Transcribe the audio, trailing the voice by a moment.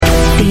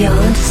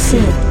Beyond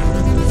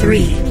Synth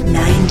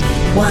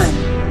 391.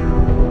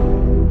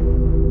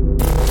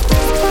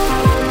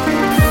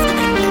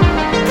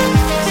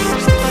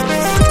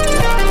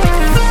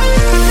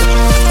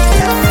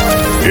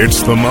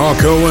 It's the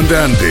Marko and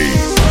Andy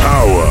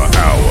Power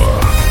Hour.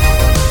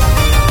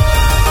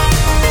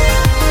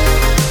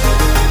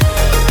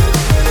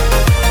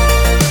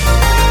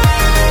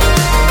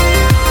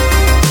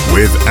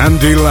 With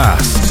Andy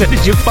Lass. So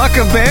did you fuck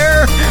a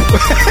bear?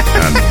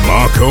 And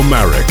Marko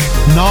Marek.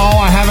 No,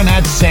 I haven't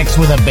had sex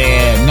with a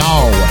bear.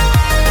 No.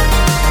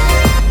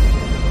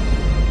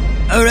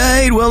 All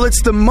right, well,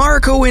 it's the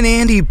Marko and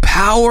Andy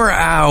Power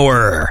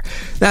Hour.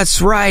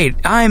 That's right.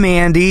 I'm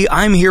Andy.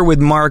 I'm here with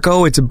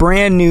Marko. It's a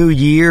brand new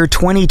year,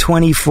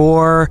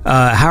 2024.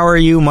 How are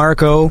you,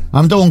 Marko?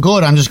 I'm doing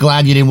good. I'm just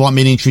glad you didn't want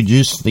me to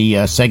introduce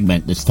the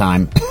segment this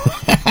time.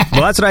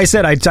 Well, that's what I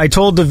said. I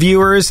told the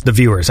viewers,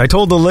 I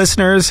told the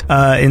listeners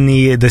in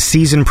the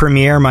season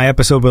premiere, my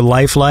episode with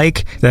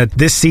Lifelike, that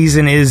this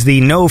season is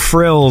the no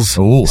frills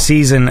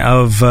season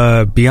of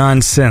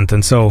Beyond Synth.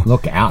 And so,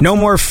 look out. No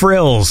more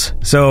frills.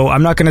 So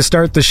I'm not going to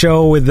start the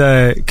show with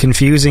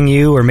confusing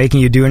you or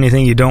making you do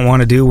anything you don't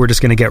want to do. We're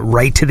just going to get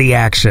right to the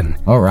action.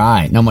 All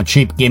right. No more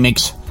cheap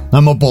gimmicks. No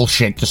more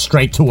bullshit. Just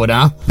straight to it,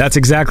 huh? That's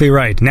exactly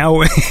right.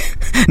 Now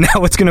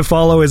what's going to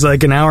follow is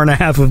like an hour and a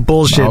half of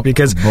bullshit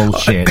because...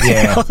 Bullshit,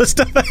 yeah. All the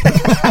stuff.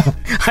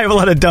 I have a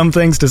lot of dumb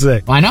things to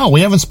say. I know.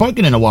 We haven't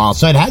spoken in a while,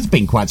 so it has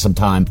been quite some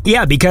time.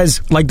 Yeah,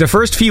 because like the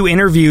first few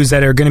interviews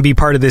that are going to be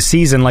part of this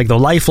season, like the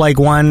Lifelike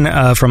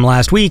one from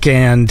last week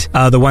and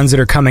the ones that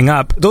are coming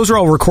up, those are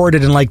all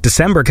recorded in like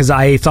December because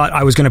I thought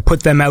I was going to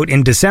put them out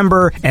in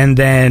December, and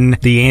then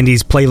the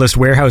Andy's Playlist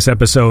Warehouse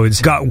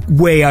episodes got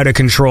way out of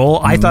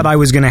control. I thought I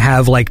was going to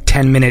have like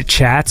 10-minute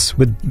chats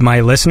with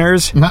my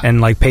listeners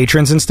and like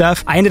patrons and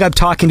stuff. I ended up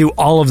talking to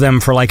all of them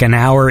for like an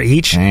hour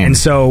each. Damn. And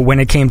so when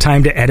it came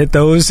time to edit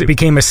those, it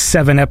became a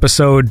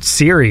 7-episode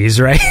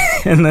series, right?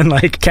 And then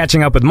like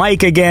catching up with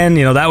Mike again,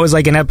 that was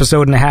like an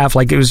episode and a half.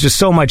 Like it was just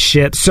so much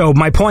shit. So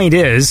my point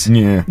is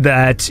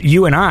that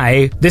you and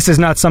I, this is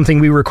not something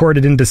we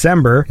recorded in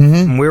December.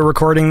 We're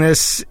recording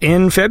this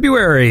in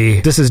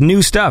February. This is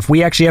new stuff.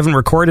 We actually haven't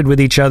recorded with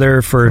each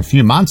other for a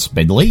few months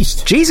at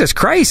least. Jesus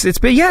Christ. It's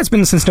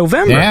been since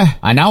November. Yeah,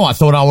 I know. I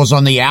thought I was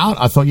on the out.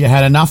 I thought you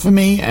had enough of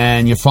me,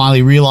 and you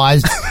finally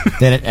realized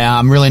that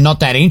I'm really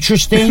not that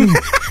interesting,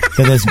 that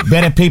there's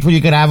better people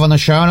you could have on the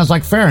show. And I was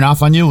like, fair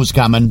enough. I knew it was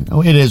coming.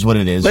 It is what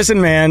it is.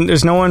 Listen, man,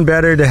 there's no one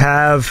better to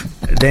have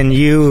than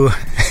you.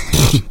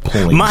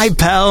 My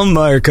pal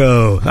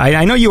Marko.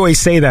 I know you always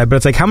say that, but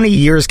it's like, how many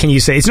years can you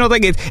say? It's not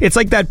like it's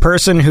like that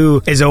person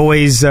who is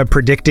always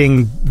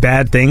predicting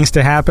bad things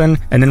to happen,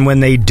 and then when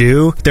they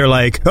do, they're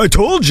like, I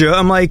told you.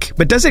 I'm like,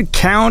 but does it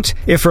count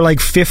if for like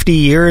 50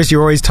 years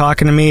you're always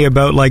talking to me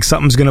about like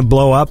something's gonna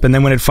blow up, and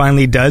then when it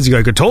finally does, you're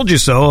like, I told you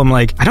so? I'm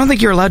like, I don't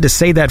think you're allowed to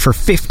say that for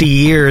 50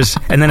 years,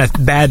 and then a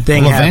bad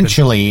thing happens.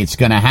 Eventually it's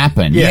gonna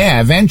happen. Yeah,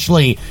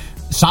 eventually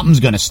something's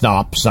going to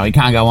stop, so it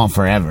can't go on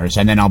forever.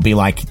 And then I'll be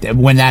like,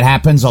 when that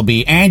happens, I'll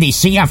be, Andy,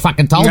 see, I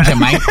fucking told you,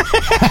 mate.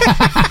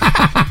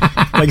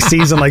 Like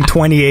season like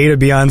 28 of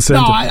Beyond Synth.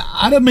 No,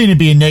 I don't mean to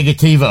be a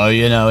negativo,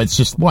 it's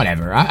just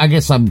whatever. I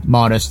guess I'm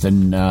modest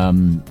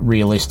and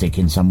realistic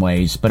in some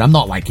ways, but I'm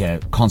not like a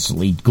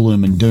constantly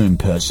gloom and doom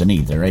person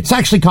either. It's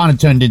actually kind of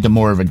turned into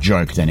more of a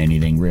joke than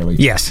anything, really.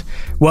 Yes.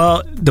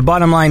 Well, the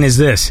bottom line is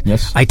this.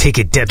 Yes. I take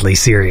it deadly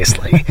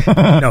seriously.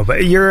 No,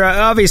 but you're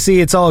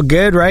obviously it's all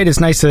good, right? It's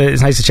nice to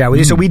chat with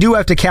you. So we do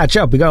have to catch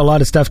up. We got a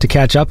lot of stuff to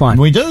catch up on.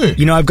 We do.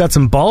 I've got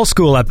some ball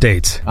school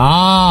updates.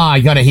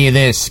 I got to hear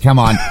this. Come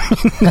on.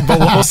 But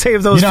we'll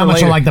save those for later. How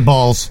much I like the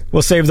balls.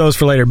 We'll save those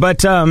for later.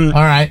 But all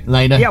right,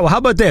 later. Yeah, well, how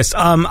about this?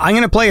 I'm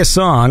going to play a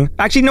song.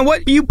 Actually, you know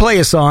what? You play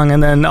a song,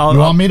 and then I'll... You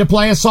want me to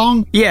play a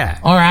song? Yeah.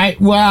 All right.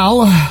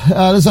 Well,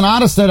 there's an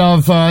artist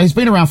that he's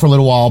been around for a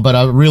little while, but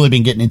I've really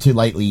been getting into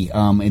lately.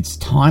 It's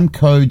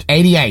Timecode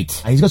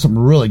 88. He's got some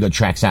really good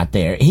tracks out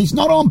there. He's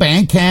not on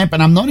Bandcamp,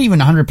 and I'm not even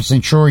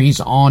 100% sure he's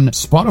on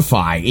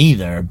Spotify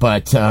either,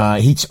 but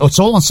it's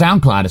all on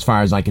SoundCloud as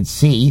far as I can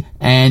see.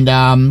 And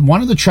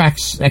one of the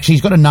tracks, actually,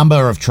 he's got a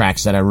number of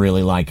tracks that I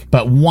really like,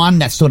 but one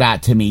that stood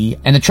out to me,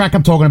 and the track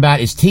I'm talking about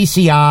is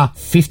TCR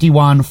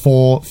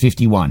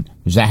 51451.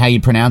 Is that how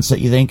you pronounce it,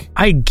 you think?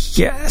 I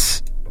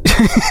guess.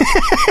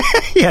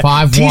 Yeah,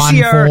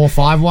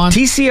 51451.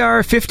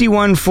 TCR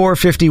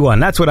 51451.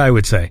 That's what I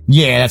would say.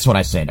 Yeah, that's what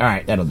I said. All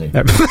right, that'll do.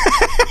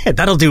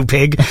 That'll do,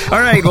 pig. All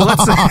right, well,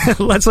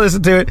 let's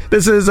listen to it.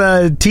 This is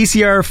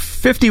TCR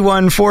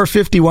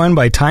 51451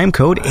 by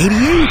Timecode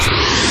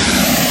 88.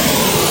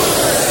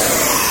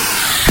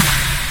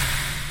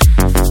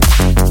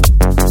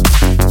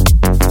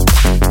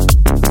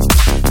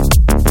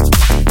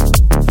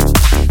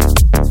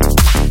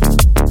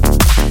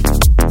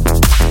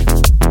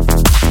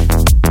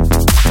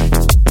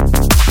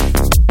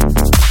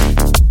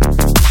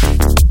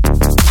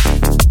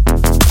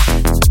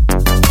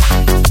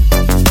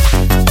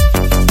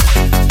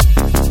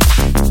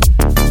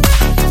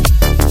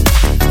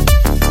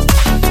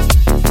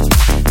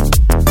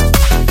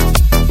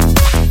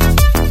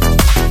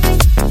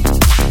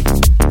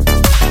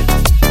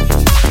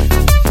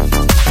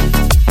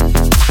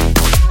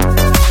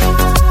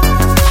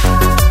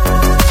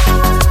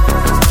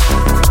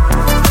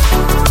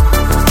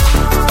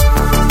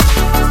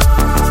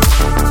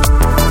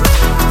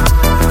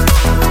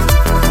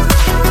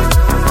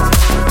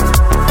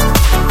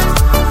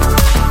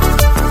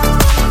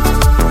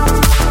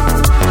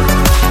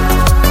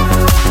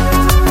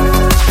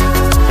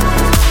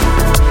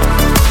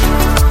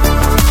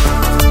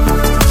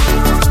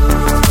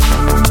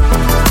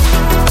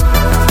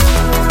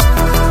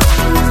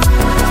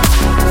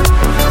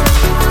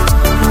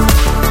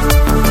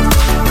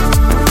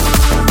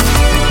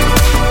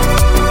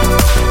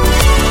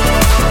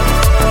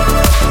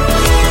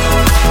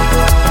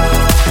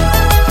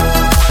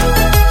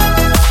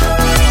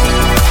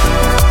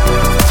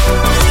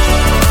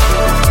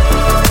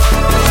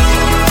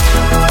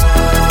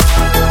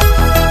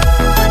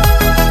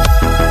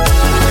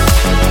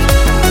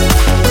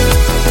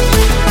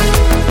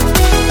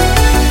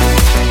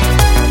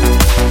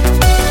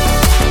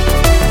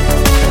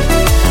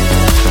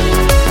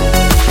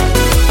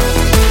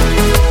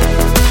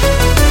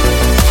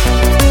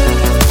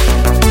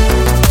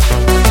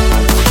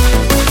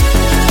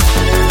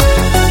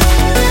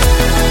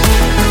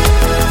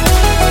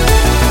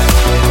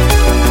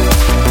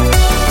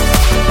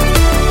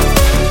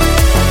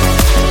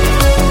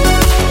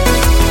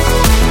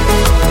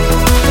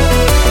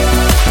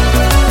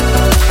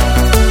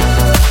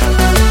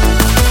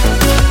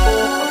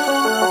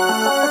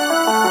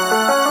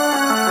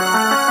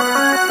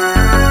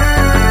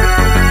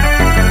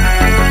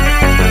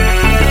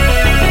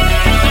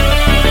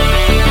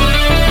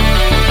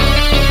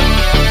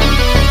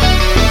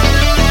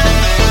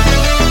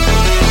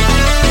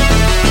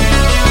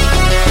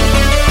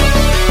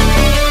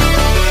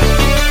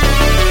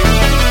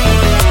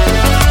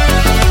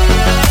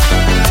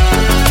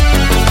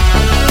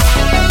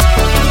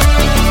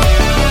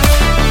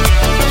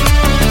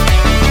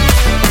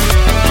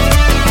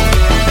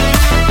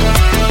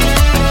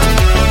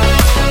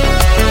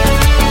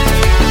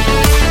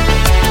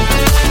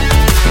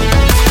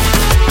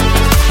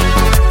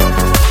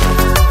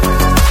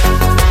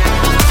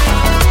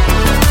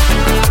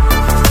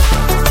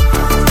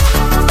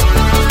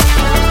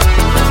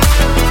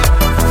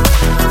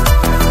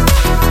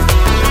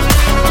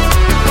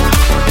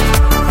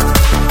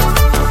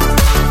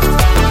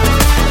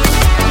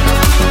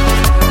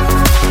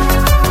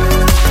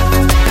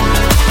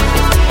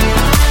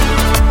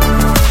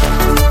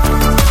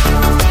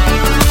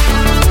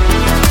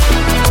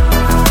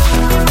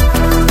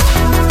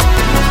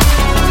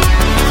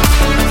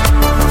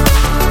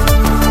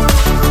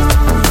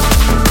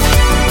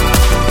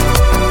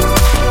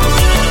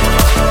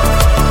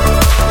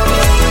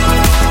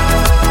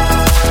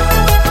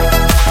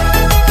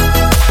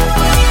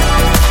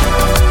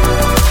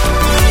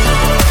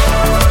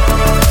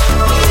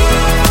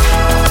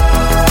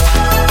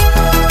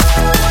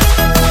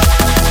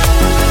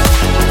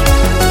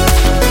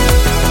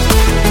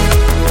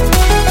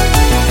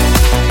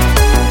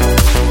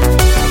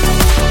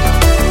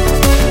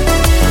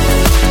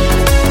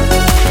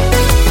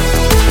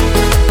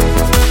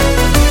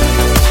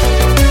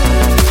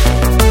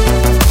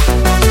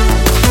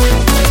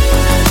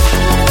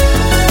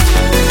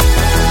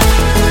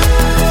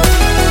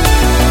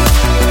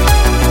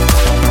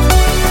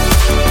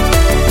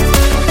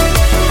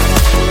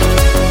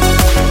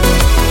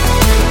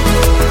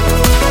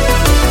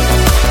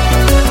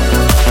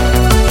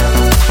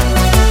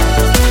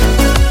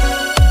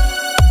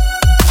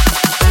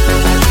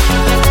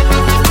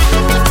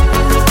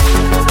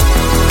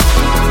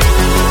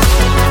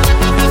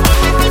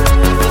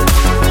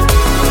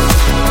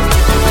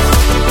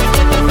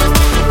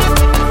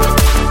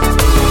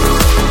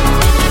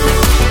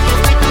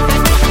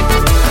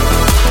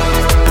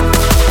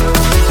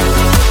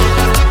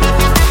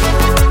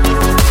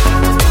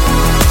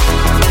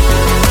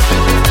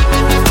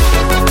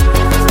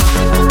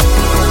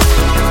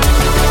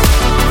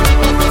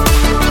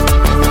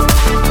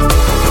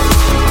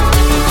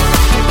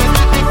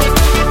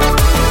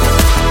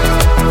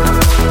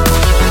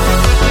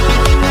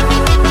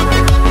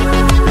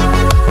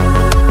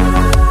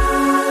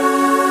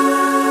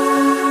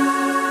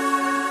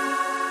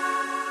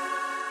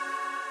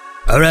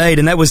 right,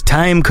 and that was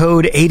Time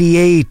Code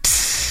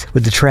 88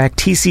 with the track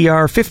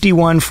TCR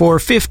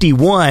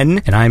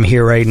 51451, and I'm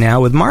here right now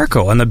with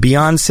Marko on the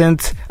Beyond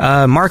Synth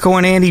Marko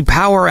and Andy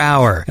Power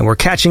Hour, and we're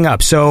catching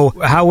up. So,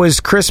 how was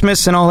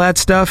Christmas and all that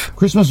stuff?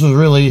 Christmas was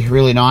really,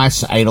 really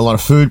nice. I ate a lot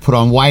of food, put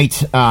on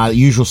weight,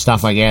 usual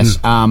stuff, I guess.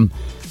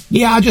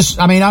 Yeah, I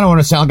don't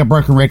want to sound like a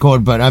broken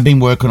record, but I've been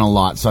working a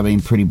lot, so I've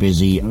been pretty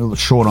busy, a little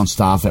short on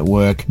staff at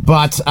work.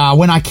 But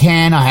when I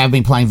can, I have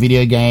been playing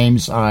video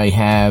games. I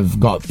have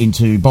got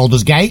into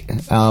Baldur's Gate,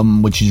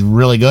 which is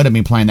really good. I've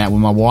been playing that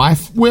with my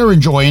wife. We're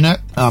enjoying it.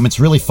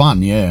 It's really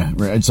fun, yeah.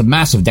 It's a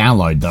massive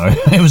download, though.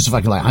 It was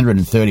like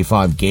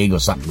 135 gig or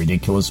something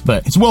ridiculous,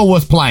 but it's well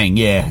worth playing,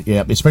 yeah.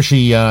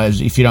 Especially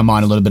if you don't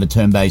mind a little bit of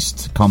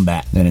turn-based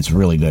combat, then it's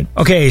really good.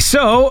 Okay,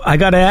 so I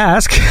gotta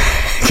ask,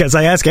 because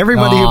I ask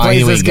everybody who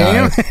plays this game.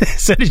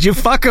 So did you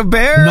fuck a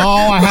bear? No,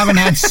 I haven't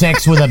had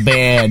sex with a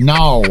bear.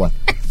 No.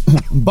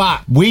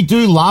 But we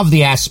do love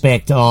the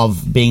aspect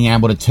of being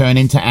able to turn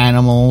into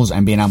animals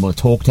and being able to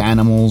talk to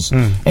animals.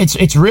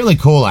 It's really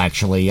cool,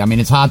 actually. I mean,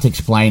 it's hard to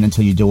explain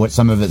until you do it.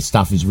 Some of the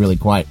stuff is really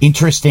quite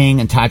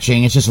interesting and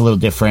touching. It's just a little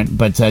different.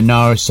 But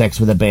no sex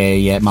with a bear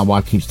yet. My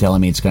wife keeps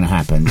telling me it's going to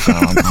happen, so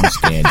I'm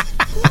scared.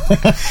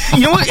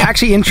 You know what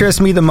actually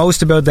interests me the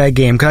most about that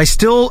game? Because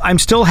I'm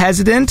still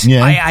hesitant.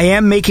 Yeah. I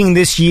am making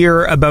this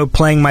year about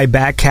playing my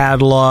back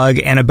catalog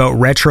and about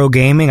retro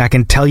gaming. I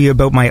can tell you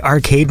about my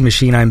arcade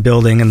machine I'm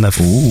building and the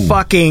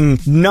fucking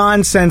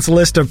nonsense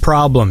list of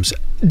problems.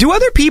 Do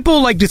other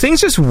people, do things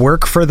just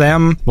work for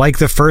them,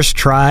 the first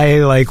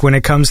try, when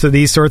it comes to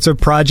these sorts of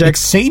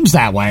projects? It seems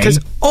that way. Because,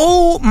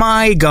 oh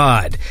my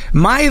God,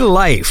 my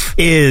life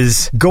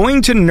is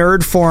going to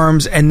nerd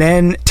forums and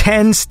then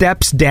 10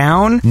 steps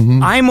down.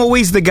 I'm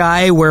always the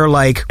guy where,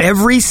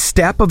 every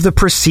step of the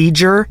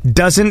procedure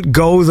doesn't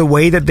go the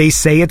way that they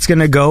say it's going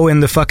to go in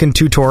the fucking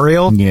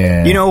tutorial.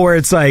 Yeah. You know, where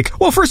it's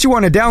first you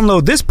want to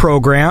download this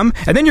program,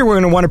 and then you're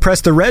going to want to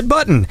press the red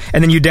button,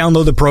 and then you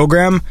download the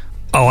program.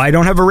 Oh, I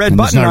don't have a red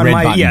button on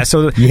my... button. Yeah,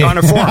 so on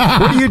a forum.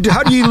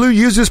 How do you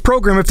use this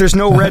program if there's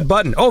no red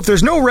button? Oh, if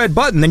there's no red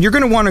button, then you're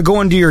going to want to go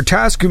into your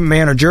task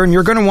manager and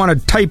you're going to want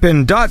to type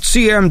in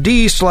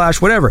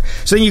 .cmd/whatever.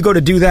 So then you go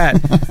to do that.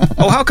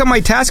 Oh, how come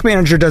my task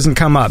manager doesn't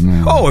come up?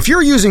 Oh, if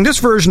you're using this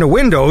version of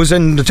Windows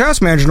and the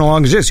task manager no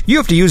longer exists, you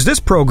have to use this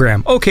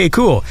program. Okay,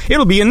 cool.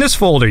 It'll be in this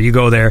folder. You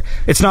go there.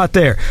 It's not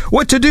there.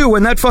 What to do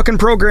when that fucking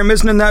program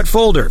isn't in that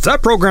folder? If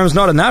that program's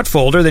not in that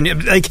folder, then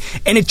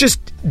and it just...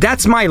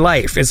 That's my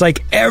life. It's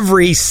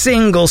every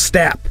single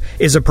step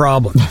is a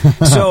problem.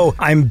 So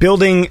I'm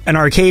building an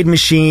arcade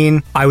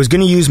machine. I was going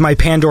to use my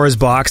Pandora's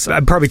box. I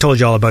probably told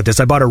you all about this.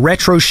 I bought a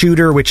retro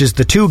shooter, which is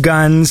the 2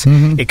 guns.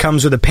 It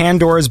comes with a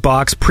Pandora's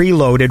box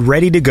preloaded,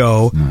 ready to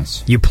go.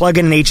 Nice. You plug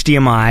in an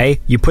HDMI.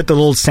 You put the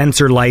little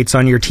sensor lights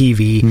on your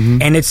TV,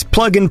 and it's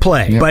plug and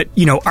play. Yep. But,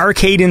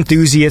 arcade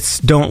enthusiasts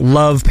don't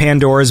love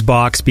Pandora's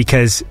box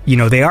because,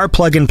 they are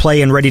plug and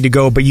play and ready to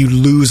go, but you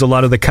lose a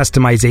lot of the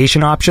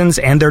customization options,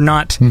 and they're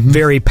not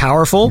very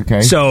powerful.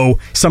 Okay. So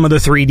some of the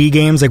 3D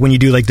games, when you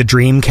do the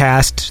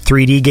Dreamcast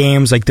 3D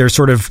games, they're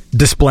sort of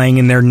displaying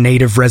in their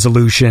native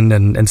resolution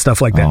and stuff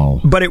like that. Oh.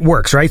 But it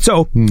works, right?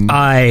 So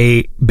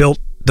I built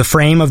the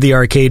frame of the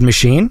arcade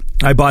machine.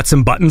 I bought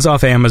some buttons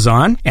off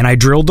Amazon, and I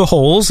drilled the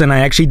holes, and I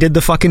actually did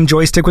the fucking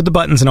joystick with the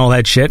buttons and all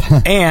that shit.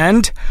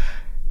 And...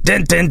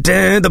 Dun, dun,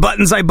 dun, the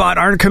buttons I bought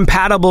aren't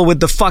compatible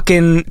with the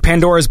fucking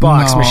Pandora's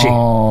box machine.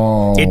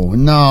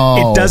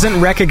 It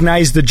doesn't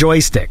recognize the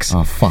joysticks.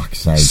 Oh, fuck's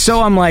sake.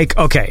 So I'm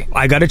okay,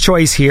 I got a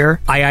choice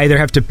here. I either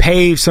have to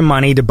pay some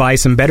money to buy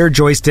some better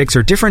joysticks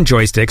or different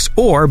joysticks,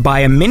 or buy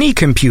a mini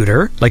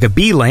computer, like a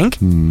B-Link,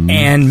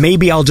 and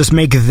maybe I'll just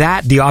make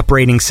that the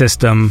operating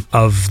system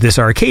of this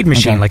arcade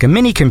machine, like a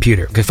mini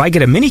computer. If I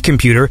get a mini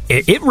computer,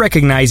 it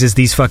recognizes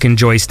these fucking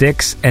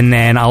joysticks, and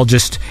then I'll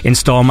just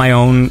install my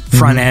own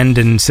front end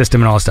and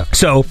system and all that stuff.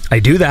 So I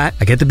do that.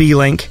 I get the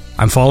B-Link.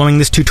 I'm following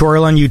this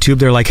tutorial on YouTube.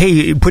 They're like,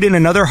 hey, put in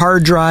another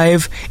hard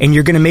drive and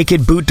you're going to make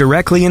it boot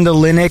directly into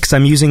Linux.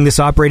 I'm using this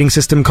operating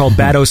system called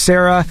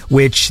Batocera,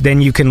 which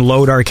then you can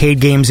load arcade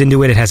games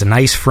into it. It has a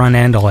nice front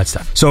end, all that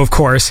stuff. So, of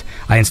course,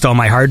 I install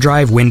my hard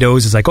drive.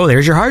 Windows is like, oh,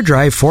 there's your hard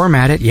drive.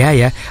 Format it.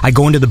 Yeah. I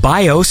go into the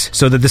BIOS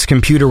so that this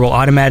computer will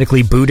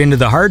automatically boot into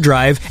the hard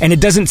drive, and it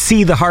doesn't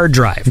see the hard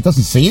drive. It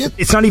doesn't see it?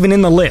 It's not even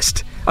in the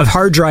list of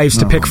hard drives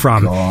to pick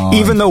from,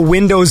 even though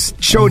Windows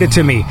showed it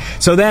to me.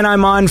 So then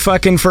I'm on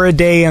fucking for a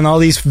day and all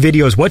these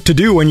videos, what to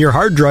do when your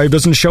hard drive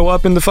doesn't show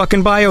up in the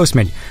fucking BIOS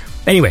menu.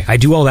 Anyway, I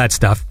do all that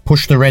stuff.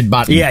 Push the red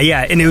button.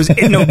 Yeah, and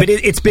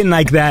it's been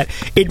like that.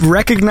 It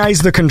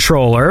recognized the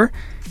controller.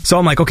 So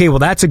I'm like, okay, well,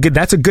 that's a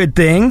good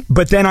thing.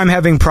 But then I'm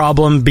having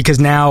problem because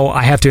now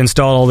I have to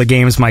install all the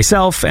games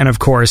myself. And of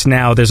course,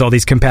 now there's all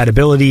these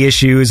compatibility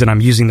issues and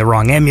I'm using the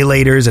wrong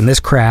emulators and this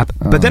crap.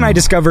 But then I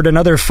discovered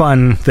another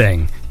fun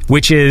thing.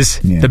 which is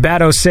the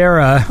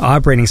Batocera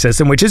operating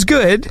system, which is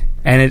good.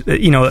 And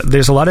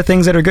there's a lot of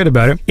things that are good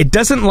about it. It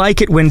doesn't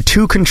like it when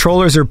two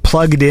controllers are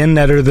plugged in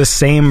that are the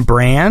same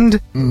brand.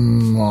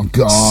 Oh,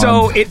 God.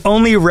 So it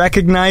only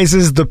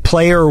recognizes the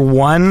Player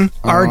 1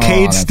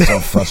 arcade stick.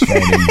 That's so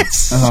frustrating.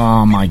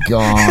 Oh, my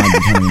God. You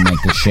can't even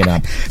make this shit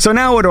up. So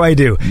now what do I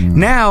do?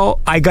 Now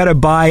I gotta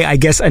buy, I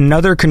guess,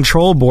 another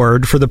control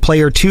board for the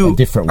Player 2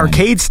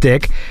 arcade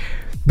stick.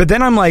 But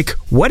then I'm like,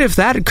 what if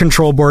that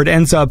control board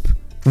ends up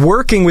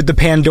working with the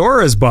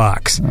Pandora's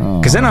box?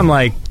 Because then I'm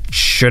like,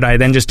 should I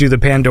then just do the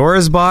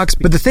Pandora's box?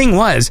 But the thing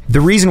was,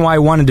 the reason why I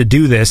wanted to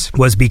do this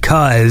was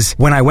because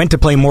when I went to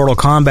play Mortal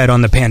Kombat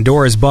on the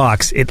Pandora's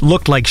box, it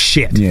looked like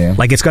shit. Yeah.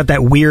 Like, it's got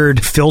that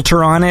weird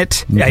filter on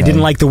it. Okay. I didn't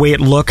like the way it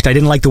looked. I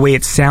didn't like the way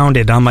it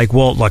sounded. I'm like,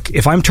 well, look,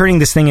 if I'm turning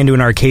this thing into an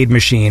arcade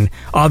machine,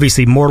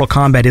 obviously Mortal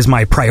Kombat is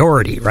my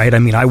priority, right? I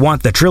mean, I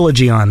want the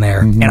trilogy on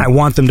there, and I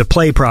want them to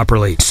play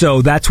properly.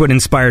 So that's what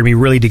inspired me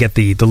really to get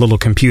the little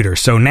computer.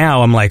 So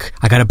now I'm like,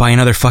 I gotta buy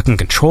another fucking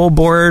control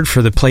board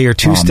for the Player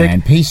 2 stick.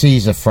 Man,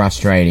 PCs are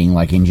frustrating,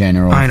 like, in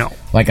general. I know.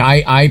 Like,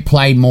 I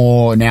play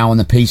more now on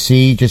the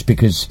PC just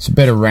because it's a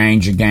better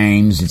range of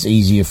games. It's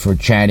easier for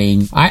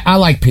chatting. I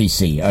like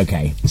PC,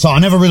 okay. So I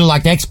never really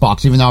liked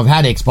Xbox, even though I've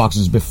had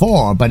Xboxes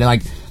before, but,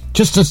 like,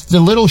 just the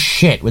little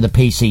shit with the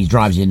PC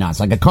drives you nuts.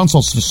 Like, a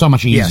console's just so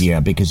much easier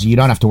because you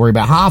don't have to worry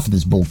about half of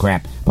this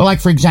bullcrap. But, like,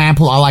 for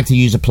example, I like to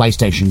use a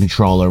PlayStation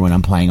controller when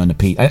I'm playing on the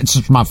PC. It's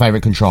just my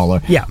favorite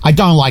controller. Yeah. I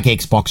don't like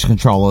Xbox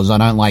controllers. I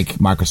don't like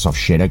Microsoft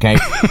shit, okay?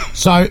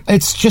 So,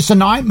 it's just a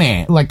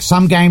nightmare. Like,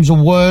 some games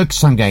will work,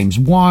 some games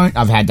won't.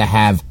 I've had to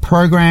have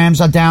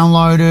programs I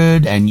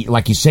downloaded, and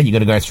like you said, you got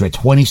to go through a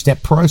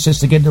 20-step process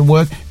to get it to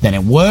work. Then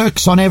it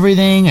works on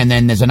everything, and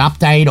then there's an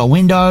update on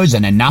Windows,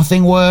 and then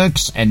nothing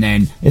works, and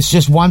then it's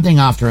just one thing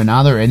after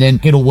another, and then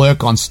it'll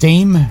work on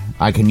Steam.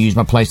 I can use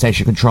my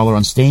PlayStation controller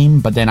on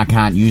Steam, but then I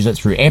can't use it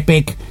through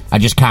Epic. I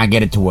just can't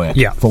get it to work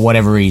for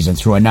whatever reason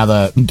through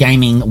another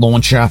gaming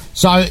launcher.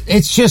 So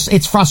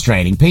it's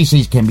frustrating.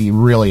 PCs can be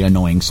really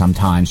annoying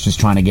sometimes, just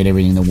trying to get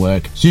everything to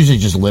work. It's usually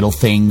just little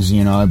things,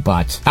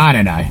 but I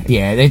don't know.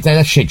 Yeah,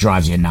 that shit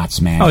drives you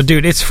nuts, man. Oh,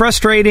 dude, it's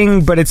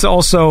frustrating, but it's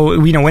also,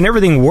 when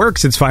everything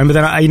works, it's fine. But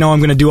then I'm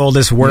going to do all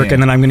this work,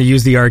 and then I'm going to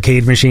use the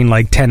arcade machine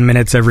like 10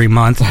 minutes every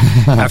month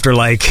after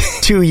like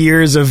 2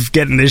 years of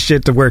getting this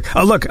shit to work.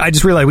 Oh, look, I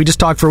just realized we just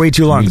talked for way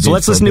too long. So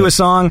let's listen to a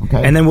song,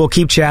 and then we'll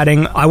keep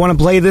chatting. I want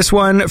to play this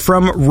one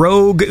from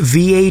Rogue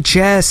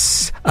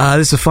VHS.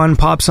 This is a fun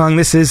pop song.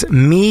 This is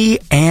Me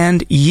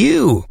and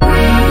You.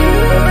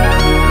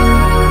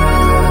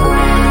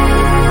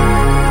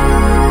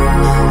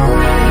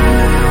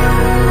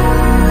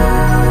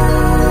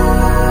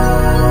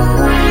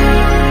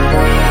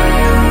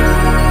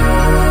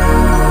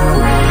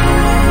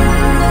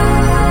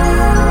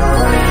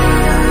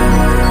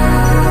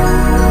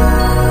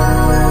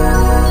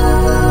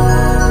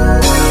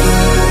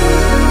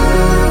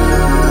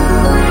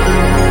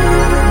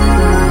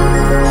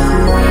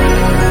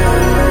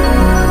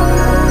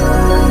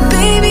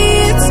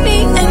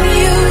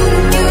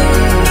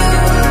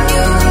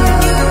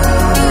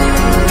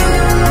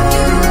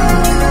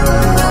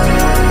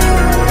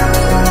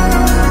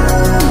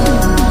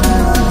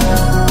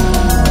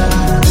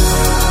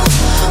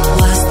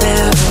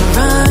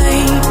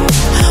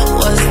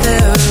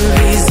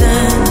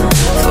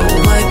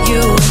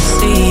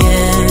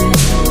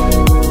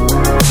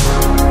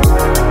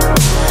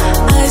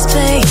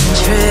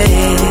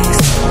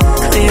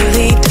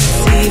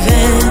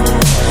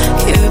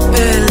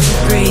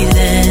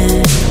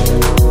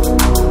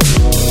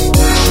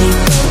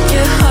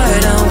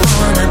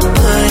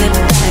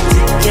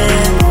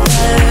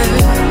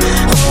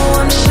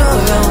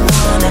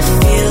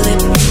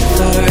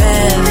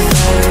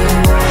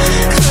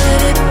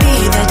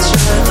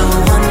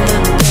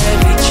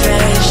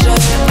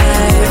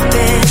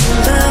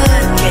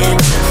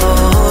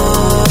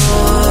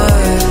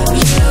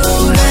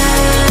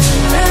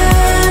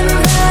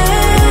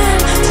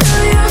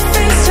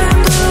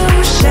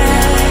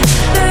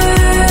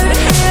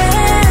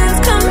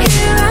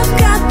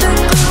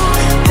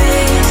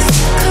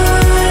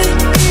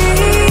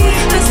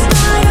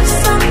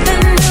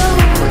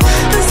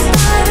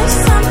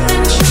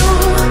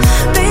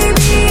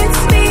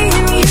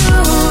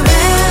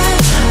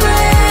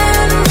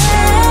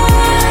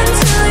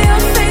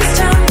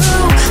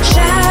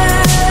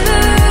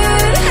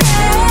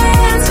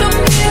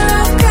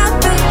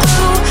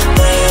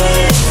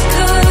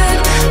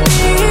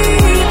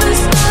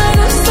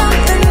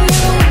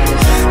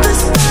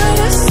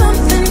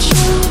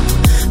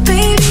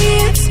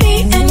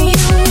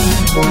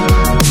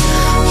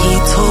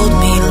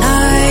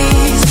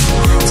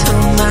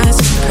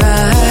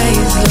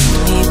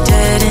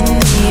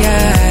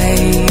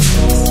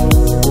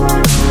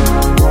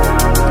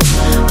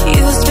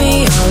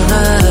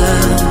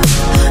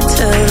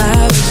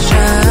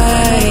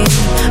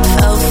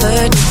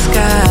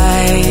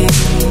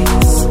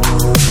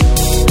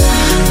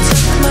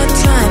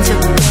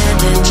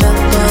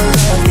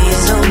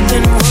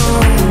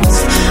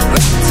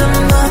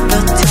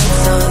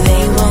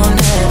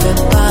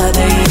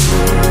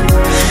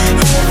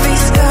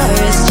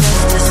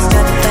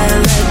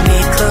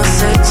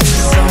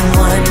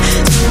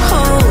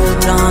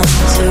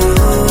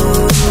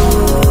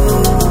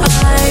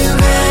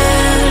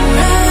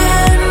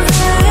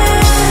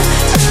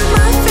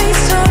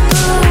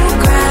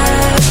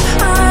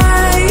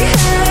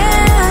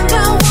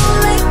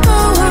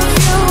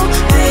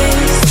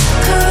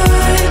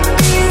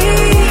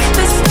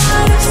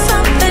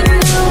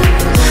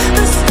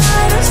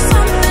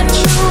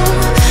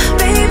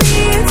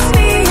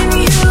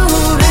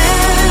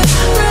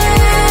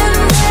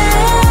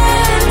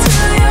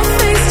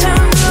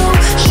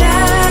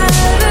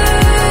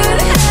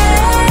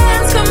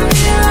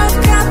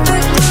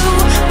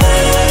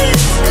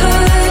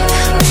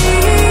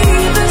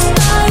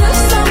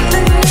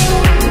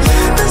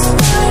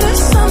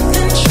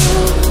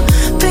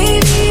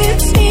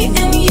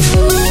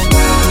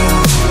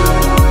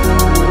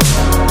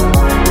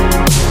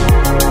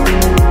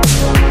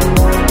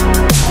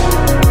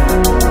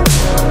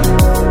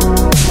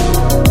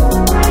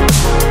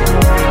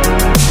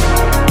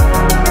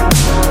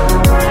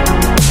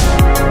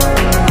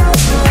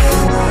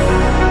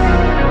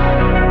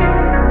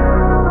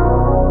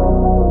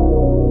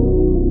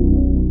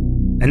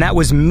 and that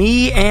was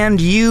Me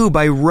and You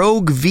by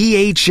Rogue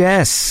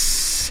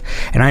VHS.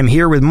 And I'm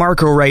here with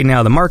Marko right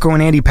now, the Marko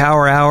and Andy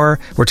Power Hour.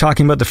 We're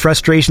talking about the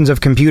frustrations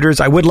of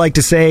computers. I would like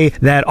to say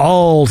that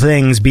all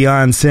things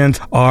Beyond Synth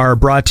are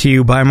brought to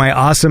you by my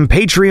awesome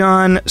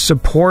Patreon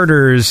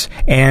supporters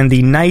and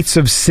the Knights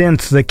of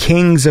Synth, the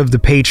kings of the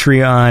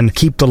Patreon,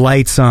 keep the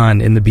lights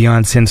on in the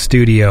Beyond Synth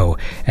studio.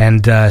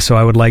 And so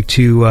I would like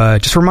to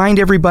just remind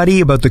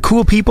everybody about the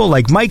cool people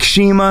like Mike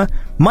Shima,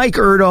 Mike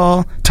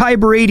Erdahl,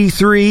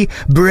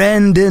 Tiber83,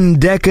 Brendan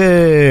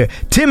Decker,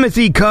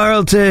 Timothy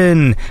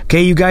Carlton.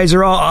 Okay, you guys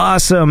are all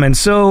awesome, and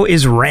so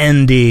is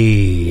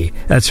Randy.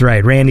 That's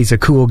right, Randy's a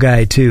cool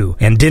guy too.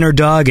 And Dinner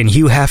Dog and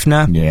Hugh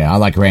Hefner. Yeah, I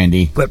like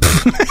Randy. But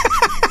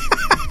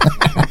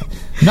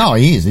No,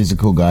 he is. He's a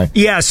cool guy.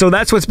 Yeah, so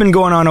that's what's been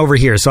going on over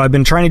here. So I've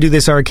been trying to do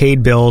this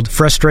arcade build.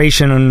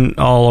 Frustration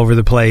all over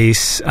the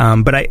place.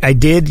 But I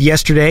did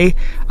yesterday.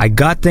 I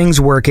got things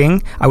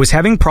working. I was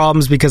having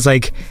problems because,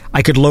 like,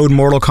 I could load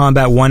Mortal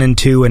Kombat 1 and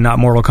 2 and not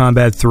Mortal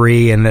Kombat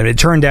 3. And then it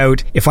turned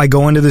out if I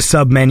go into the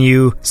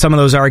sub-menu, some of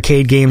those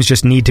arcade games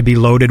just need to be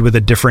loaded with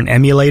a different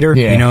emulator.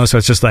 Yeah. You know, so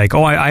it's just like,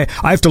 oh, I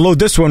have to load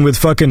this one with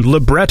fucking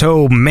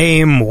Libretto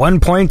MAME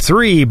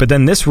 1.3. But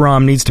then this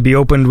ROM needs to be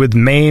opened with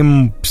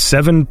MAME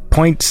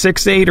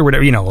 7.68 or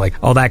whatever, you know, like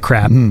all that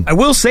crap. I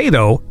will say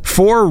though,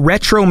 for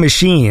retro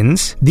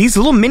machines, these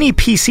little mini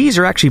PCs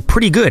are actually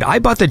pretty good. I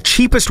bought the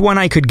cheapest one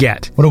I could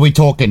get. What are we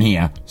talking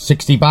here?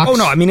 $60? Oh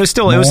no, I mean it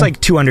was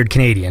like 200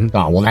 Canadian.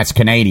 Oh well, that's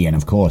Canadian,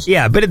 of course.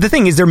 Yeah, but the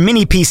thing is, they're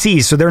mini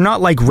PCs, so they're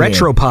not like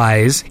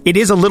RetroPies. It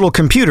is a little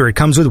computer. It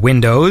comes with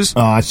Windows.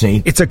 Oh, I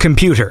see. It's a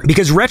computer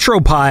because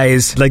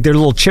RetroPies, like their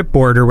little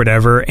chipboard or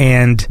whatever,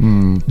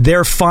 and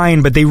they're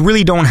fine, but they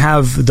really don't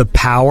have the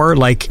power.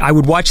 Like I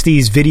would watch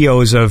these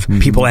videos of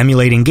people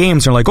emulating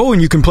games. They're like, oh,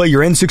 and you can play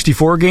your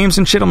N64 games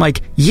and shit. I'm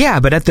like, yeah,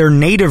 but at their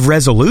native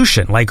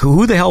resolution. Like,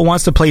 who the hell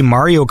wants to play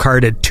Mario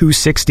Kart at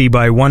 260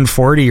 by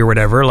 140 or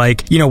whatever?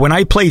 Like, you know, when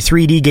I play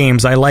 3D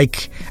games, I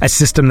like a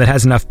system that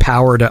has enough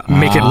power to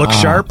make it look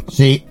sharp.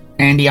 See,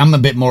 Andy, I'm a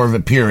bit more of a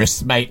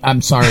purist, mate.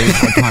 I'm sorry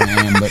if I kind of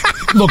am,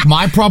 but look,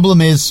 my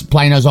problem is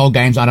playing those old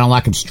games. I don't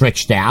like them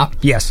stretched out.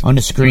 Yes. On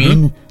the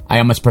screen. I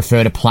almost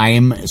prefer to play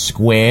them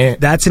square.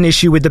 That's an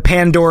issue with the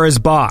Pandora's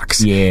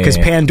box. Yeah. Because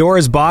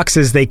Pandora's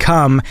boxes, they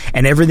come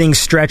and everything's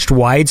stretched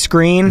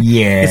widescreen.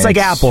 Yeah. It's like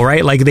Apple,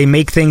 right? Like they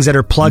make things that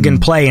are plug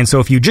and play. And so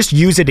if you just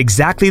use it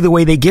exactly the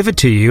way they give it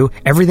to you,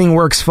 everything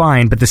works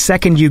fine. But the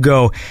second you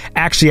go,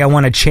 actually, I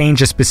want to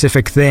change a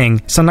specific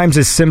thing, sometimes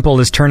as simple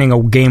as turning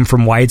a game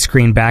from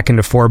widescreen back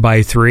into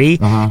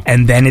 4:3,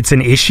 and then it's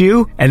an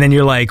issue. And then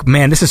you're like,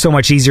 man, this is so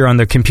much easier on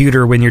the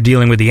computer when you're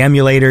dealing with the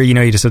emulator. You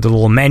know, you just have the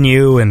little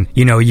menu and,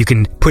 you know, you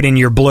can put in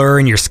your blur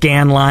and your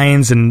scan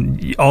lines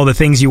and all the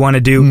things you want to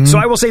do. So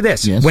I will say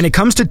this. Yes. When it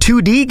comes to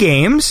 2D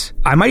games,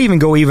 I might even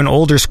go even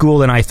older school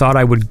than I thought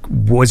I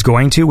was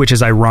going to, which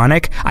is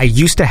ironic. I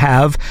used to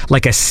have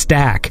like a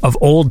stack of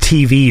old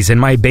TVs in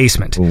my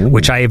basement,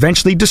 which I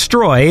eventually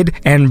destroyed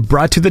and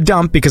brought to the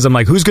dump because I'm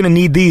like, who's going to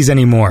need these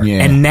anymore?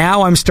 Yeah. And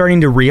now I'm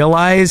starting to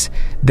realize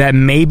that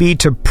maybe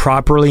to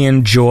properly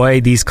enjoy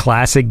these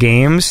classic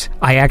games,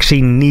 I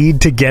actually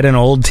need to get an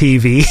old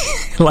TV.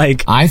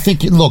 Like, I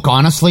think, look,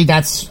 honestly,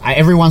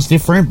 everyone's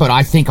different, but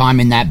I think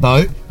I'm in that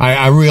boat.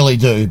 I really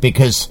do,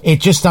 because it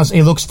just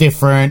it looks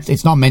different.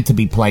 It's not meant to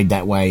be played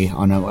that way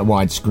on a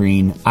wide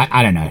screen.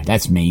 I don't know.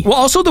 That's me. Well,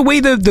 also the way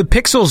the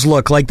pixels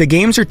look, like the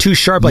games are too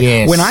sharp.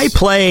 Like when I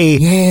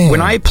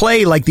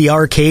play like the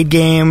arcade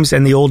games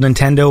and the old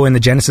Nintendo and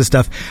the Genesis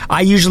stuff, I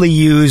usually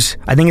use,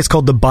 I think it's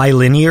called the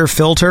bilinear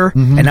filter,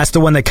 and that's the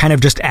one that kind of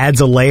just adds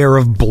a layer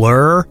of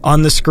blur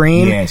on the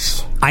screen.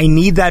 Yes. I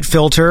need that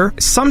filter.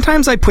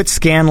 Sometimes I put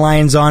scan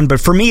lines on, but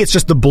for me it's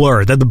just the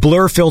blur. The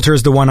blur filter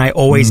is the one I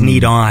always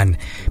need on.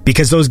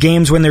 Because those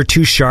games, when they're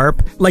too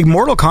sharp, like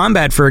Mortal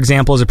Kombat, for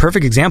example, is a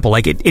perfect example.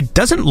 Like, it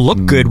doesn't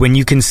look good when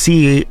you can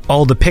see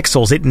all the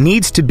pixels. It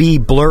needs to be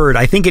blurred.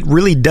 I think it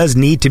really does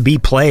need to be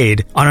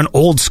played on an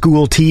old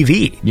school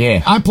TV.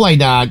 Yeah. I played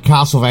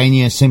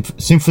Castlevania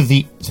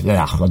Symphony.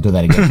 I'll do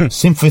that again.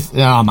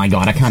 Oh my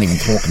god, I can't even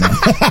talk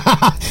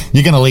now.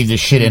 You're going to leave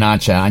this shit in,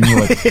 aren't you? I knew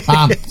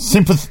it.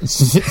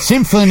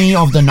 Symphony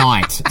of the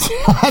Night.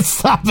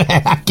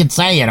 I can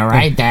say it,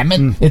 alright, damn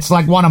it. It's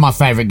like one of my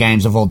favorite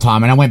games of all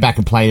time, and I went back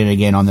and played it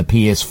again on the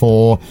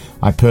PS4.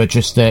 I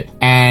purchased it,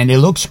 and it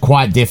looks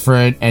quite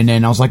different, and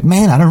then I was like,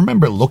 man, I don't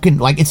remember it looking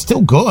like, it's still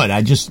good,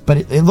 but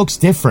it looks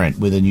different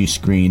with a new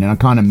screen, and I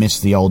kind of miss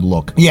the old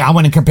look. Yeah, I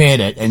went and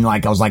compared it, and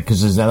like, I was like,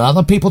 because there's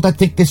other people that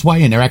think this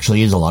way, and there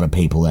actually is a lot of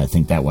people that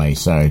think that way,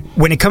 so.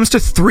 When it comes to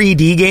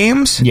 3D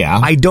games,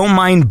 I don't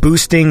mind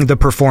boosting the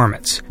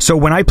performance. So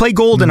when I play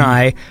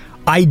GoldenEye,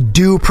 I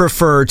do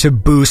prefer to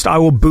boost. I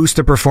will boost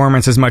the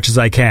performance as much as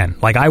I can.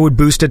 Like, I would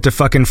boost it to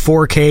fucking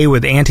 4K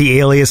with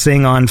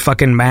anti-aliasing on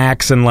fucking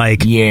Max and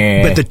like...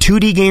 Yeah. But the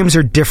 2D games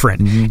are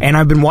different. And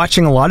I've been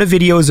watching a lot of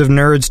videos of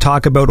nerds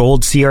talk about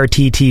old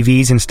CRT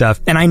TVs and stuff,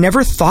 and I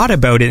never thought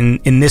about it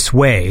in this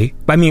way.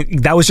 I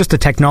mean, that was just the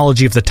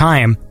technology of the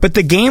time, but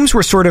the games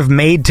were sort of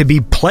made to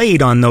be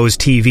played on those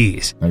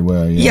TVs. They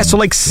were, yeah. Yeah, so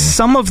like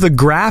some of the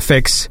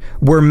graphics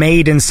were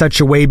made in such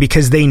a way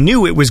because they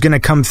knew it was going to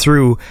come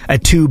through a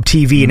tube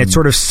TV, and it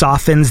sort of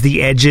softens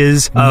the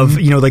edges of,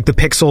 you know, like the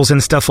pixels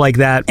and stuff like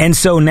that. And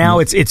so now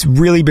it's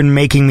really been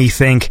making me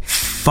think,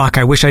 fuck,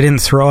 I wish I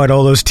didn't throw out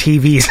all those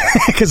TVs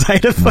because I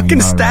had a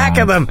fucking stack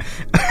of them.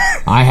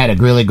 I had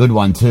a really good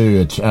one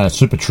too, a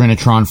Super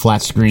Trinitron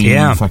flat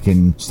screen,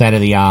 fucking state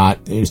of the art.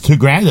 It was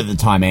 $2,000 at the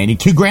time, Andy.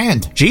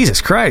 $2,000.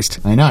 Jesus Christ.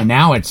 I know.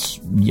 Now I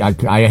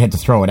had to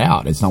throw it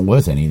out. It's not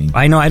worth anything.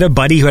 I know. I had a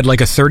buddy who had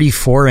like a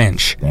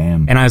 34-inch.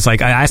 Damn. And I was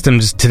like, I asked him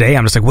just today,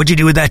 I'm just like, what'd you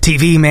do with that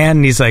TV, man?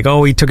 And he's like,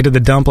 oh, he took it to the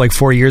dump like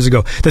 4 years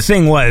ago. The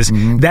thing was,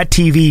 that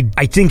TV,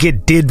 I think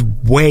it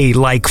did weigh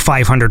like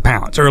 500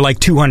 pounds or like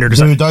 200 or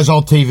something. Dude, those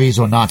old TVs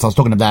were nuts. I was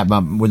talking about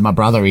that with my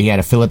brother. He had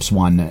a Philips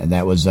one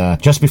that was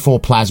just before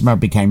plasma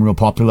became real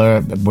popular.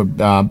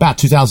 About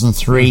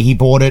 2003, he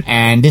bought it.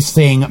 And this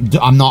thing,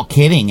 I'm not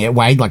kidding, it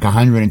weighed like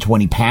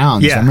 120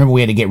 pounds. Yeah. I remember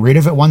we had to get rid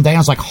of it one day. I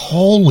was like,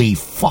 holy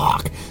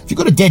fuck. Have you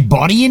got a dead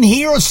body in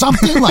here or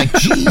something? Like,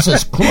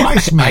 Jesus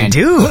Christ, man. I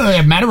do.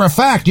 Matter of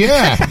fact,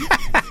 yeah.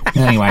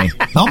 Anyway,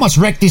 I almost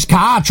wrecked this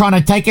car trying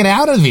to take it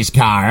out of his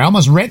car. I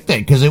almost wrecked it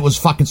because it was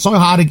fucking so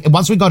hard.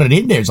 Once we got it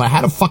in there, it's like,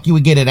 how the fuck you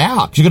would get it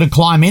out? You got to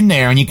climb in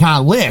there and you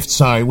can't lift.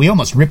 So we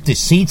almost ripped his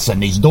seats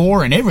and his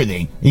door and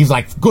everything. He's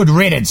like, good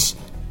riddance.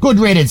 Good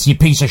riddance, you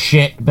piece of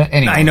shit. But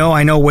anyway.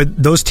 I know.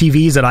 With those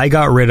TVs that I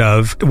got rid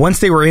of, once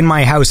they were in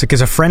my house, because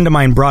a friend of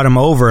mine brought them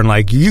over and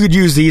like, you could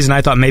use these, and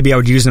I thought maybe I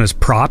would use them as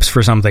props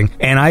for something.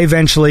 And I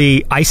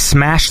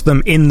smashed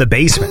them in the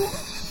basement.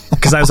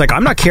 Because I was like,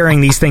 I'm not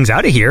carrying these things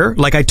out of here.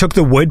 Like, I took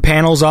the wood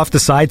panels off the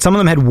side. Some of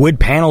them had wood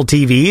panel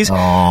TVs.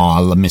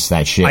 Oh, I miss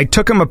that shit. I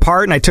took them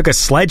apart and I took a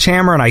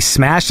sledgehammer and I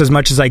smashed as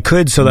much as I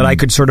could so that I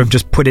could sort of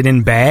just put it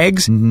in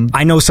bags.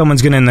 I know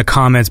someone's going to in the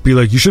comments be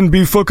like, you shouldn't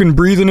be fucking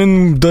breathing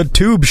in the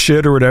tube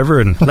shit or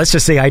whatever. And let's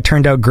just say I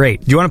turned out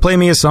great. Do you want to play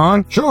me a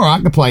song? Sure, I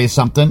can play you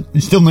something.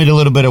 You still need a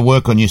little bit of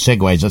work on your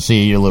segues. I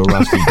see you're a little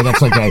rusty, but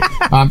that's okay.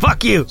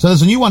 Fuck you. So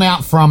there's a new one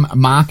out from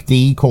Mark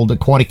D called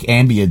Aquatic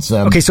Ambience.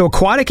 Okay, so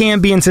Aquatic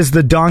Ambience is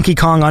the Donkey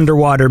Kong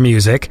underwater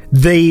music.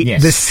 The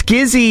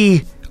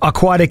Skizzy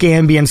Aquatic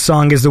Ambience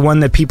song is the one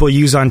that people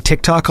use on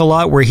TikTok a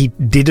lot, where he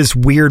did this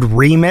weird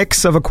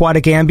remix of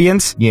Aquatic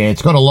Ambience. Yeah,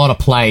 it's got a lot of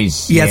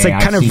plays. Yeah, it's like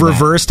kind of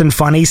reversed and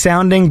funny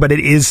sounding, but it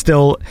is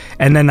still...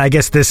 And then I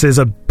guess this is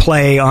a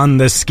play on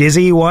the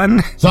Skizzy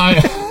one. So...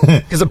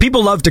 Because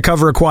people love to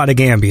cover Aquatic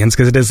Ambience,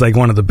 because it is like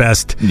one of the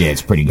best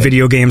it's pretty good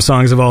video game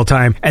songs of all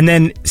time. And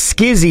then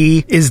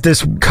Skizzy is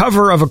this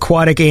cover of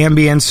Aquatic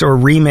Ambience or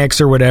remix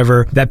or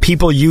whatever that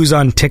people use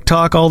on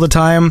TikTok all the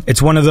time.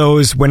 It's one of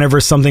those whenever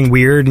something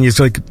weird and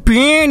it's like,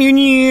 you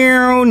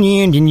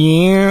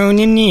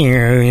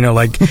know,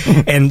 like,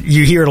 and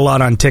you hear it a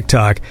lot on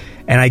TikTok.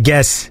 And I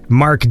guess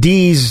Mark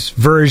D's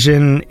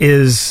version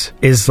is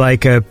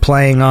like a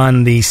playing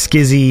on the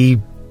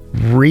Skizzy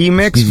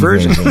remix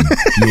version.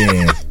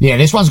 Yeah,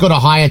 this one's got a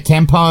higher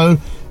tempo,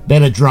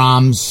 better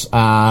drums,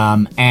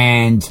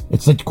 and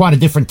it's quite a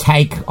different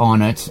take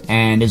on it.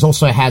 And it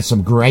also has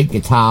some great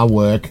guitar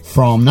work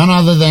from none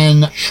other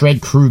than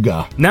Shred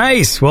Kruger.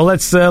 Nice. Well,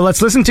 let's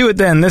listen to it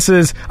then. This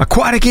is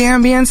Aquatic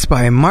Ambience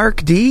by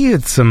Mark D.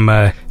 It's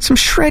some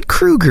Shred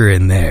Kruger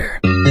in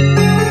there.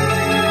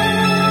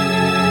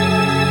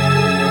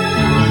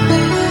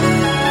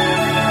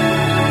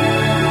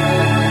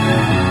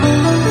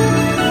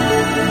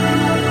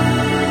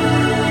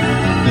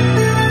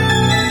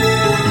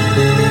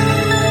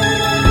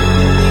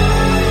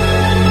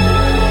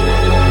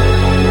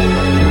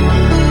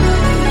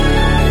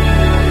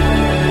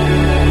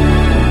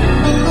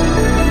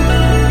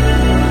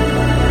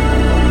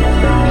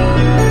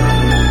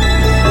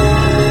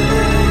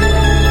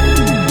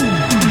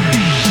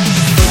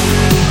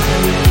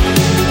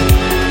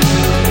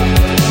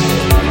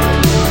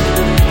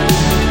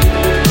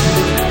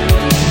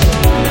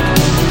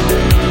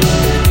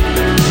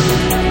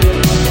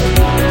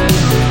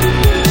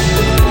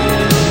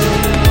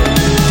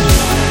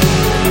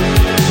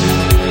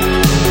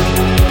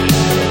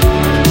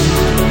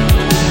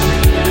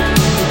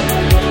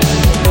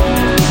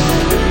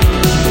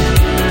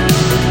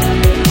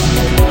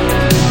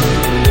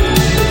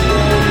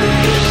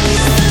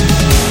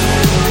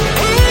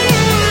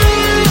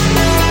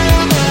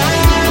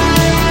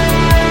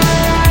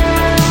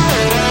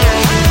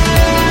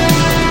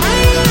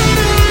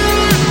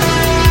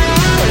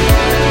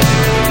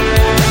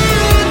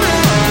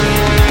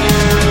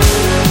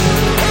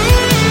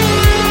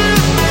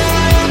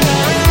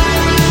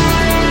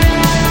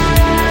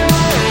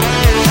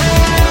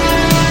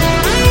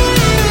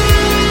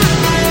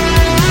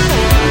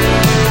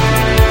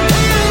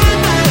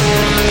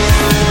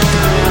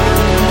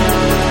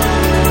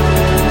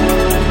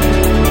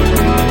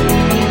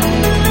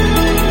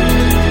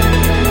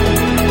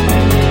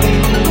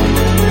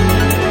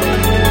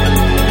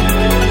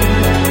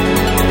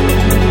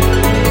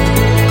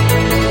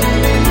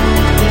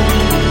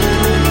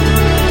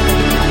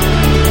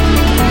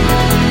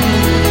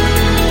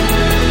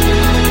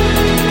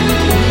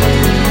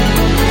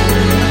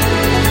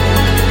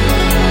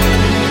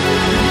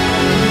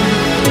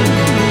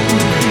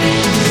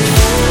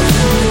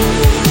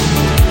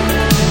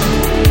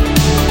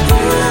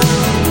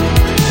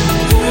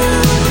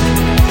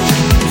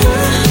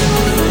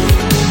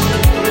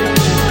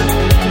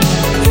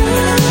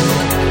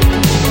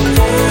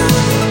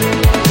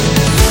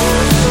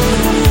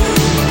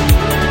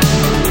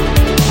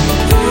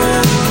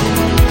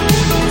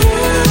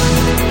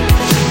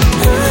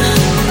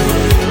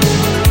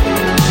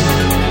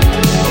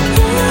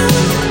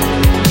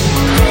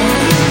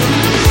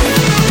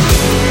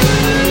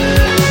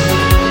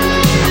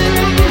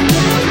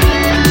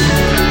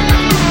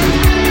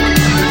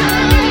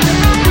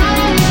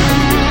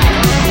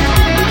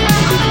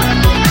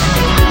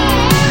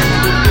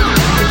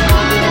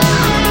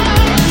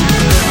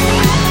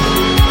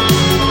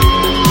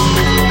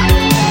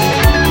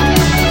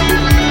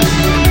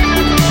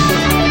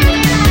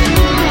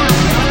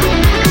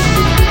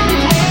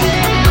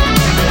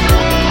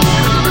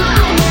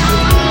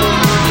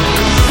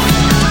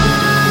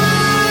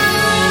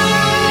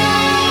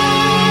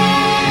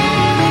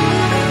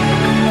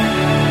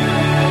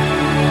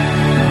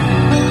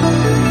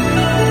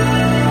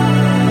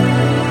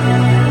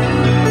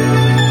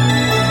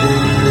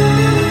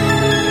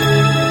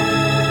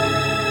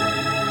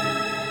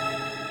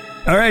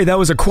 All right, that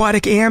was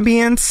Aquatic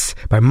Ambience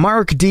by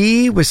Mark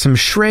D with some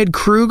Shred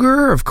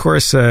Kruger. Of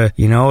course,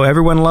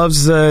 everyone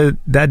loves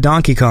that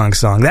Donkey Kong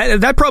song.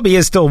 That probably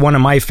is still one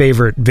of my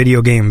favorite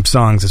video game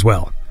songs as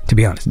well, to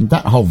be honest.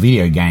 That whole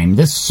video game,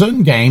 there's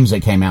certain games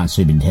that came out on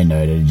Super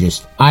Nintendo that are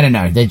just, I don't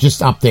know, they're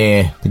just up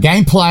there. The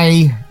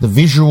gameplay, the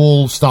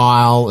visual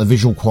style, the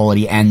visual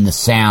quality, and the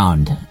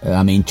sound.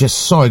 I mean,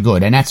 just so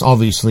good. And that's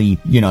obviously,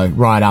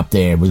 right up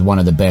there with one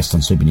of the best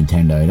on Super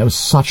Nintendo. That was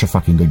such a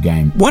fucking good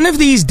game. One of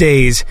these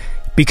days,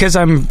 because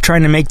I'm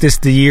trying to make this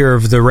the year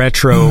of the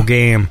retro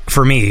game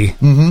for me,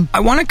 I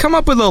want to come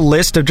up with a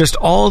list of just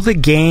all the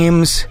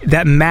games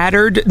that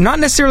mattered. Not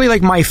necessarily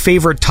like my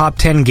favorite top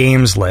 10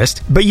 games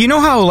list, but you know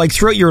how like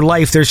throughout your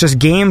life there's just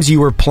games you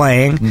were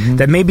playing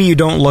that maybe you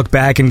don't look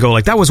back and go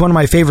like, that was one of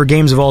my favorite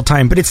games of all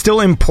time, but it's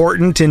still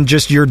important in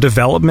just your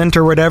development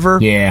or whatever.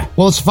 Yeah.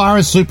 Well, as far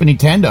as Super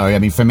Nintendo, I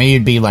mean, for me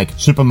it'd be like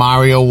Super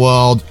Mario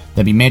World,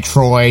 there'd be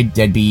Metroid,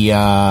 there'd be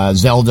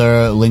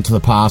Zelda, Link to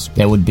the Past,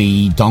 there would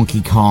be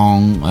Donkey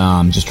Kong,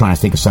 just trying to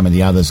think of some of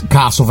the others,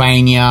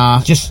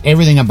 Castlevania, just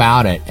everything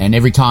about it. And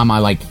every time I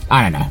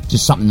don't know,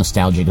 just something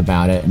nostalgic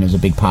about it, and it was a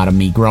big part of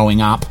me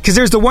growing up. Because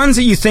there's the ones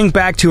that you think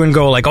back to and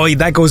go like, oh,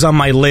 that goes on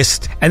my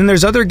list. And then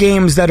there's other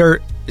games that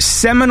are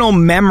seminal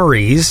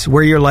memories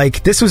where you're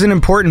like, this was an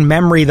important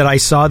memory that I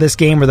saw this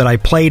game or that I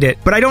played it,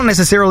 but I don't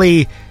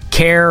necessarily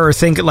care or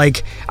think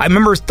like, I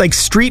remember like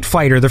Street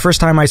Fighter, the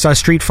first time I saw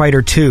Street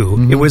Fighter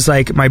 2, it was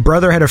like my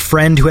brother had a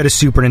friend who had a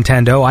Super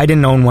Nintendo. I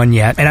didn't own one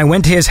yet, and I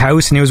went to his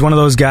house and he was one of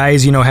those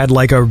guys, had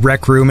like a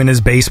rec room in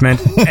his basement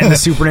and the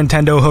Super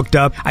Nintendo hooked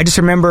up. I just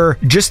remember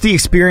just the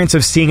experience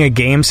of seeing a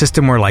game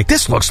system where like,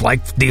 this looks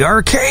like the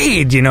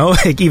arcade,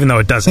 like, even though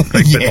it doesn't.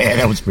 Like, yeah,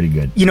 that was pretty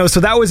good. So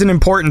that was an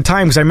important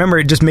time because I remember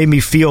it just made me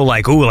feel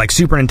like, ooh, like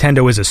Super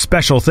Nintendo is a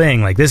special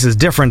thing. Like, this is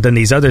different than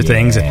these other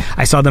things. And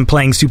I saw them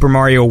playing Super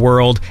Mario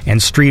World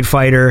and Street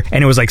Fighter,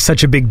 and it was like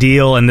such a big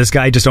deal, and this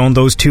guy just owned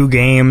those two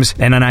games.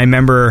 And then I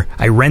remember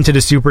I rented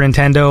a Super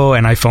Nintendo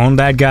and I phoned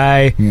that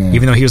guy,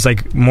 even though he was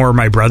like more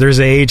my brother's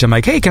age. I'm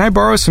like, hey, can I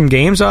borrow some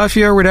games off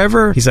you or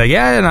whatever? He's like,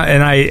 yeah.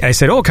 And I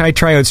said, oh, can I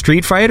try out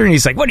Street Fighter? And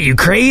he's like, what, are you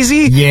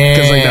crazy? Yeah,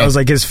 because like that was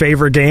like his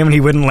favorite game and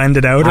he wouldn't lend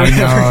it out. I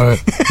know.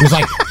 It was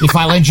like, if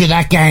I lend you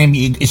that game,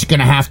 it's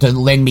gonna have to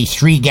lend me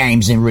 3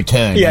 games in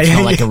return. It's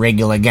not like a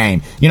regular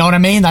game. You know what I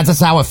mean? That's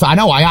just how I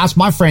know. I asked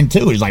my friend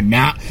too. He's like,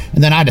 nah.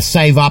 And then I had to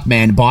save up,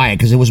 man, to buy it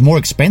because it was more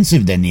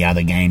expensive than the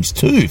other games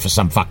too for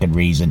some fucking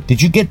reason.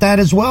 Did you get that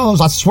as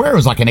well? I swear it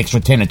was like an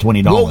extra $10 or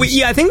 $20.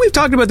 Well, I think we've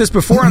talked about this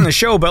before on the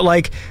show, but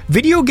like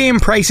video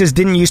game prices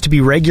didn't used to be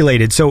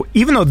regulated. So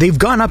even though they've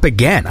gone up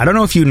again, I don't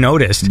know if you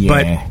noticed,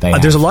 but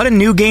there's a lot of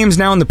new games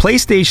now in the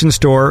PlayStation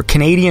Store,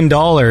 Canadian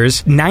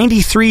dollars.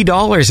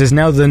 $93 is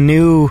now the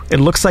new, it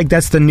looks like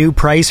that's the new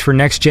price for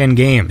next gen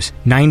games.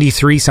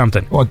 93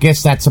 something. Well, I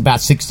guess that's about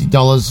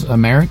 $60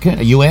 American,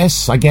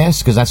 US, I guess,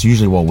 because that's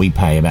usually what we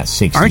pay, about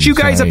 60. Aren't you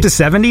guys up to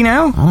 70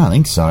 now? I don't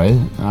think so.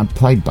 I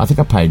think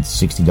I paid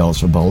 $60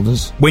 for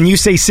Boulders. When you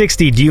say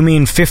 60, do you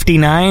mean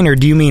 59 or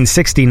do you mean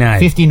 69?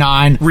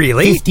 59.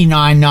 Really?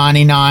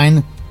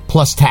 $59.99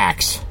 plus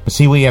tax. But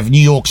see, we have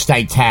New York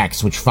State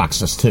tax, which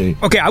fucks us too.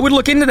 Okay, I would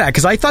look into that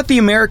because I thought the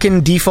American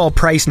default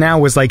price now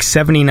was like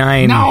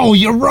 79. No,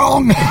 you're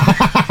wrong.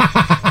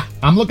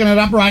 I'm looking it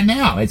up right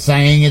now. It's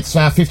saying it's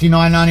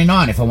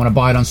 $59.99 if I want to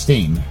buy it on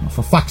Steam. Oh,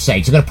 for fuck's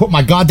sakes, I've got to put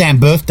my goddamn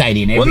birth date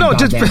in every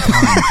goddamn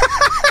time.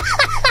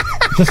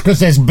 Just because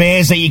there's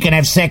bears that you can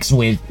have sex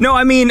with. No,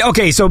 I mean,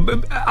 okay, so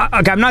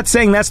I'm not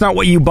saying that's not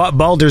what you bought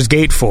Baldur's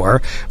Gate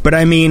for, but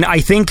I mean, I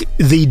think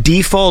the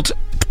default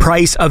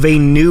price of a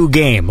new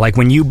game, like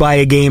when you buy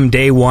a game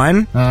day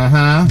one,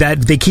 that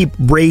they keep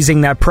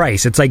raising that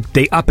price. It's like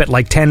they up it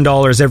like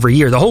 $10 every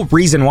year. The whole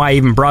reason why I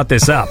even brought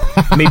this up,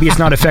 maybe it's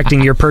not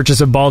affecting your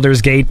purchase of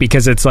Baldur's Gate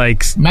because it's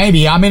like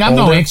maybe. I mean, I'm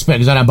no expert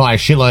because I don't buy a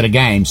shitload of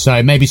games,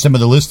 so maybe some of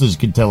the listeners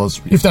could tell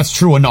us if that's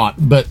true or not.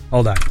 But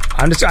hold on,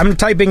 I'm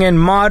typing in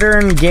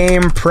modern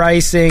game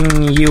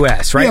pricing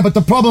US, right? Yeah, but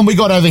the problem we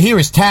got over here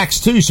is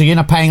tax too, so you're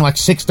not paying like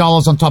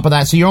 $6 on top of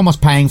that, so you're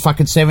almost paying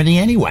fucking 70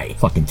 anyway.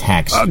 Fucking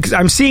tax.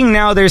 I'm seeing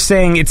now they're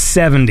saying it's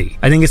 70.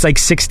 I think it's like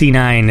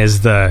 69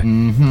 is the...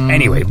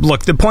 Anyway,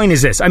 look, the point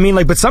is this. I mean,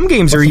 like, but some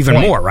games are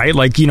even more, right?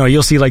 Like,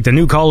 you'll see like the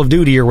new Call of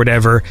Duty or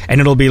whatever, and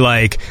it'll be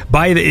like,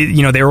 buy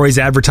the... they're always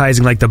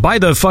advertising like, buy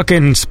the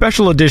fucking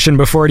special edition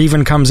before it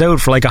even comes out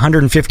for like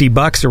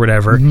 $150 or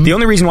whatever. The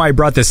only reason why I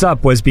brought this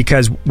up was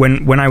because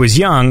when I was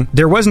young,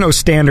 there was no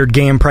standard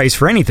game price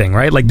for anything,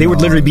 right? Like, they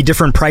would literally be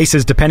different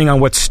prices depending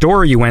on what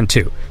store you went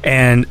to.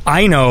 And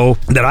I know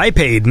that I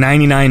paid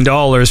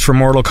 $99 for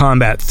Mortal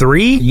Kombat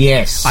 3.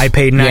 Yes. I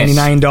paid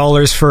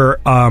 $99 for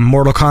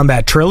Mortal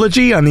Kombat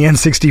Trilogy on the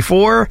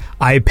N64.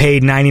 I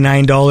paid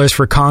 $99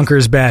 for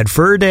Conker's Bad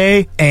Fur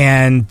Day.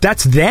 And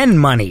that's then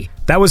money.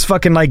 That was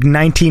fucking like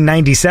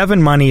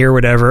 1997 money or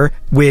whatever,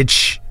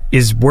 which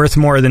is worth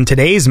more than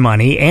today's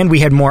money, and we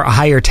had a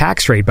higher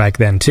tax rate back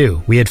then,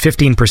 too. We had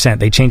 15%.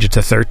 They changed it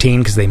to 13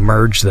 because they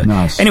merged the...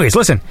 Nice. Anyways,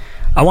 listen.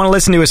 I want to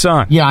listen to a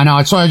song. Yeah, I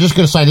know. So I just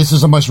got to say, this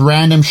is the most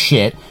random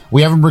shit.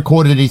 We haven't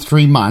recorded it in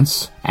 3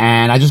 months,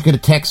 and I just get a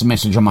text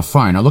message on my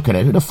phone. I look at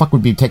it. Who the fuck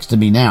would be texting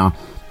me now?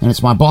 And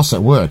it's my boss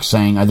at work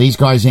saying, are these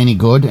guys any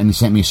good? And he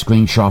sent me a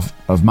screenshot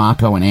of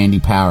Marko and Andy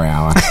Power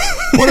Hour.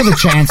 What are the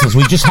chances?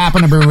 We just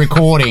happen to be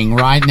recording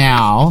right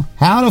now.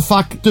 How the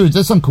fuck... Dude,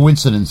 there's some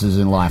coincidences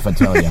in life, I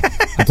tell you.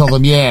 I told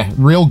them, yeah,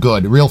 real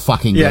good. Real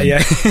fucking good.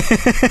 Yeah.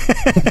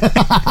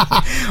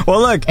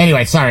 Well, look.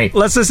 Anyway, sorry.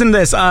 Let's listen to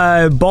this.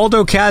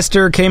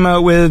 Baldocaster came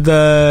out with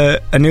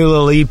a new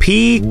little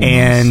EP,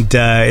 and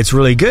it's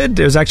really good.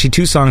 There's actually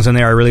 2 songs on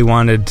there I really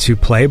wanted to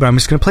play, but I'm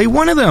just going to play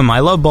one of them. I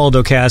love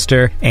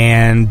Baldocaster,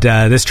 and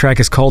this track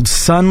is called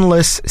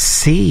Sunless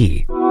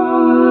Sea.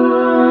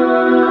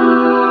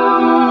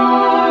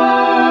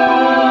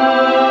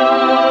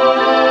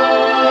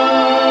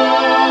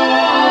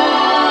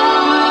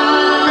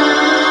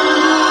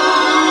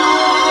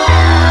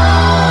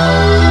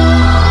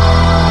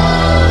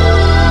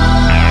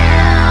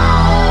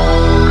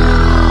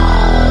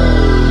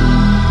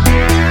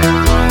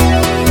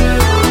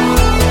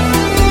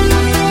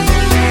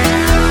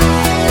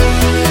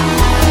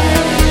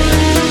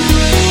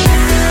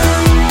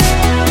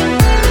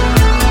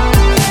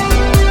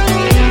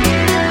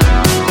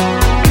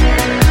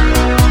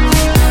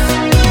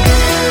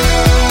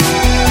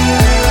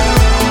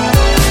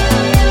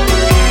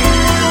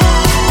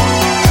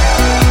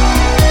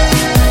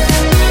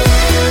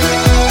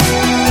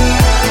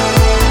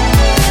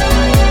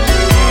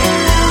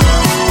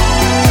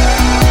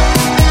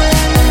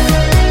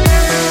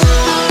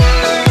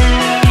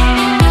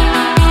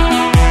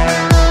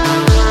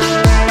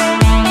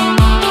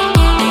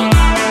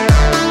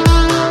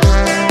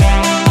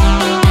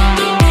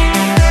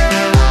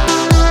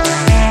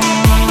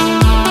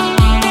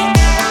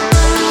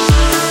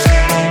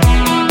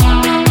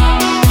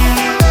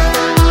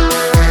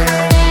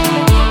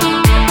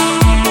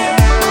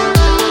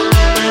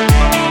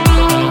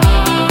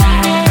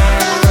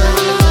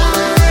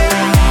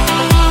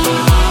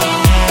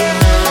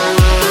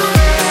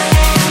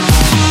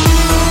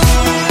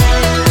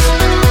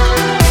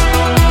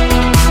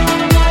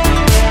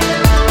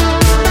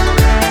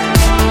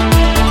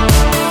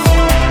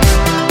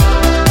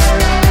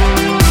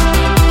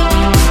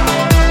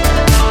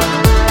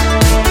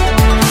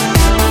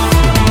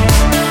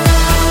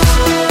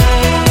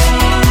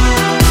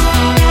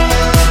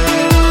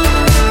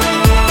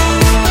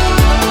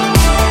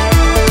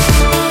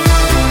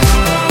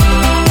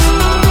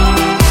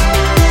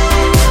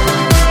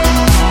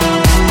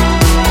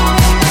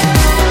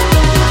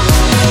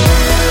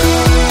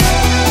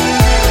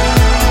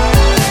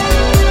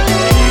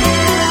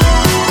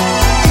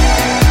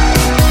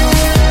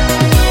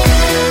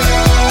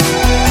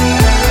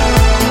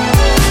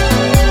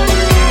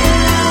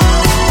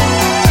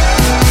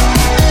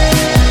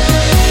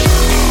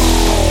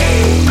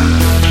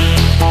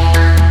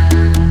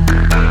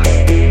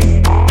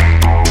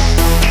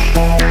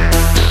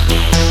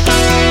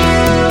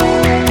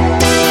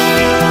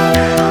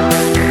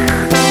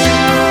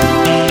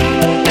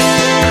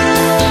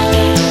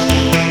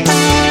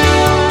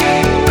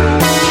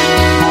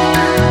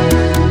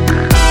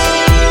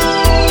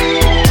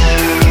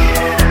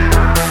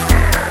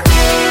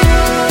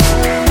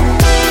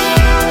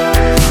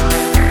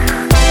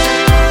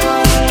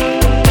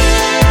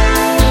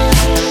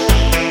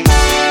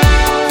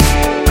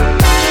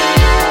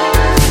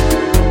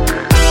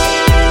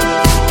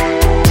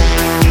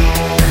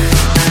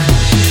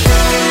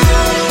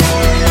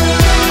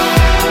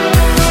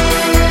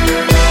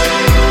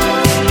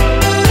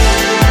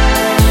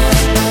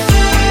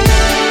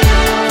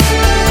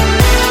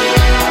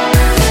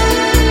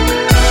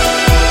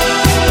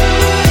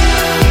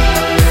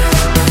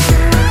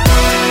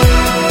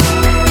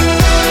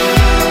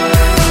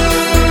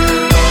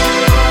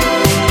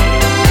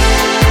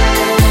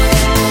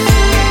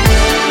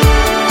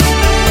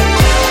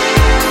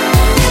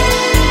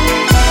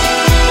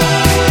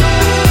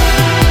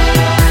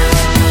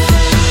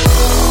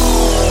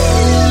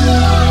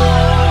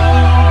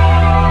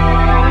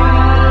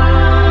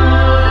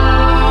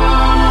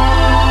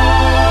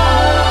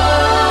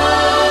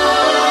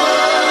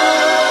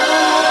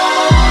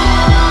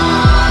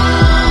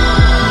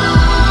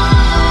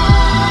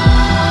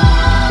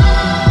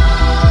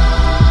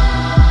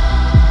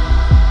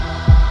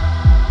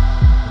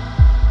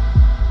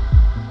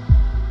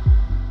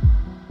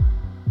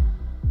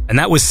 And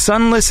that was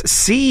Sunless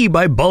Sea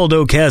by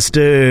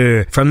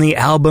Baldocaster from the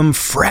album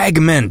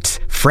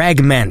Fragment.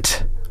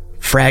 Fragment.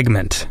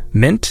 Fragment.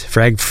 Look,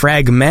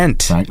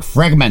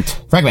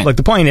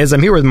 the point is,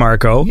 I'm here with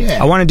Marko.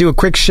 Yeah. I want to do a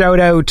quick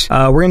shout out.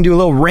 We're going to do a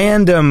little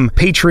random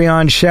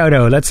Patreon shout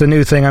out. That's the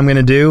new thing I'm going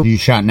to do. You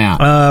shot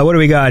now. What do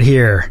we got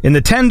here? In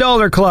the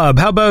 $10 club,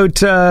 how about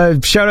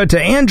shout out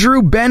to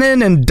Andrew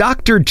Bennon and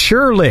Dr.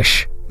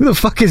 Churlish? Who the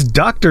fuck is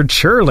Dr.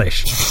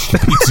 Churlish?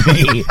 It's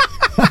me.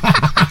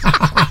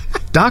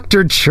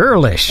 Dr.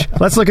 Churlish.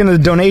 Let's look into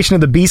the donation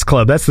of the Beast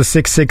Club. That's the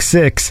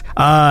 666.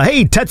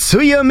 Hey,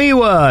 Tetsuya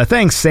Miwa.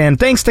 Thanks, and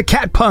thanks to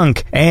Cat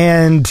Punk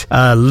and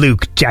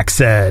Luke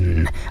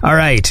Jackson. All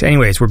right.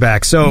 Anyways, we're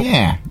back. So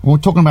yeah, we're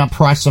talking about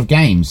price of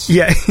games.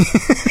 Yeah.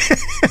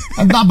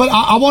 No, but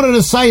I wanted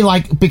to say,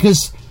 like,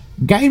 because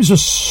games were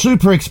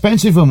super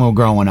expensive when we were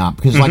growing up,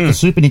 because like the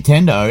Super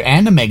Nintendo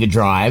and the Mega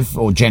Drive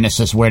or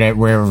Genesis,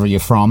 wherever you're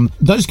from,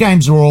 those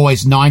games were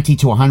always $90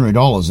 to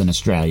 $100 in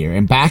Australia.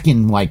 And back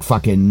in like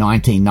fucking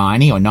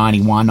 1990 or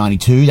 91,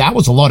 92, that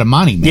was a lot of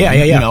money, man.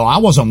 Yeah. You know, I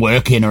wasn't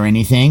working or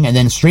anything, and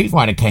then Street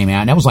Fighter came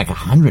out, and that was like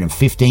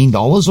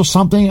 $115 or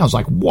something. I was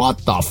like, what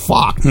the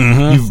fuck?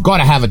 You've got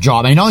to have a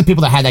job. I mean, the only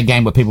people that had that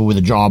game were people with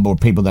a job or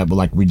people that were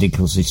like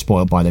ridiculously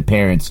spoiled by their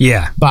parents.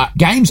 Yeah. But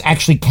games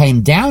actually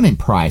came down in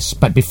price.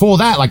 But before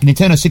that, like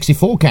Nintendo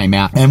 64 came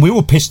out, and we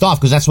were pissed off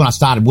because that's when I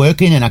started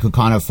working and I could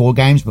kind of afford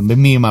games. But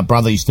me and my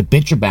brother used to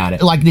bitch about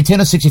it. Like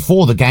Nintendo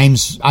 64, the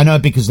games, I know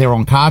because they're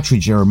on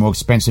cartridge, are more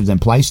expensive than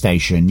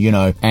PlayStation, you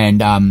know, and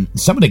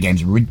some of the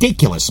games were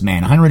ridiculous,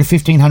 man.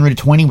 115,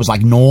 120 was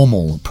like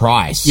normal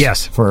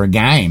price for a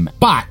game.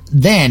 But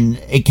then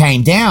it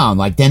came down,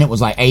 like then it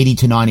was like $80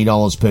 to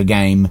 $90 per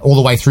game, all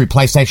the way through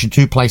PlayStation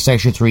 2,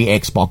 PlayStation 3,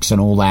 Xbox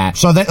and all that.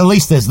 So that, at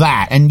least there's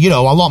that. And, you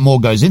know, a lot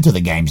more goes into the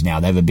games now.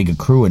 They have a bigger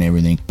crew and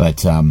everything.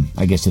 But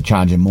I guess they're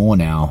charging more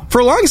now.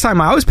 For a long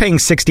time, I was paying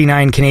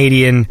 69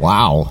 Canadian.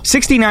 Wow.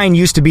 69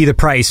 used to be the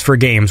price for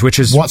games, which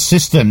is... What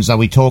systems are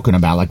we talking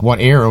about? Like, what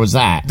era was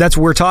that? That's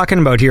what we're talking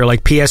about here,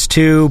 like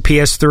PS2,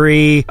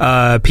 PS3,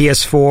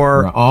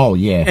 PS4. Oh,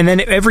 yeah. And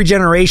then every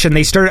generation,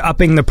 they started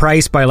upping the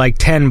price by like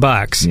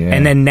 $10. Yeah.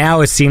 And then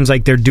now it seems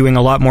like they're doing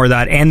a lot more of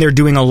that, and they're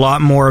doing a lot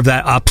more of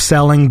that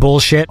upselling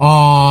bullshit.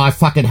 Oh, I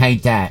fucking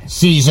hate that.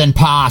 Season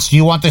pass.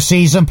 You want the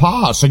season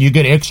pass, and you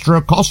get extra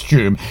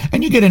costume,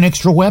 and you get an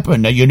extra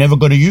weapon that you're never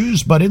going to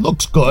use, but it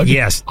looks good.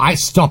 Yes. I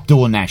stopped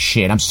doing that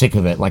shit. I'm sick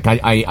of it. Like,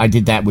 I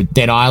did that with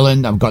Dead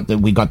Island.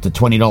 We got the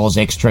 $20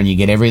 extra, and you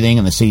get everything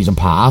and the season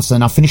pass,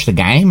 and I finished the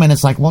game, and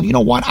it's like, well, you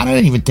know what? I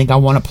don't even think I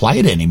want to play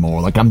it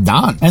anymore. Like, I'm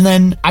done. And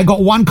then I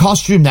got one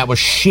costume that was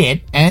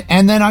shit,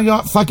 and then I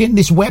got fucking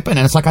this weapon,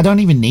 and it's like, I don't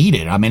even need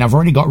it. I mean, I've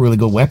already got really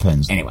good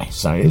weapons. Anyway,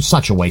 so it was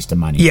such a waste of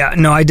money. Yeah,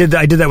 no, I did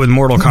that with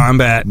Mortal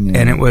Kombat,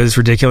 and it was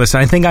ridiculous.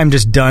 I think I'm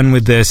just done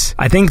with this.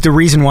 I think the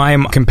reason why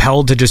I'm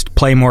compelled to just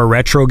play more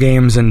retro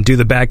games and do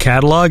the back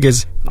catalog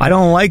is I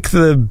don't like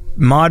the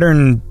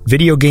modern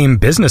video game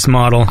business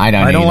model. I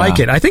don't like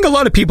it. I think a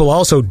lot of people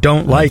also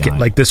don't like it.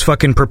 Like this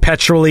fucking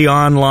perpetually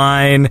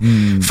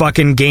online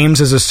fucking games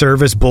as a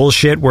service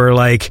bullshit where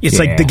like it's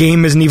like the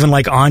game isn't even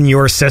like on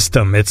your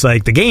system. It's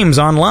like the game's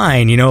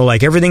online, you know,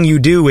 like everything you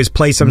do is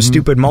play some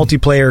stupid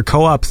multiplayer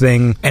co-op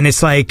thing, and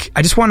it's like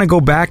I just want to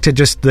go back to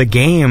just the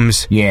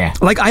games. Yeah.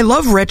 Like I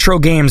love retro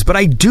games, but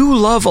I do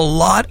love a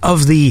lot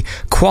of the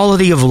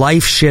quality of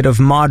life shit of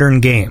modern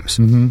games.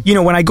 You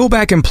know, when I go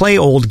back and play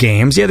old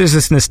games, there's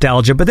this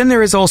nostalgia, but then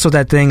there is also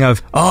that thing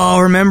of,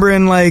 remember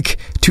in like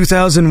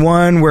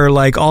 2001 where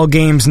like all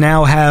games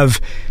now have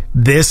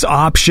this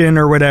option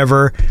or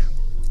whatever,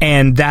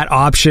 and that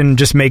option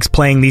just makes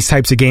playing these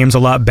types of games a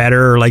lot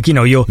better. Or like, you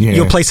know,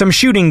 you'll play some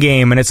shooting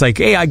game and it's like,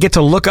 hey, I get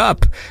to look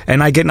up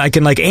and I can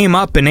like aim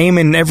up and aim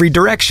in every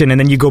direction, and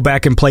then you go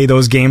back and play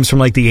those games from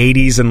like the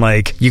 80s and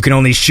like you can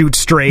only shoot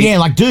straight. Yeah,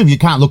 like Doom, you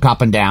can't look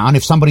up and down.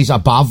 If somebody's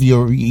above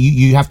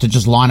you have to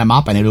just line them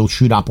up and it'll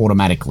shoot up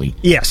automatically.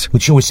 Yes.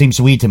 Which always seems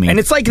weird to me. And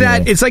it's like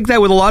that. It's like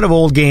that with a lot of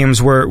old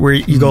games where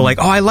you go like,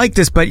 oh, I like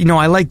this, but you know,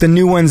 I like the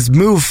new ones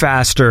move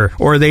faster,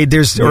 or they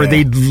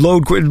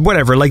load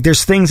whatever. Like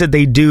there's things that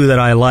they do that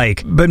I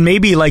like, but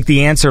maybe like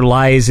the answer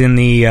lies in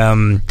the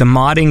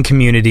modding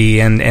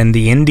community and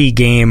the indie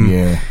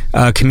game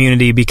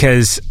community,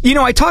 because you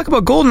know I talk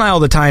about GoldenEye all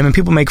the time and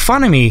people make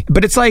fun of me,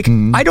 but it's like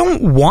I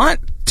don't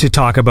want to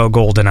talk about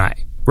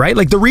GoldenEye. Right?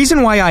 Like the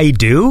reason why I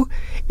do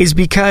is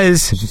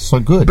because it's so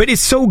good. But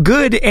it's so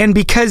good, and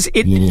because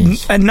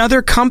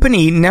another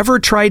company never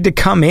tried to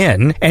come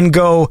in and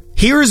go,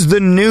 here's the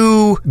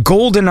new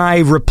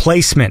GoldenEye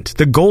replacement,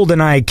 the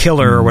GoldenEye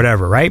killer or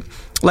whatever, right?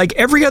 Like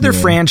every other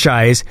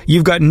franchise,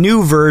 you've got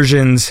new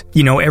versions,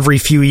 you know, every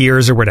few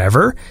years or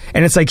whatever.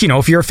 And it's like, you know,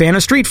 if you're a fan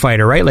of Street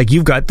Fighter, right? Like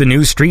you've got the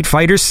new Street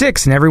Fighter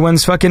 6 and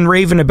everyone's fucking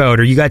raving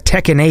about, or you got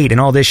Tekken 8 and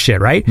all this shit,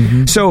 right?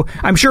 So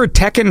I'm sure a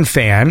Tekken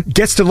fan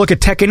gets to look at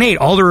Tekken 8.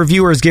 All the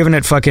reviewers giving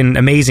it fucking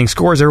amazing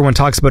scores. Everyone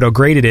talks about how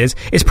great it is.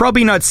 It's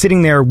probably not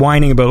sitting there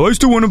whining about, I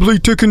still want to play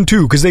Tekken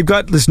 2, because they've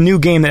got this new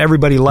game that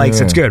everybody likes.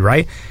 It's good,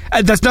 right?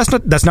 That's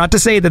not to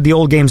say that the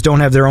old games don't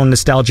have their own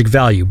nostalgic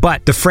value,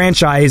 but the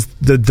franchise,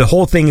 the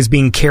whole thing is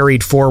being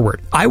carried forward.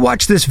 I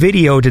watched this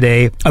video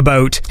today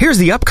about, here's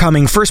the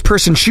upcoming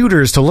first-person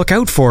shooters to look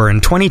out for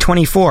in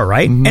 2024,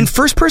 right? And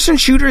first-person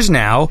shooters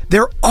now,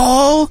 they're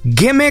all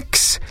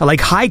gimmicks,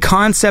 like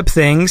high-concept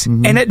things,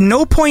 and at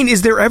no point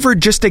is there ever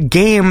just a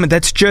game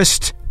that's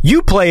just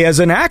you play as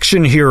an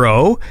action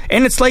hero,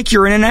 and it's like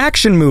you're in an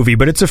action movie,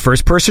 but it's a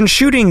first-person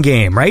shooting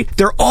game, right?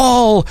 They're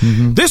all,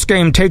 this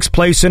game takes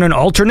place in an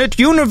alternate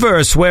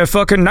universe where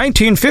fucking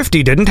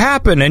 1950 didn't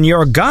happen, and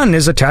your gun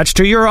is attached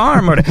to your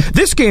arm. Or,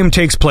 this game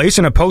takes place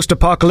in a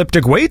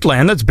post-apocalyptic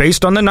wasteland that's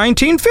based on the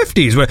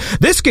 1950s. Where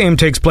this game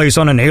takes place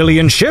on an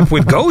alien ship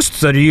with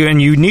ghosts,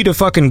 and you need a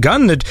fucking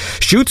gun that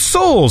shoots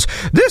souls.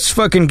 This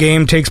fucking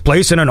game takes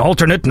place in an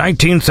alternate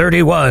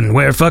 1931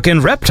 where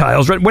fucking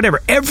reptiles,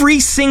 whatever. Every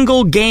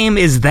single game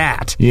is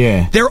that.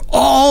 Yeah. They're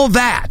all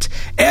that.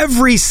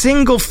 Every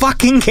single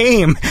fucking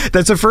game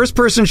that's a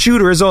first-person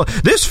shooter is all,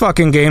 this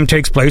fucking game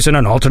takes place in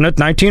an alternate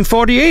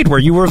 1948 where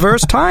you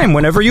reverse time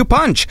whenever you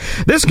punch.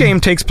 This game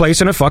takes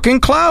place in a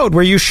fucking cloud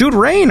where you shoot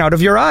rain out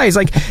of your eyes.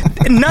 Like,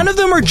 none of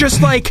them are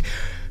just like,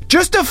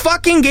 just a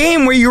fucking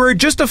game where you're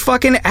just a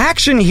fucking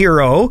action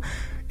hero.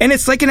 And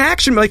it's like an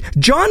action, like,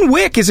 John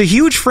Wick is a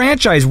huge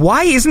franchise.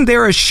 Why isn't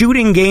there a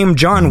shooting game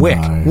John Wick?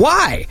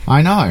 Why?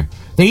 I know.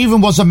 There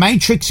even was a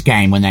Matrix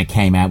game when that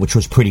came out, which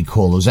was pretty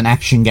cool. It was an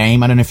action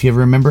game. I don't know if you ever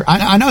remember.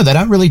 I know they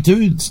don't really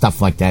do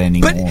stuff like that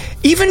anymore. But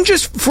even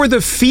just for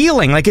the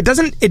feeling, like, it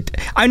doesn't.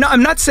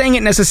 I'm not saying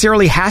it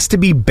necessarily has to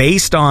be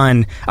based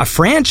on a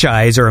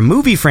franchise or a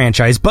movie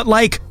franchise, but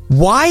like,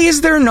 why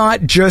is there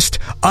not just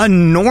a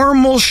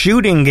normal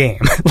shooting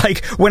game?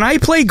 Like, when I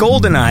play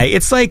GoldenEye,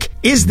 it's like,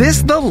 is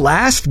this the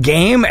last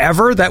game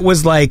ever that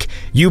was like,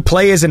 you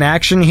play as an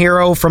action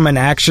hero from an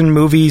action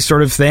movie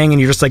sort of thing, and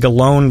you're just like a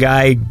lone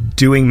guy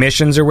doing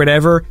missions or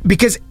whatever?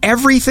 Because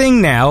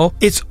everything now,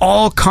 it's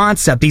all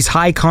concept, these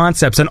high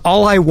concepts, and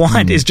all I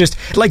want is just,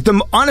 like,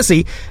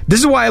 honestly, this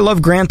is why I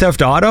love Grand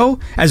Theft Auto,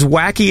 as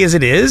wacky as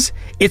it is.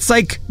 It's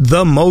like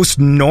the most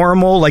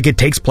normal, like, it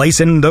takes place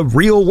in the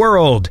real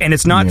world, and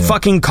it's not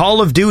fucking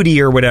Call of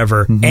Duty or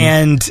whatever.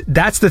 And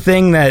that's the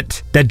thing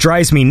that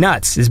drives me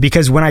nuts, is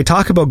because when I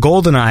talk about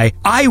GoldenEye,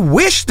 I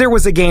wish there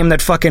was a game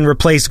that fucking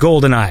replaced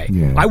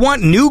GoldenEye. I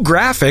want new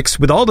graphics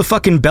with all the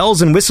fucking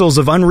bells and whistles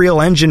of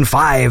Unreal Engine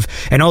 5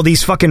 and all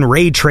these fucking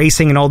ray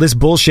tracing and all this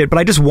bullshit, but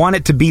I just want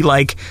it to be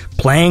like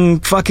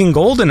playing fucking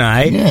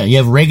GoldenEye. Yeah, you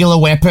have regular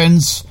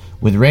weapons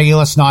with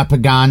regular sniper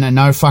gun and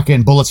no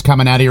fucking bullets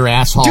coming out of your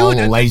asshole,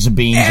 or laser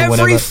beams or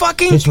whatever.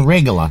 Just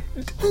regular.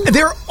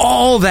 They're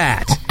all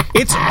that.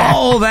 It's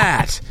all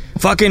that.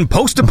 Fucking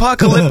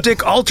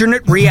post-apocalyptic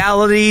alternate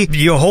reality.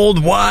 You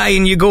hold Y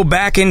and you go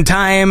back in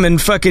time, and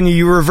fucking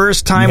you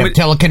reverse time. You have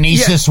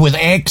telekinesis with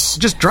X.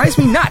 Just drives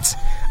me nuts.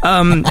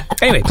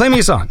 Anyway, play me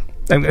a song.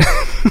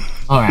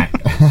 All right.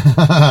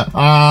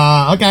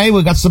 Okay,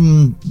 we've got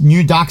some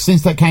new dark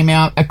synths that came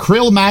out.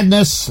 Acryl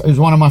Madness is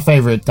one of my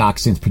favorite dark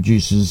synth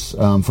producers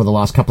for the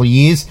last couple of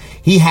years.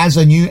 He has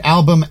a new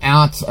album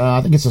out.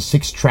 I think it's a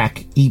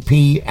 6-track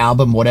EP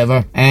album,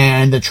 whatever.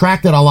 And the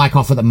track that I like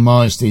off it the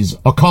most is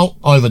Occult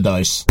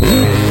Overdose.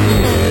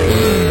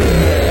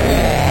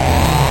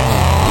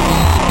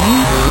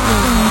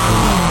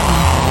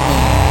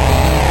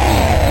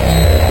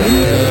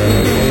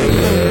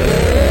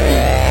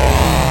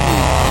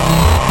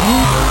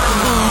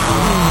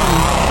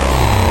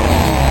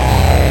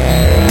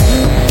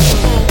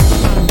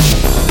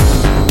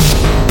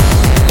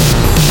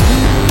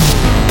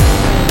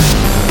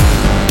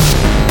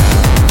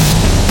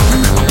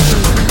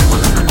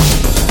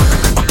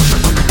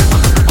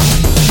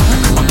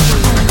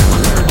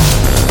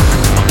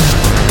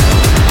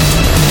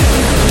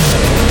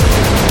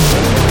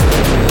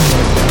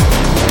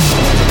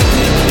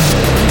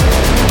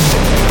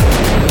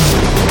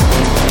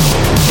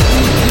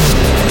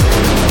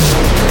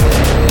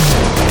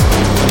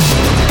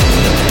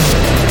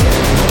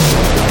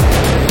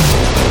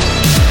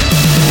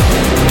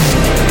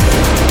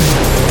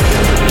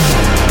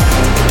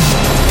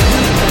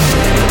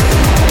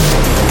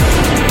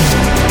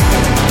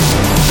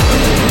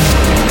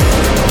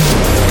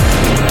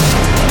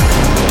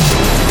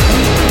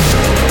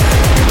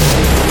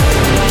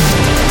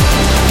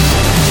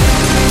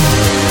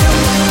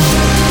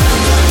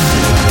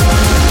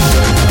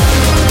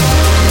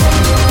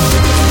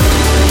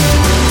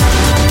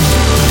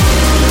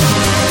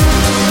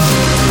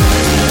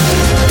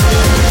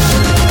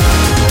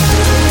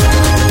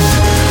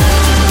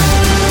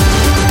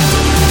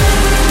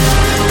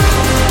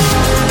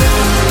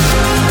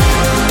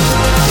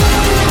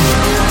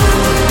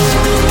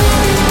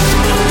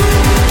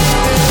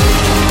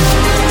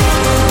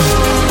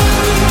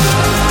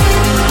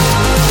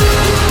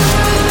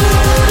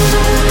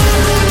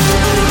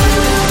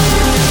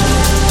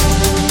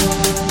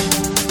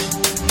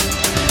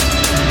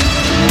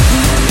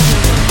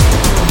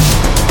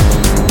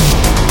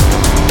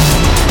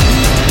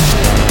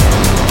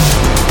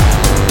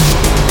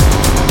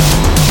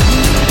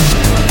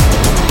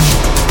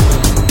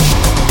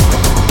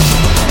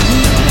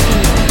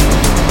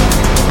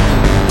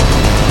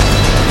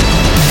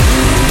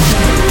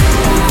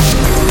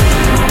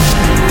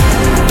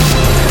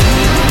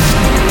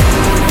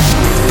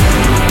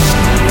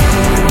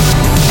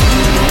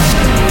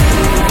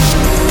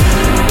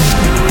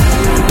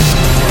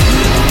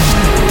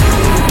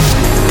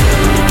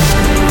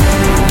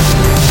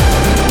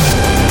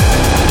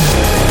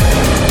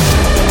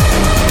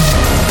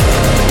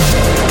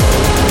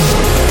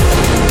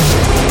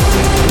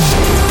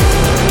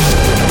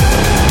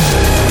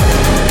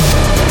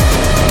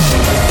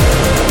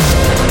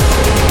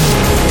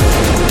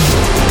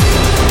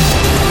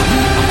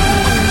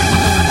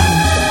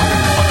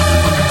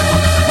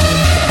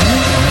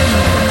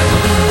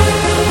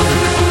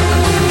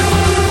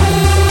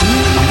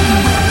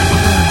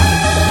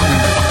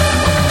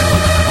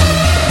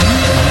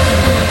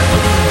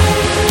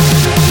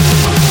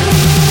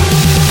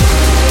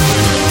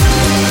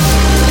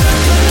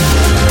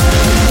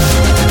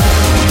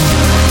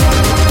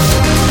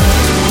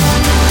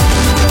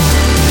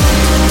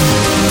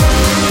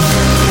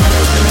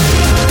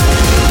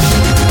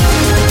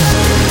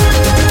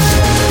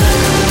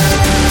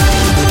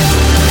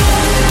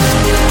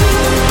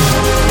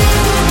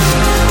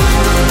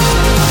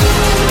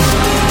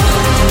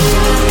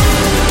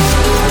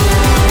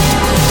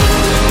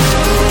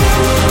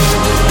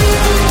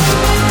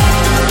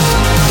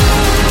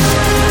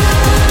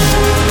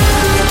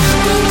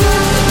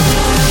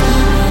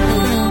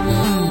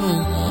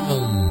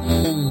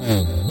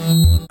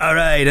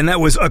 right, and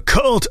that was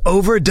Occult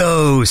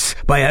Overdose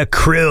by A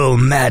Krill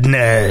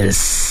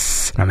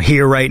Madness. I'm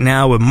here right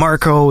now with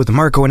Marko, with the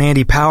Marko and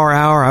Andy Power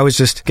Hour. I was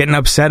just getting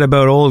upset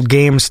about old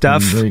game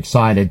stuff. I'm very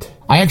excited.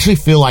 I actually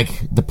feel like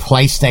the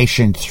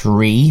PlayStation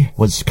 3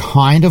 was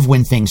kind of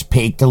when things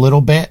peaked a little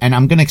bit, and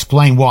I'm going to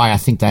explain why I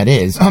think that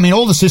is. I mean,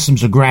 all the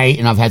systems are great,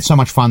 and I've had so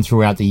much fun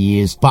throughout the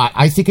years, but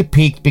I think it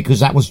peaked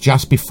because that was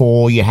just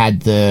before you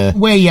had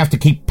where you have to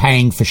keep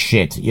paying for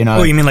shit, you know?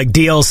 Oh, you mean like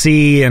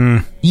DLC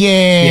and...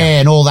 Yeah,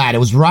 and all that. It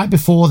was right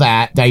before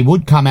that. They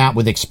would come out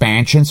with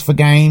expansions for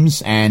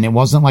games, and it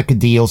wasn't like a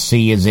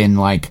DLC as in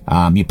like,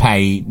 you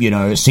pay, you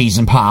know,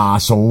 season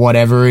pass or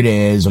whatever it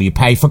is, or you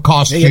pay for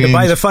costumes. You had to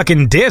buy the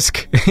fucking disc.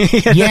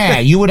 Yeah,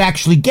 you would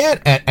actually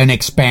get an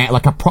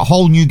like a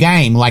whole new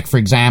game, like for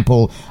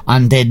example,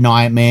 Undead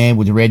Nightmare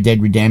with Red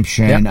Dead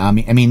Redemption.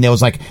 Yep. I mean, there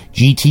was like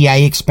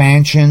GTA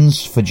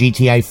expansions for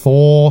GTA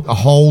 4, a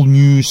whole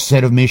new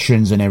set of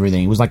missions and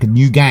everything. It was like a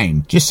new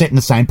game, just set in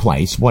the same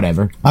place,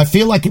 whatever. I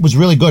feel like it was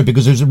really good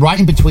because it was right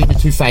in between the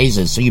two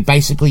phases. So you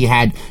basically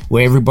had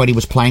where everybody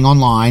was playing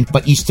online,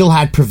 but you still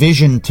had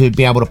provision to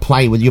be able to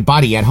play with your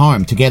buddy at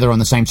home together on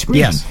the same screen.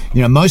 Yes.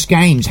 You know, most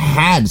games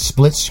had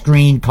split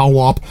screen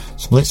co-op,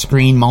 split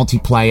screen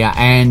multiplayer,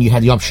 and you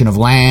had the option of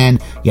LAN,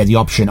 you had the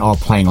option of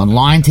playing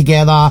online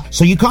together.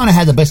 So you kind of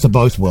had the best of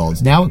both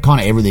worlds. Now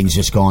kind of everything's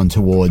just gone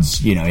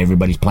towards, you know,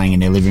 everybody's playing in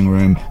their living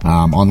room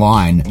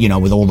online, you know,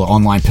 with all the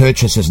online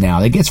purchases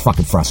now. It gets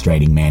fucking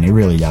frustrating, man. It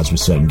really does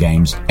with certain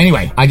games.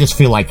 Anyway, I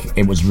just feel like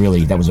that was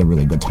a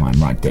really good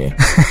time right there.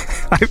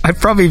 I've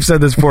probably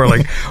said this before,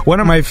 like, one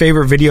of my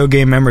favorite video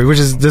game memories, which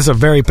is this a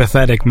very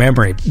pathetic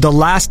memory. The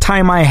last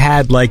time I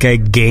had, like, a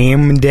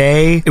game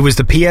day, it was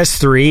the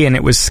PS3, and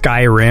it was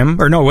Skyrim.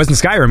 Or no, it wasn't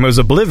Skyrim, it was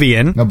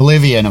Oblivion.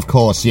 Oblivion, of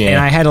course, yeah. And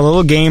I had a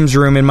little games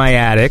room in my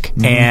attic,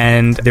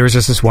 and there was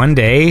just this one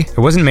day,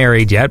 I wasn't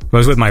married yet, I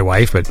was with my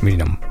wife, but, you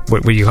know,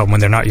 what you call them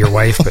when they're not your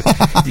wife,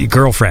 but your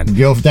girlfriend.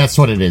 That's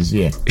what it is,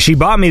 yeah. She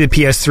bought me the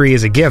PS3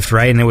 as a gift,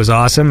 right? And it was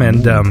awesome,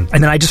 and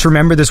then I just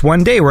remember this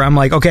one day where I'm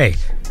like, okay,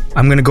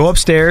 I'm going to go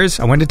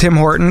upstairs. I went to Tim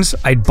Hortons.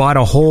 I bought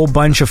a whole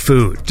bunch of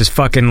food. Just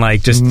fucking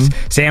like,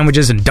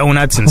 sandwiches and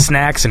donuts and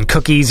snacks and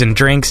cookies and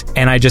drinks.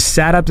 And I just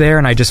sat up there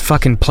and I just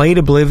fucking played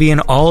Oblivion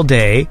all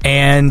day.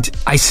 And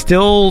I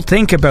still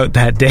think about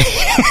that day.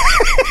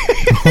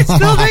 I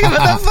still think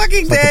about that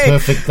fucking day. Like a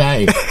perfect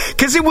day.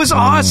 Because it was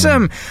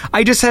awesome.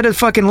 I just had a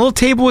fucking little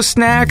table with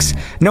snacks.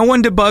 No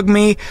one to bug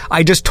me.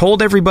 I just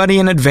told everybody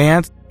in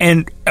advance.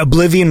 And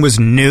Oblivion was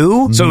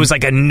new, so it was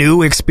like a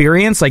new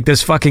experience, like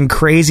this fucking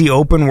crazy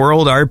open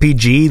world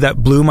RPG that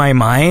blew my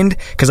mind,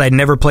 because I'd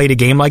never played a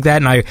game like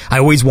that, and I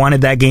always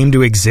wanted that game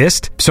to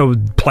exist. So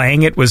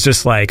playing it was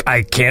just like,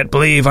 I can't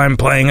believe I'm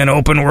playing an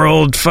open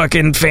world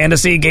fucking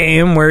fantasy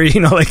game where,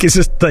 you know, like, it's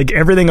just like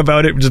everything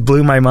about it just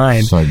blew my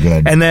mind. So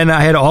good. And then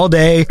I had all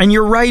day, and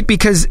you're right,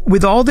 because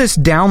with all this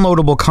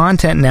downloadable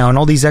content now and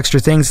all these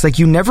extra things, like,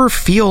 you never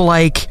feel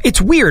like,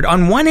 it's weird.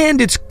 On one hand,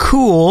 it's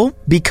cool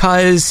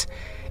because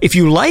if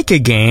you like a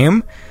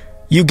game,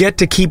 you get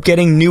to keep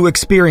getting new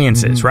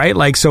experiences, right?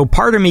 Like, so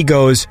part of me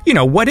goes, you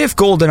know, what if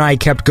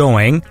GoldenEye kept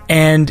going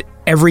and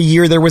every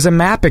year there was a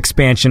map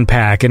expansion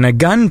pack and a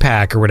gun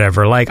pack or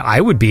whatever? Like, I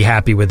would be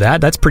happy with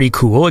that. That's pretty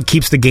cool. It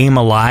keeps the game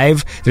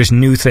alive. There's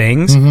new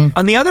things.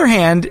 On the other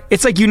hand,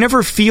 it's like you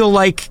never feel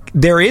like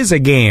there is a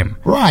game.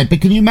 Right,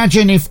 but can you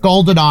imagine if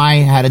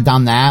GoldenEye had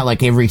done that,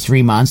 like every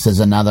 3 months there's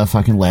another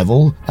fucking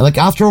level? Like,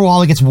 after a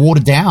while it gets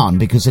watered down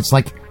because it's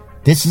like,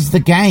 this is the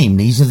game.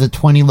 These are the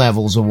 20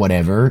 levels or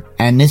whatever,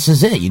 and this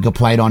is it. You can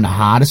play it on the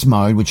hardest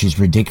mode, which is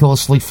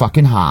ridiculously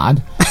fucking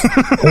hard.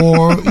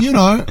 Or, you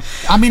know,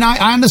 I mean,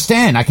 I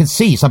understand. I can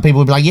see some people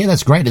will be like, yeah,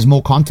 that's great. There's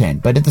more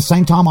content. But at the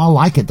same time, I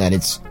like it that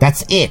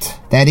that's it.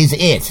 That is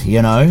it,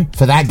 you know,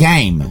 for that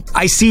game.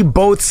 I see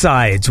both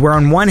sides, where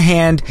on one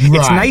hand,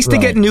 it's nice to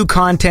get new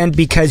content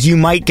because you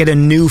might get a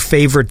new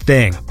favorite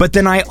thing. But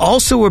then I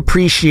also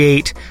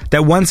appreciate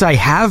that once I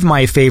have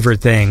my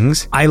favorite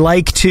things, I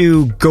like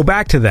to go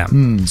back to them.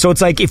 So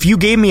it's like, if you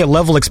gave me a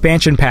level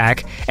expansion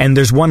pack and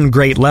there's one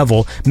great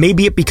level,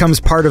 maybe it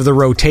becomes part of the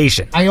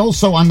rotation. I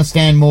also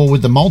understand more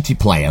with the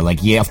multiplayer. Like,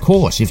 yeah, of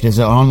course, if there's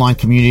an online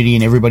community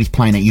and everybody's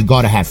playing it, you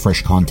got to have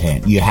fresh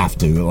content. You have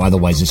to,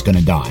 otherwise it's going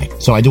to die.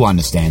 So I do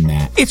understand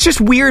that. It's just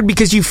weird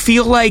because you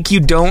feel like you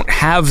don't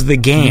have the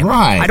game.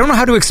 Right. I don't know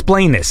how to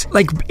explain this.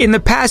 Like, in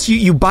the past,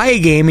 you buy a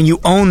game and you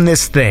own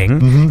this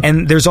thing,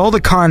 and there's all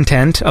the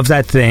content of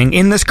that thing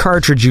in this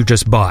cartridge you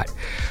just bought.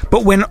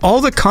 But when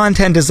all the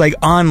content is like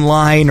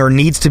online or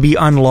needs to be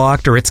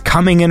unlocked, or it's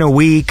coming in a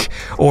week,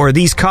 or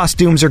these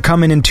costumes are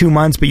coming in 2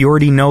 months but you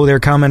already know they're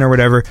coming or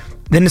whatever,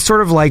 then it's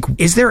sort of like,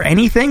 is there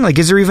anything? Like,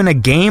 is there even a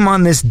game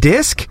on this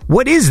disc?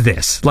 What is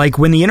this? Like,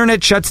 when the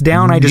internet shuts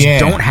down, I just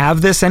don't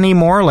have this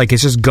anymore. Like,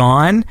 it's just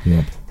gone.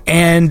 Yeah.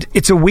 And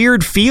it's a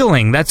weird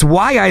feeling. That's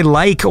why I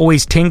like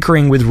always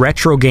tinkering with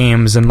retro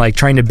games and like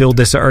trying to build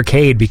this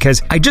arcade,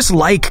 because I just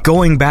like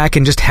going back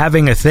and just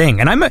having a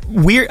thing. And I'm a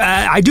weird,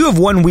 I do have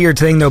one weird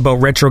thing though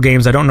about retro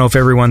games I don't know if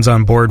everyone's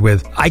on board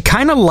with. I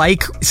kind of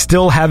like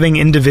still having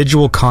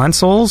individual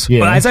consoles,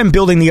 but as I'm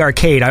building the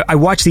arcade, I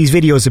watch these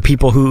videos of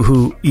people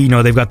who, you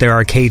know, they've got their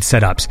arcade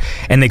setups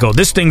and they go,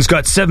 this thing's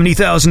got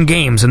 70,000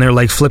 games, and they're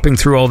like flipping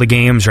through all the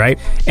games, right?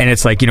 And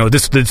it's like, you know,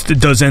 this does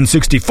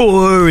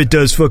N64, it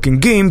does fucking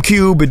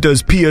GameCube, it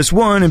does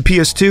PS1 and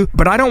PS2,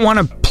 but I don't want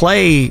to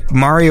play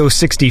Mario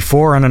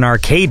 64 on an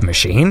arcade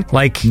machine.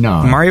 Like,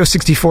 Mario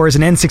 64 is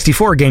an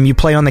N64 game you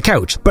play on the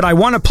couch, but I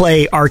want to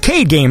play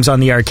arcade games on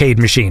the arcade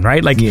machine,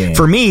 right? Like,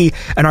 for me,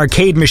 an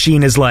arcade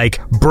machine is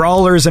like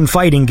brawlers and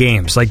fighting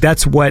games. Like,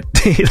 that's what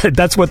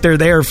that's what they're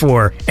there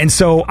for. And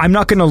so I'm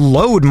not going to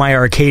load my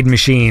arcade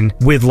machine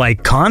with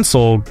like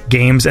console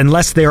games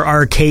unless they're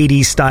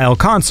arcadey style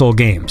console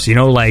games, you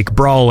know, like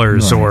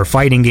brawlers or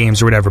fighting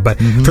games or whatever. But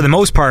for the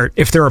most part,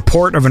 if they're a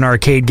port of an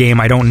arcade game,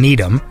 I don't need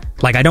them.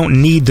 Like, I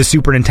don't need the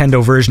Super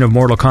Nintendo version of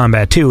Mortal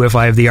Kombat 2 if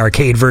I have the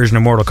arcade version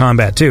of Mortal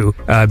Kombat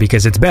 2,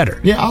 because it's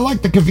better. Yeah, I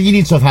like the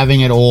convenience of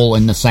having it all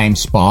in the same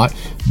spot.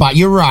 But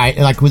you're right,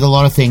 like with a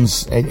lot of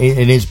things,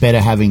 it is better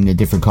having the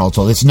different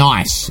console. It's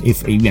nice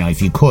if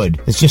you could.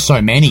 There's just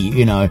so many,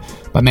 you know,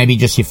 but maybe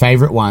just your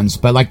favorite ones.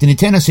 But like the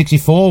Nintendo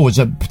 64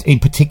 in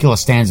particular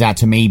stands out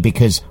to me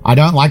because I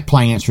don't like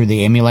playing it through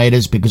the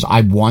emulators because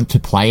I want to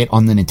play it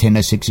on the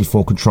Nintendo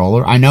 64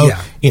 controller. I know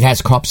it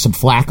has copped some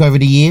flack over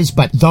the years,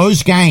 but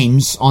those games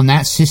on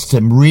that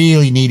system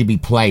really need to be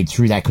played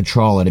through that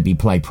controller to be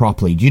played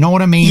properly. Do you know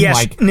what I mean? Yes,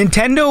 like,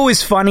 Nintendo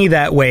is funny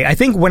that way. I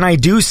think when I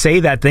do say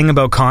that thing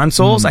about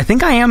consoles, I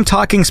think I am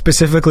talking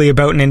specifically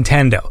about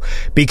Nintendo,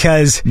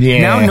 because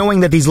now knowing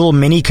that these little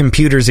mini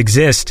computers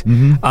exist,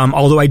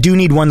 although I do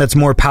need one that's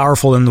more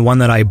powerful than the one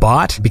that I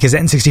bought, because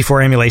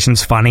N64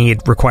 emulation's funny,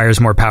 it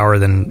requires more power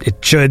than it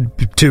should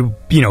to,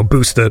 you know,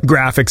 boost the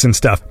graphics and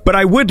stuff. But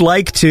I would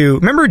like to,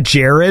 remember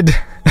Jared?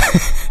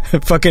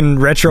 Fucking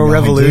Retro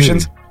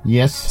Revolutions?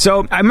 Yes.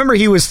 So I remember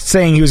he was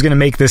saying he was going to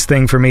make this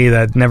thing for me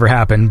that never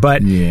happened,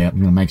 but yeah, I'm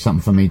going to make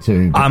something for me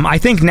too. I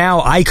think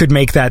now I could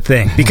make that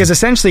thing, because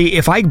essentially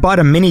if I bought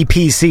a mini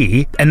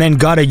PC and then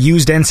got a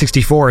used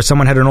N64, or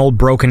someone had an old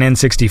broken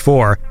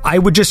N64, I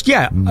would just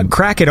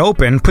crack it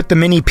open, put the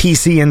mini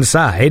PC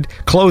inside,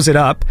 close it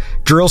up,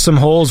 drill some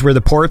holes where the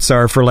ports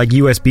are for like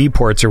USB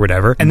ports or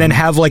whatever, and then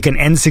have like an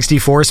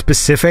N64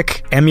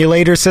 specific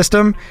emulator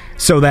system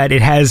so that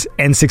it has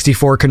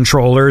N64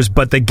 controllers,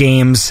 but the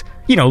games,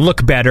 you know,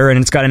 look better, and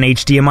it's got an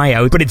HDMI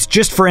out, but it's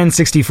just for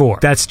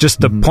N64. That's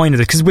just the point of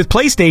it. Because with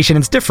PlayStation,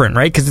 it's different,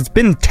 right? Because it's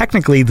been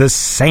technically the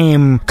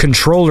same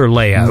controller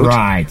layout.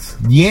 Right.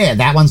 Yeah,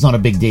 that one's not a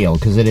big deal,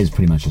 because it is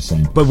pretty much the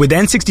same. But with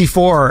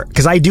N64,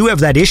 because I do have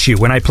that issue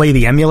when I play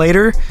the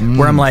emulator,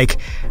 where I'm like,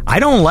 I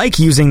don't like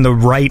using the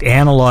right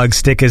analog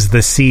stick as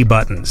the C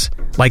buttons.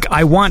 Like,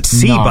 I want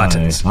C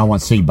buttons. I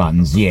want C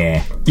buttons,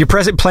 yeah. You're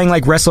playing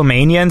like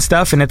WrestleMania and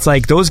stuff, and it's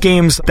like, those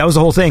games, that was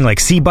the whole thing. Like,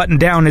 C button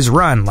down is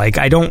run. Like,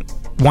 I don't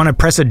want to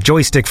press a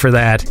joystick for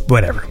that,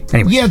 whatever.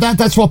 Anyway. Yeah,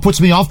 that's what puts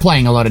me off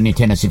playing a lot of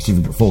Nintendo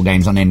 64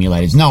 games on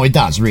emulators. No, it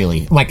does,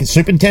 really. Like,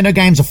 Super Nintendo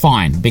games are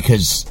fine,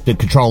 because the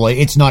controller,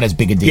 it's not as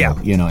big a deal,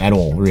 you know, at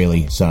all,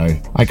 really. So,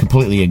 I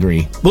completely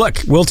agree.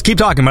 Look, we'll keep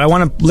talking, but I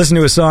want to listen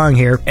to a song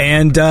here,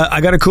 and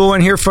I got a cool one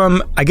here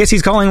from, I guess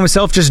he's calling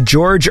himself just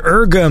George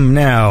Urgum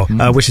now,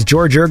 which is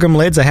George Urgum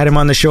Lids. I had him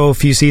on the show a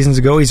few seasons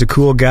ago. He's a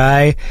cool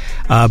guy,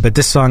 but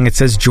this song, it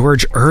says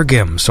George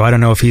Urgum, so I don't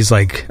know if he's,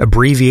 like,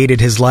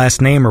 abbreviated his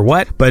last name or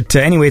what. But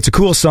anyway, it's a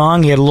cool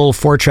song. He had a little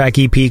 4-track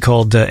EP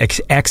called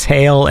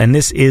Exhale, and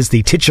this is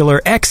the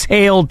titular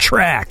Exhale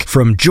track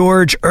from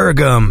George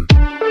Urgum.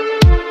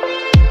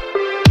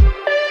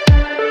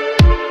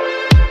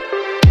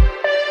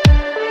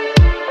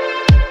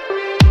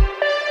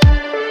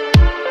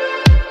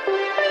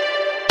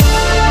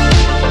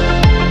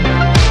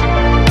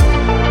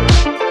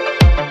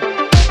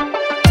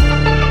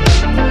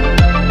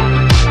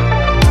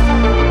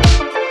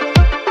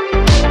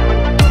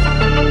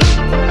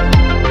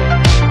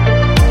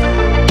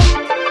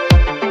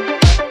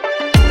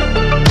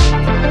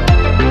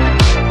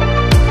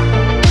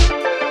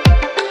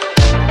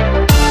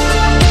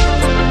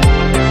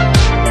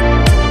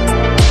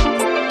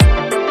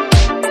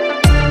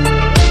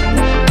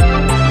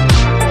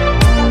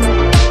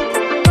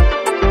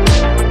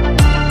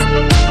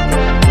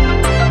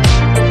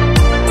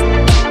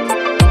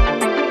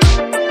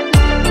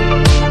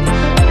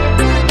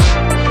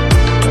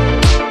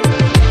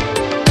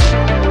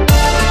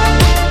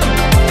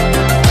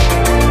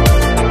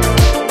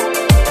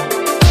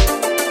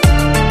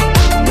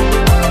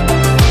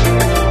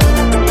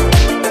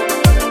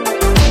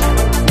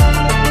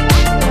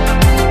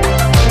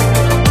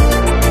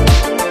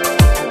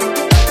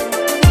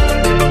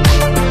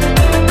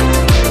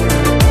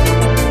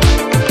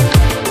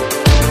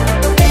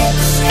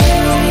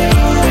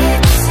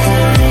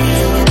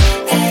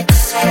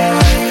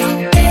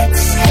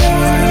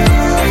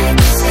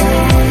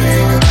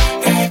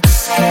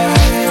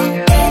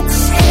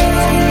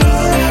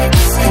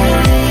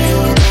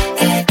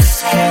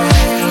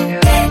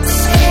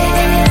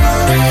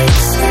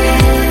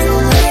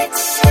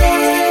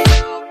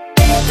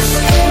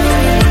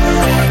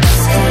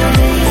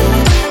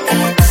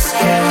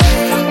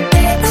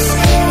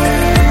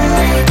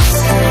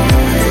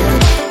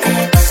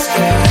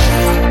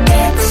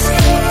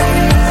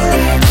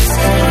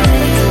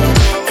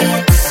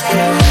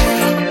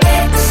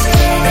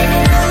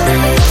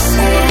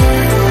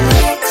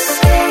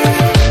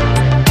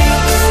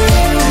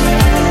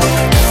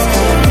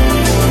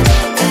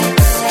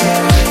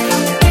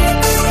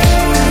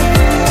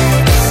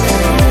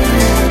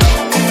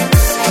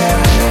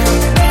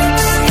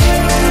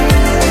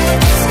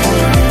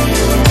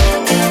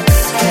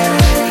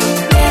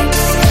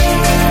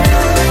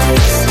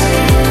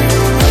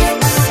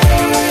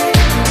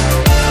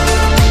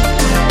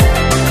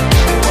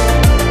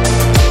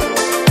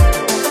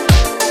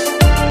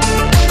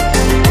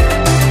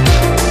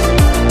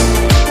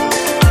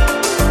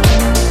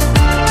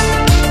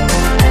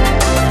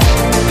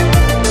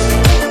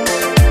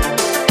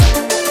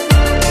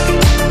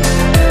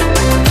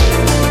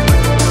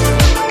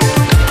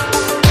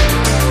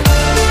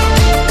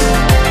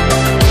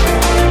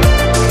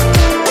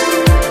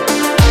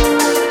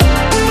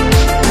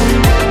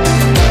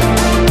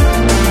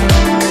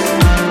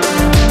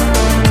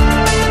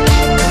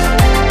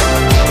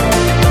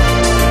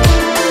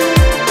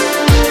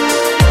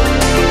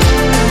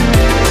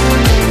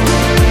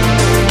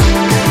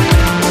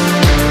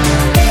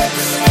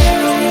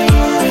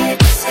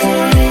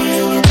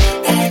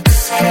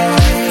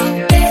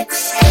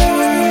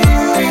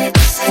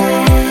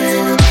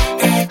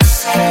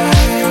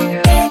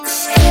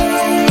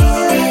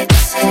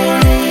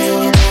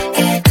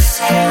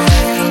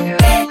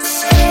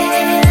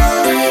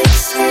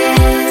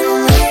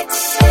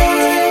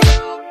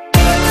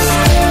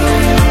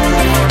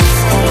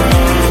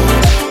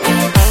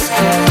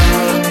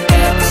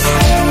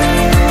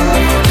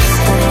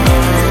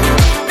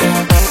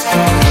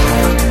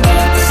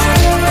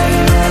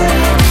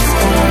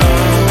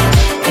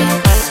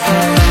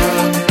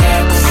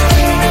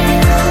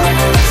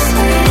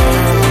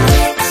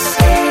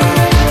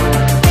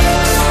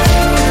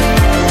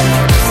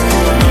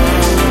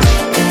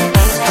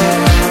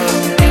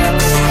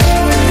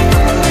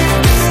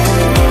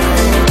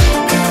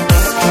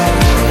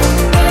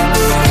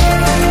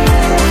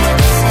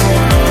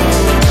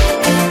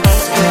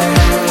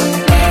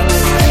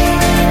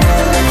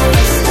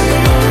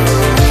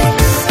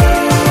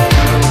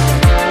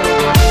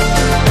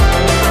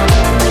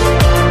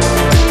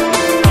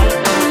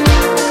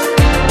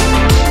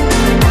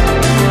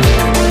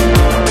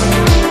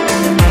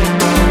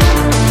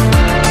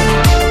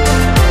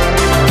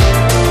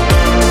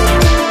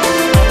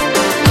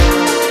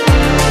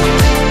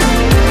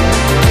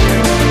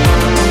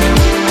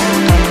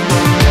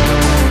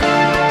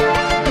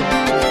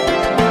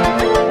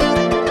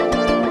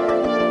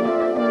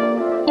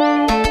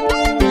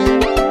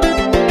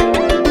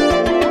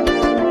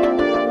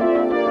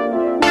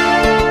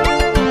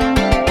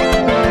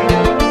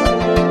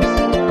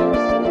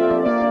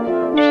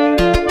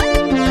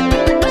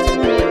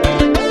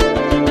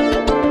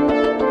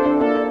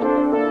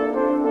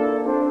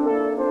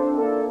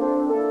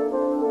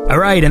 All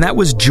right, and that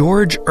was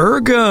George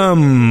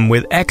Ergum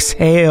with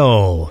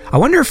Exhale. I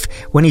wonder if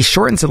when he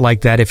shortens it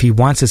like that, if he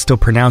wants it still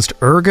pronounced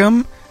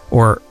Ergum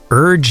or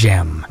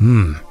Urgem.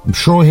 I'm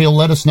sure he'll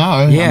let us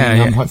know.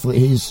 Yeah, hopefully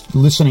he's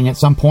listening at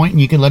some point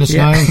and you can let us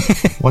know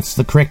what's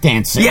the correct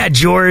answer. Yeah,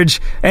 George.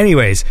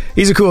 Anyways,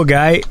 he's a cool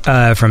guy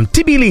from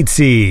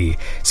Tbilisi.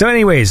 So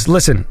anyways,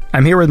 listen,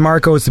 I'm here with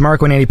Marko. It's the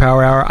Marko and Andy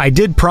Power Hour. I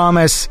did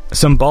promise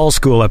some ball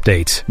school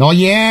updates. Oh,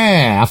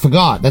 yeah. I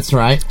forgot. That's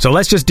right. So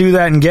let's just do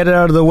that and get it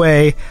out of the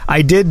way.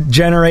 I did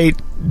generate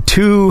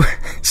 2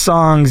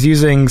 songs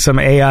using some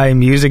AI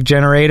music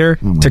generator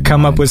to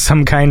come up with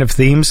some kind of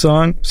theme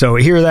song. So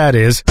here that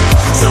is.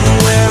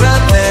 Somewhere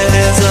out there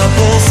there's a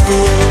ball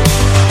school,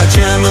 a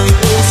German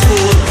ball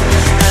school,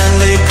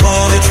 and they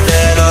call it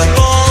their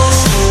ball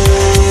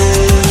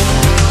school.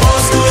 Ball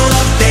school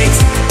update.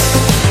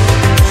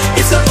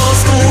 It's a ball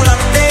school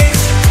update.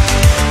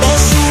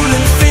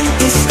 Ballschulen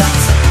finden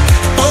statt.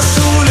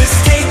 Ballschule is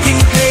taking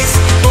place.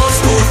 Ball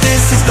school,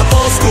 this is the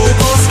ball school,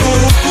 ball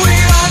school. We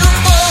are the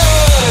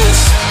balls,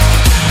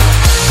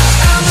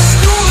 and the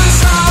school is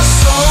our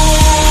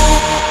soul.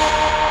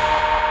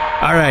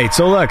 All right,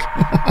 so look.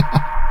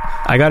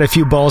 I got a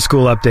few ball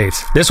school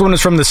updates. This one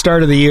is from the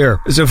start of the year.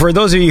 So for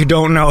those of you who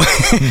don't know,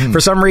 for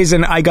some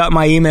reason, I got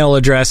my email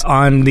address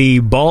on the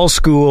ball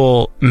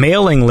school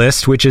mailing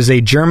list, which is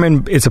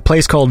it's a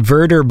place called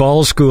Werder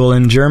Ball School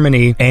in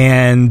Germany,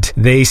 and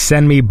they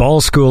send me ball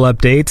school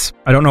updates.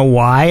 I don't know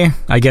why.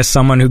 I guess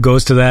someone who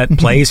goes to that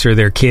place or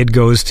their kid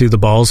goes to the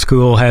ball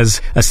school has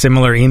a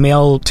similar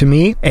email to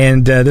me.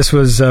 And this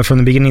was from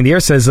the beginning of the year.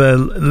 It says,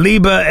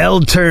 Liebe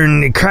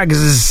Eltern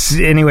Krags.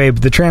 Anyway,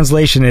 the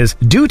translation is,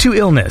 due to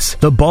illness,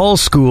 the ball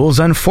schools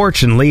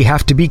unfortunately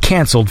have to be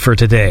canceled for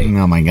today.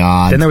 Oh my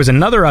God. Then there was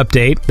another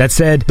update that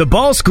said, the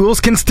ball schools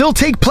can still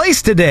take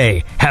place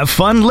today. Have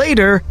fun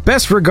later.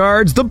 Best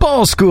regards, the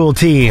ball school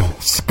team.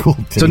 School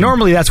team. So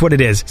normally that's what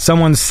it is.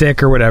 Someone's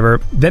sick or whatever.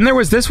 Then there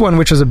was this one,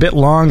 which was a bit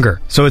longer.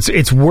 So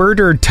it's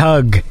Werder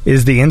Tug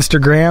is the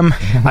Instagram.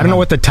 I don't know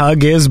what the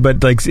tug is,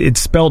 but like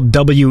it's spelled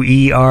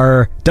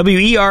W-E-R-D-E-R.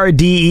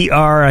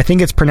 I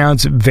think it's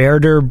pronounced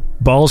Werder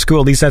Ball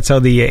School. At least that's how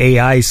the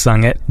AI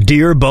sung it.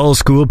 Dear ball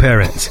school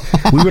parents,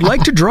 we would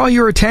like to draw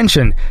your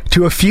attention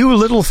to a few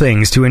little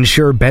things to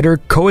ensure better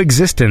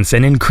coexistence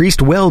and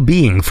increased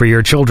well-being for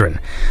your children.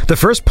 The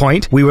first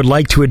point we would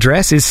like to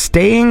address is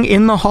staying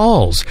in the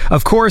halls.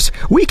 Of course,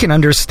 we can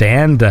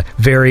understand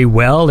very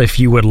well if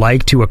you would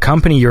like to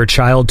accompany your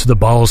child to the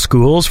ball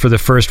schools for the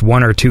first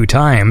 1 or 2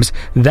 times.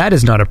 That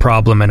is not a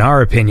problem in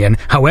our opinion.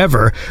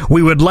 However,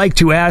 we would like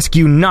to ask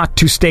you not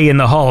to stay in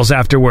the halls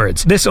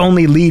afterwards. This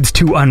only leads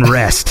to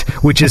unrest,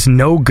 which is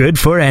no good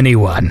for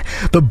anyone.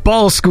 The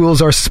ball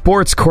schools are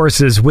sports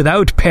courses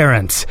without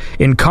parents,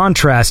 in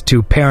contrast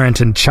to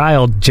parent and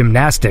child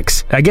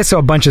gymnastics. I guess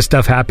a bunch of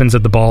stuff happens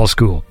at the ball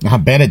school. I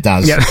bet it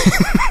does. Yeah.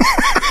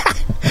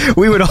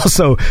 We would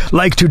also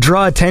like to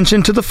draw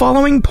attention to the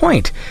following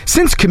point.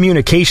 Since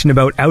communication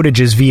about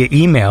outages via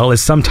email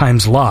is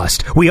sometimes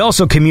lost, we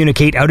also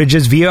communicate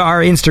outages via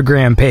our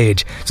Instagram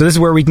page. So this is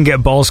where we can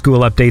get ball school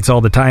updates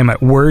all the time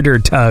at Werder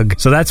Tug.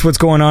 So that's what's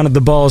going on at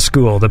the ball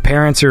school. The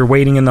parents are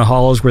waiting in the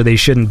halls where they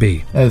shouldn't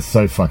be. That's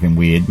so fucking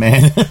weird,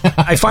 man.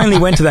 I finally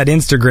went to that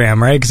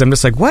Instagram, right? Because I'm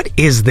just like, what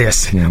is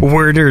this? Yeah.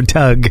 Werder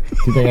Tug.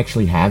 Do they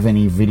actually have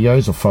any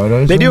videos or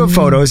photos? They do have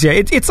photos, yeah.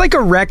 It's like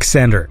a rec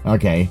center.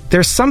 Okay.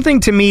 There's something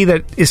to me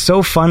that is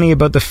so funny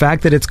about the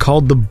fact that it's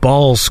called the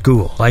ball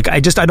school. Like, I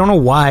don't know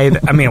why.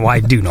 I mean, well, I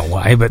do know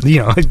why, but, you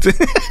know.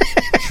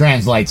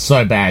 Translates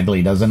so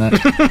badly, doesn't it?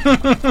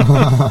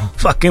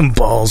 Fucking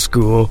ball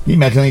school. Can you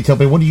imagine they tell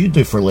people, what do you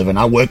do for a living?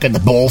 I work at the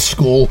ball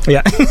school.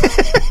 Yeah.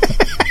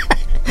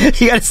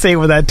 You gotta say it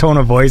with that tone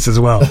of voice as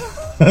well.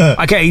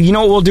 Okay, you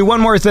know what? We'll do one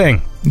more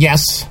thing.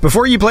 Yes.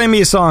 Before you play me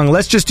a song,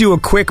 let's just do a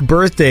quick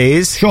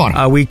birthdays. Sure.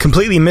 We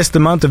completely missed the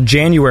month of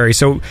January,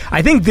 so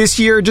I think this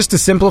year, just to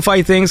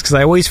simplify things, because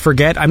I always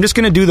forget, I'm just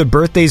going to do the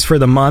birthdays for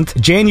the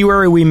month.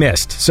 January we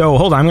missed. So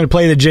hold on, I'm going to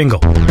play the jingle.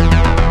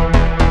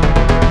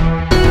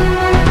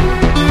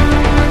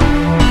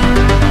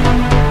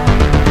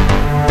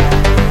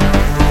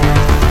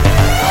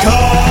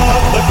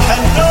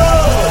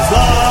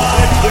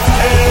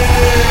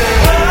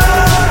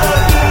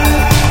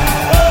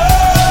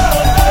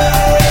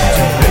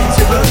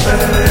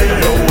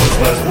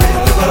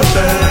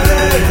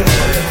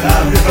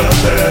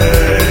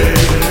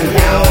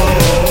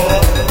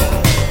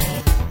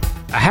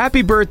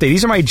 Happy birthday.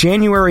 These are my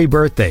January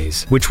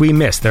birthdays, which we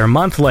missed. They're a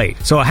month late.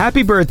 So a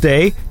happy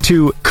birthday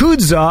to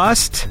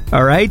Kudzost,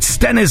 all right,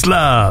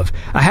 Stanislav.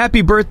 A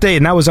happy birthday,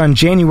 and that was on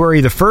January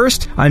the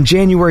 1st. On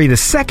January the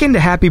 2nd, a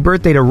happy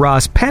birthday to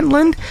Ross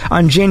Pentland.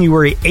 On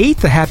January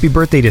 8th, a happy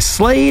birthday to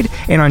Slade.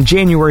 And on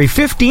January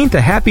 15th,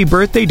 a happy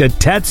birthday to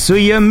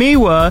Tatsuya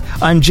Miwa.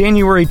 On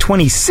January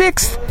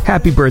 26th,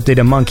 happy birthday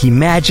to Monkey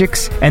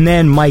Magics. And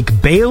then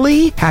Mike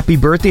Bailey, happy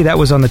birthday. That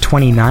was on the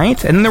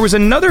 29th. And then there was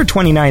another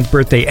 29th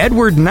birthday,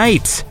 Edward Knight.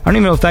 I don't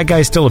even know if that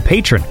guy's still a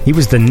patron. He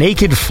was the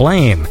Naked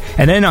Flame.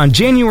 And then on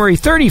January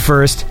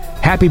 31st,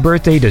 Happy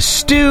birthday to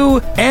Stu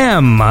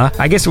M.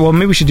 I guess, well,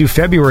 maybe we should do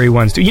February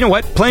ones too. You know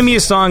what? Play me a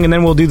song and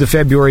then we'll do the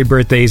February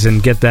birthdays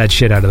and get that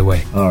shit out of the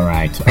way. All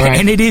right.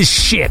 And it is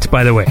shit,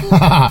 by the way.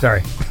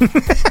 Sorry.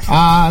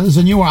 There's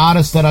a newer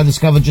artist that I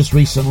discovered just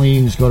recently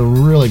who's got a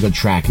really good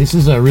track. This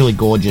is a really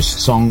gorgeous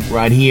song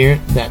right here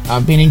that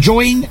I've been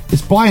enjoying.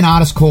 It's by an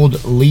artist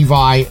called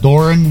Levi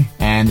Doran,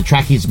 and the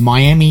track is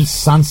Miami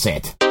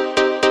Sunset.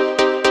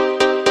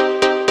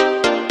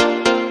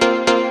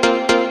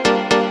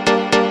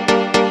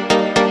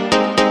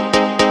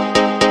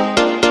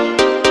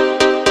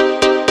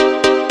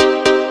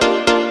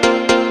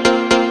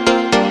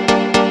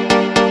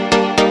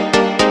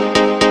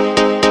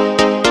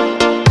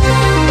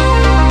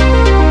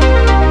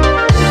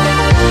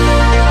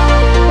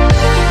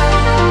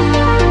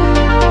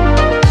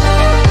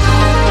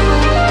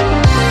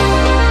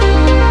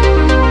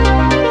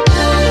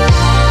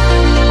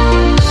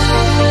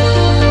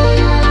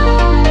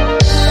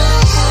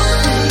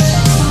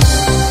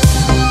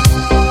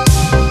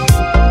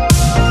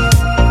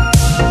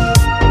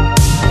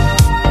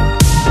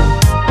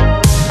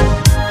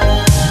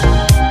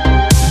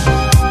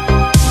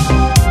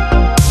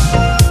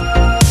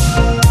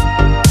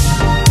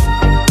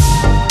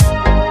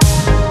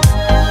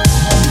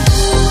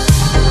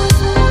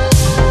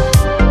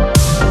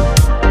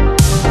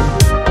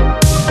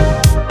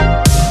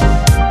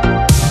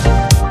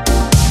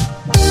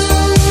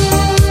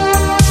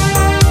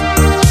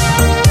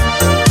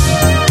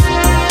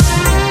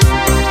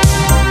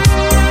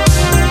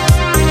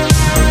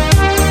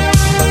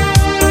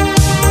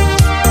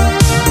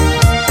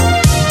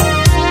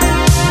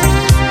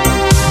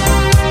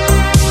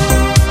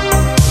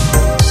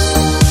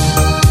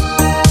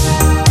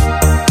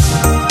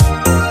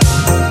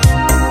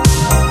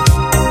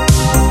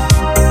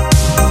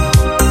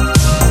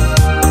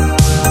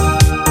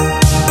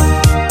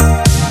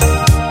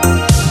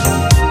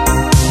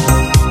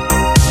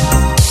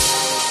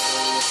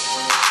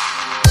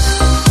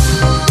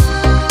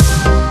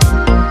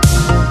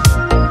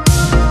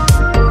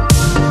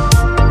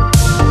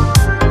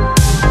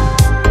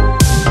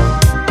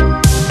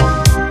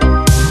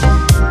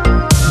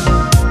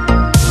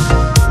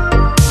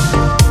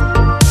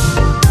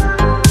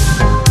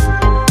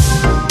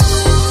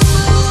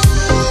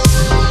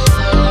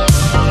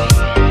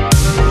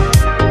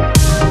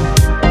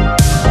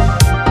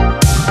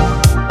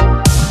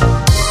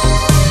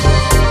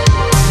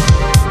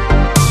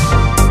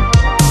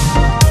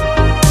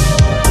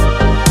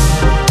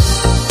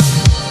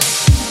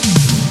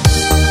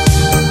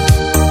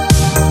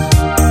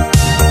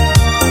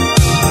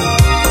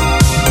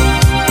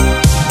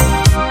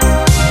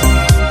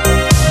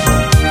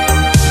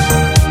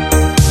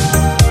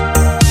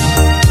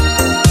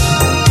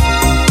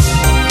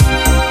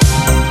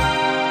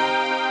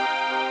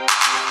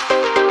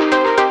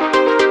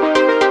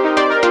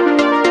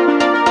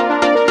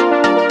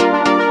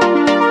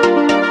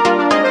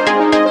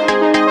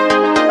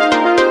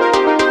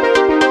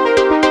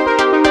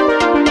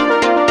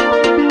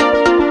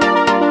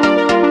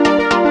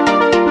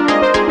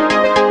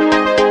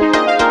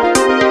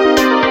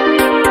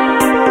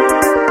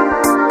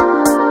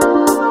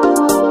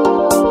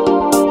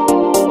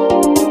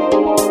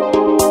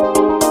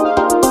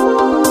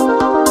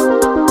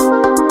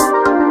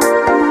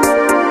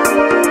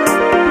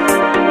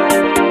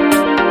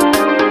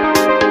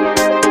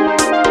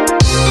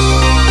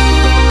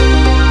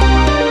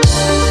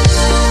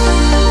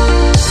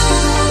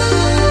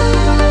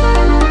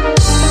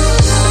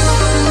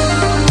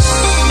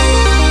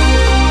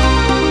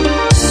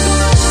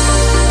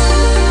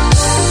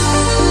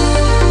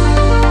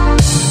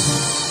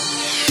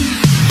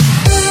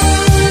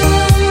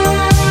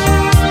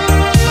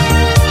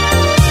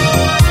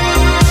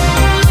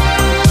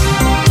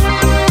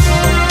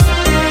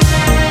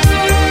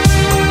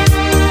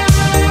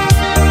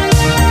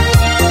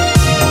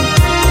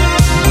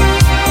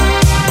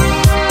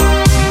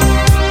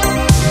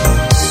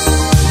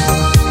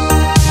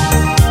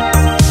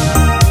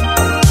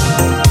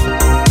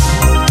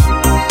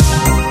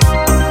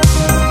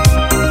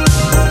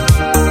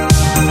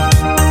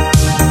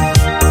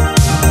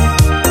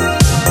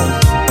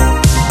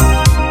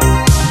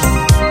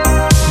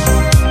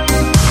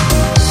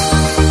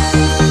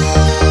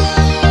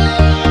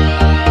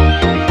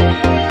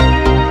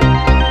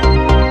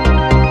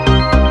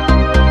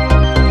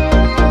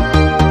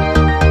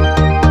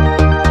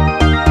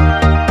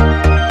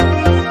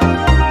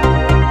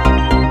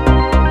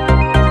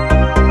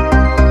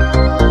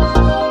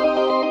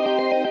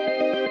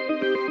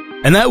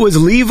 And that was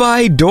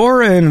Levi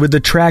Doran with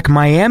the track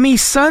Miami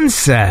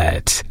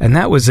Sunset. And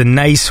that was a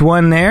nice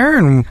one there.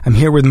 And I'm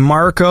here with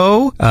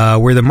Marko.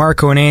 We're the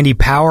Marko and Andy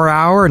Power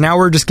Hour. Now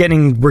we're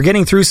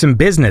getting through some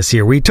business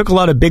here. We took a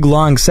lot of big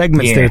long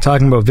segments there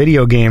talking about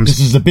video games. This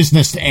is the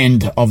business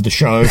end of the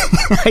show.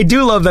 I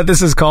do love that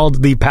this is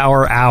called the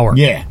Power Hour.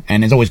 Yeah,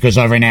 and it always goes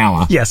over an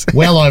hour. Yes.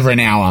 Well over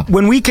an hour.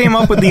 When we came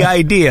up with the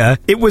idea,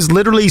 it was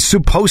literally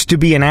supposed to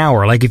be an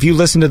hour. Like, if you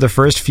listen to the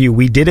first few,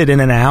 we did it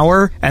in an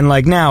hour, and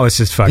like now it's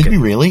just fucking we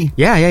really?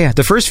 Yeah.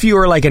 The first few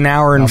are like an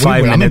hour and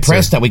 5 minutes. I'm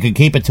impressed that we could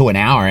keep it to an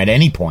hour at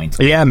any point.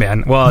 Yeah,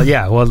 man. Well,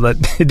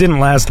 it didn't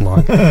last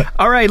long.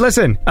 All right,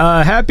 listen.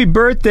 Happy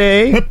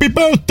birthday. Happy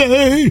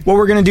birthday. What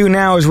we're going to do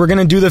now is we're going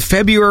to do the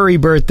February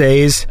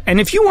birthdays. And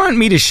if you want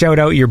me to shout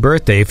out your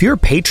birthday, if you're a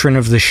patron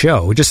of the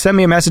show, just send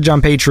me a message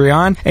on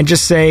Patreon and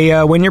just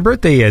say when your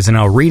birthday is, and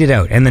I'll read it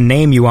out and the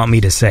name you want me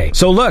to say.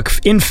 So look,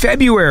 in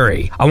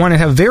February, I want to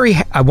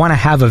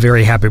have a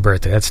very happy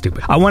birthday. That's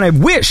stupid. I want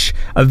to wish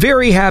a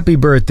very happy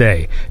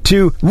birthday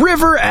to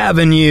River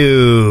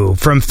Avenue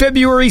from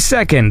February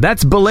 2nd.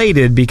 That's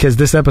belated because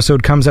this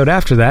episode comes out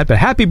after that, but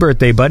happy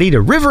birthday, buddy,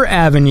 to River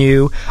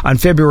Avenue. On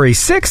February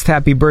 6th,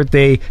 happy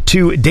birthday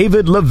to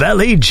David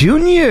LaValle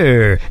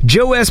Jr.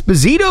 Joe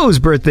Esposito's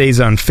birthday's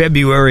on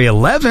February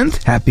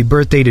 11th. Happy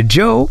birthday to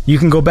Joe. You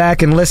can go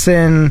back and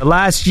listen.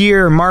 Last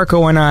year,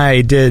 Marko and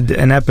I did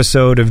an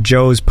episode of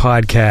Joe's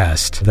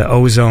podcast, The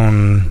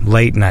Ozone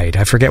Late Night.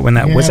 I forget when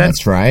that was.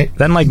 That's right.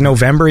 Then like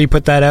November he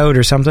put that out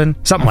or something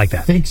like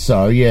that. I think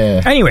so,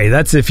 yeah. Anyway,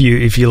 that's if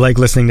you like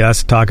listening to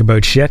us talk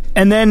about shit.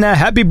 And then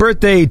happy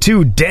birthday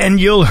to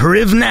Daniel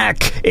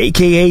Hrivnak,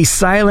 aka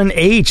Silent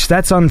H.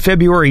 That's on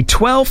February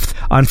 12th.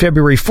 On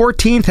February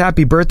 14th,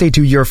 happy birthday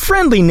to your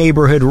friendly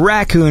neighborhood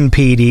Raccoon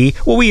PD.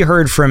 Well, we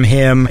heard from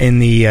him in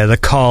the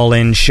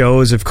call-in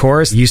shows, of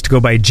course. He used to go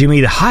by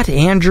Jimmy the Hot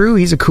Andrew.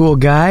 He's a cool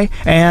guy.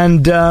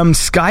 And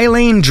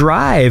Skylane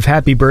Drive,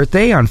 happy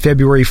birthday on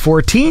February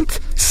 14th.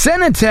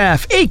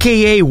 Cenotaph,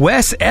 aka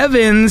Wes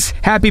Evans,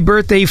 happy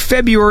birthday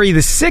February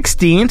the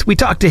 16th. We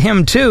talked to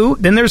him too.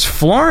 Then there's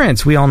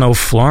Florence. We all know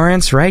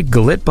Florence, right?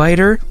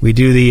 Galitbiter. We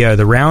do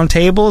the round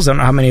tables. I don't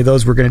know how many of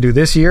those we're going to do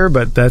this year,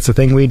 but that's the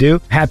thing we do.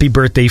 Happy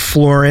birthday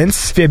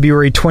Florence,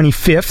 February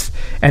 25th.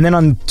 And then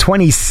on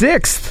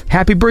 26th,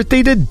 happy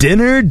birthday to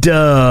Dinner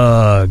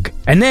Doug.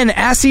 And then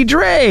Assy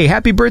Dre,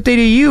 happy birthday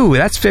to you.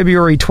 That's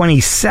February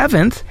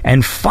 27th.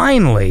 And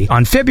finally,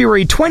 on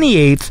February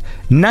 28th,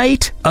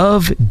 Night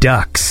of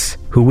Ducks,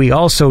 who we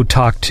also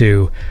talked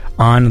to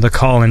on the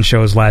call-in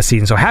shows last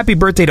season. So happy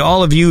birthday to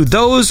all of you.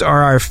 Those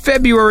are our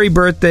February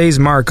birthdays.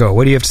 Marko,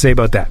 what do you have to say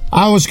about that?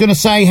 I was going to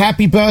say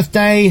happy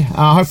birthday.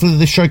 Hopefully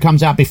this show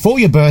comes out before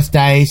your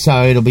birthday,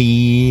 so it'll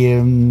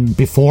be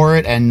before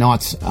it and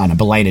not on a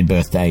belated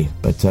birthday.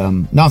 But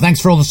no,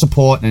 thanks for all the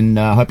support, and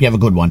hope you have a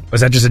good one.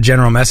 Was that just a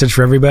general message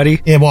for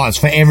everybody? It was,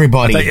 for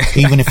everybody,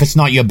 even if it's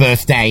not your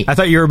birthday. I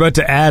thought you were about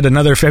to add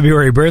another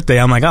February birthday.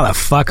 I'm like, oh, the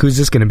fuck, who's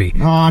this going to be?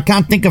 Oh, I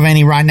can't think of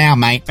any right now,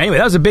 mate. Anyway,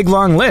 that was a big,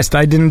 long list.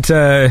 I didn't...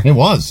 It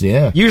was,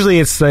 yeah.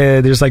 Usually it's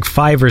there's like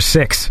 5 or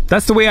 6.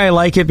 That's the way I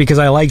like it because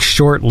I like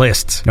short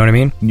lists. Know what I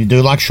mean? You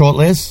do like short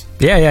lists?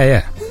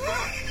 Yeah.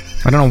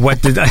 I don't know what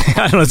I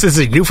don't know. Is this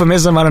a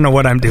euphemism? I don't know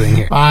what I'm doing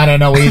here. I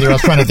don't know either. I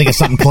was trying to think of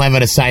something clever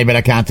to say, but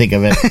I can't think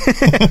of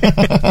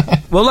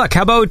it. Well, look,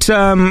 how about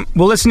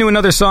we'll listen to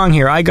another song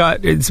here.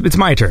 It's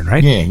my turn,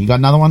 right? Yeah, you got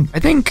another one? I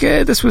think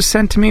this was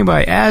sent to me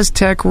by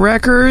Aztec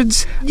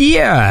Records.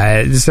 Yeah,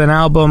 it's an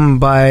album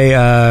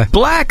by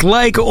Black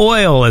Like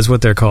Oil is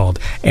what they're called.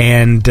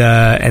 And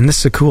this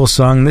is a cool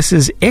song. This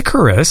is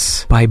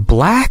Icarus by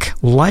Black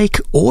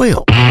Like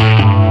Oil.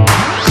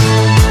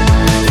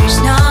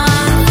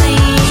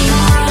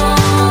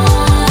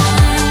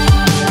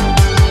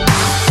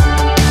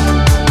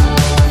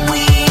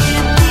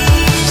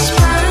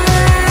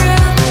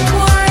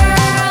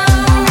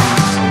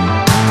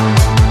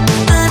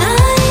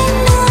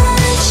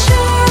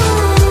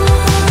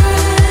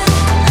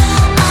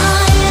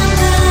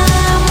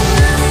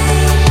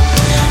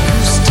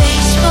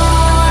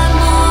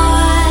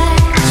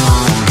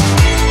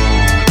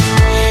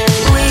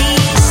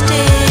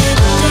 Wasted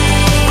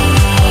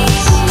days.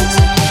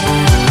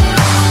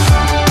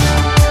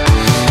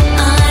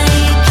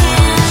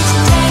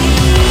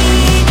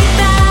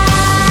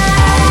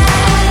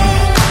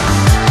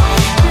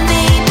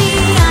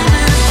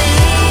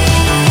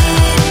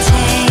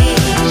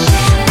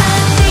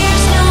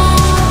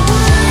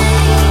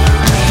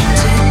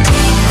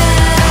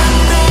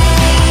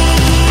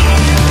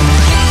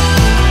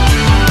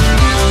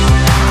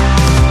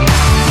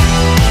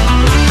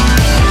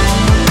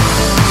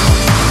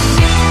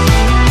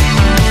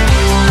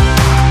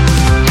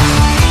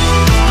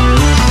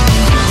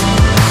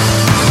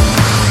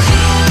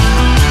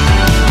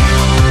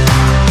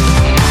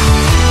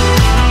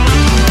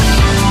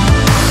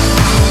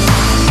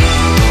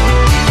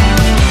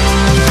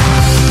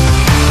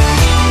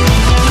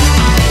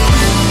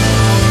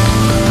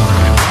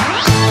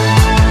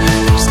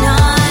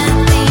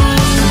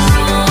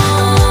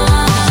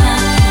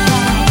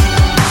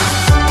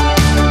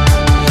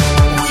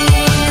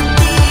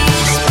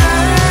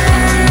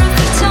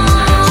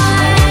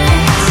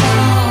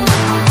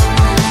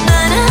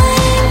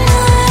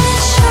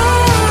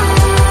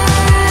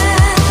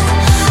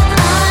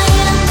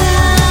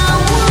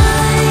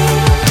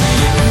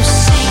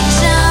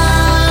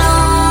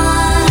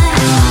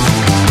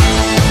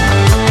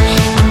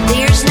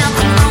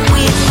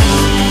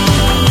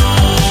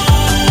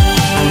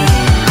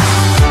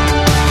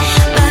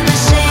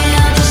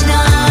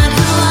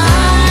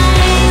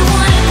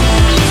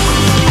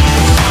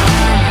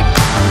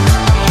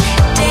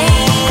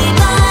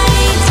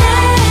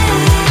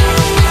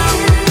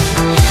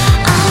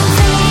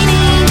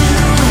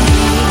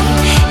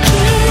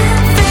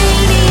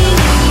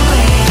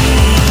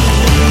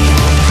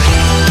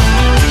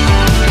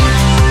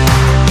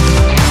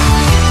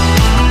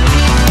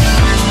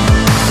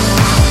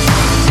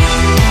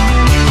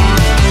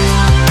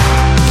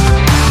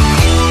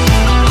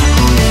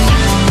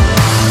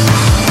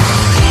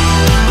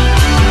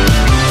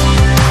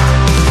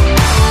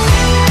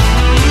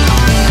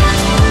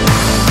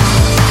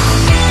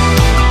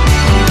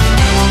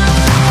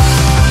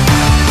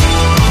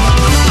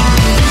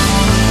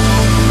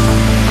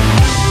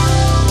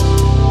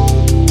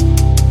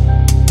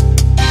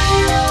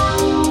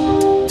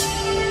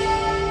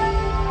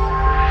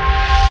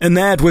 And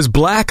that was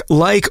Black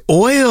Like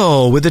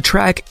Oil with the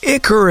track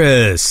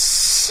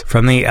Icarus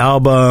from the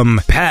album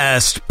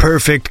Past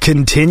Perfect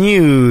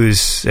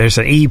Continues. There's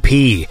an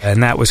EP,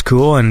 and that was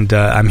cool. And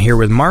I'm here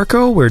with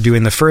Marko. We're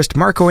doing the first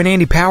Marko and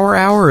Andy Power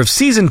Hour of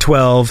Season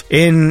 12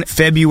 in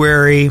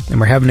February,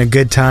 and we're having a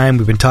good time.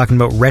 We've been talking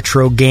about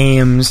retro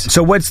games.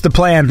 So what's the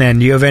plan then?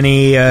 Do you have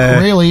any...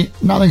 Really,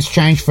 nothing's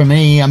changed for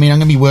me. I mean, I'm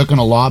going to be working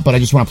a lot, but I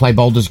just want to play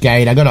Baldur's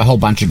Gate. I got a whole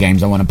bunch of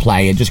games I want to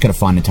play. I just got to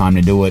find the time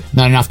to do it.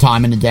 Not enough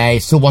time in the day.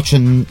 Still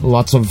watching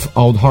lots of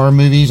old horror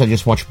movies. I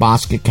just watched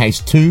Basket Case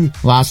 2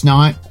 last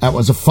night. That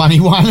was a funny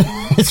one.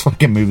 These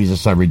fucking movies are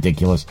so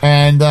ridiculous.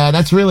 And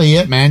that's really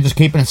it, man. Just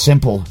keeping it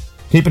simple.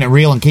 Keeping it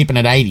real and keeping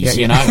it 80s,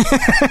 you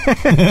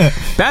know?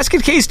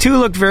 Basket Case 2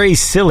 looked very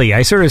silly.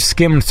 I sort of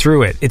skimmed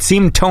through it. It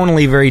seemed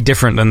tonally very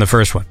different than the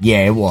first one. Yeah,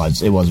 it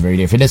was. It was very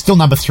different. There's still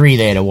number 3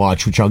 there to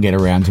watch, which I'll get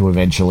around to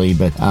eventually.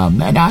 But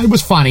no, it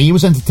was funny. It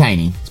was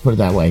entertaining. Let's put it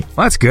that way.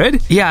 Well, that's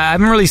good. Yeah, I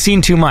haven't really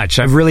seen too much.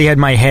 I've really had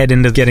my head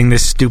into getting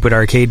this stupid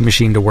arcade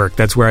machine to work.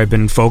 That's where I've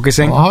been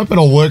focusing. Well, I hope it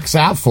all works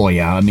out for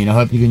you. I mean, I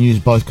hope you can use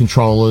both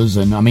controllers,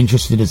 and I'm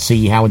interested to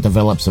see how it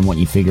develops and what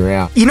you figure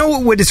out. You know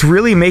what it's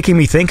really making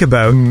me think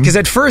about?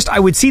 Because at first I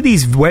would see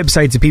these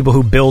websites of people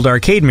who build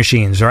arcade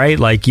machines, right?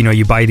 Like, you know,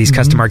 you buy these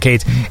custom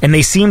arcades, and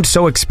they seemed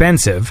so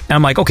expensive. And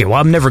I'm like, okay,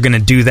 well, I'm never going to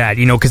do that,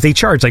 you know, because they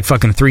charge like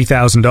fucking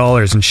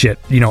 $3,000 and shit,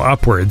 you know,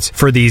 upwards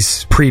for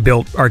these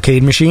pre-built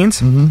arcade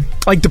machines.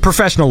 Like the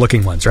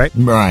professional-looking ones, right?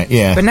 Right,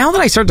 yeah. But now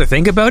that I start to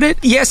think about it,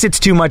 yes, it's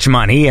too much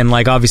money, and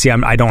like, obviously,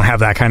 I don't have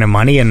that kind of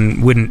money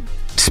and wouldn't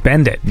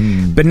spend it.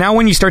 But now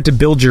when you start to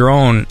build your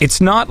own, it's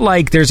not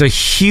like there's a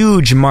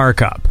huge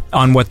markup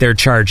on what they're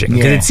charging.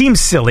 Because it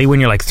seems silly when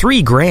you're like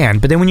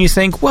 $3,000, but then when you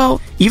think, well,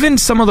 even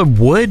some of the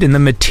wood and the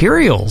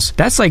materials,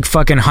 that's like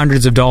fucking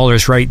hundreds of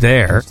dollars right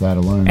there. Just that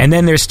alone. And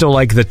then there's still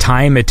like the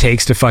time it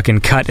takes to fucking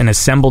cut and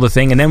assemble the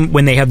thing. And then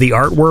when they have the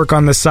artwork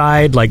on the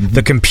side, like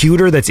the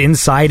computer that's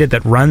inside it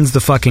that runs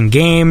the fucking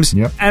games.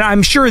 Yep. And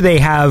I'm sure they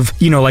have,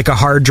 you know, like a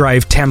hard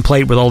drive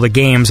template with all the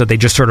games that they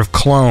just sort of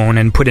clone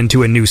and put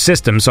into a new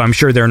system. So I'm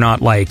sure they're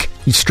not like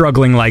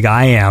struggling like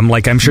I am.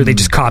 Like, I'm sure they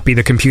just copy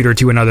the computer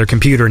to another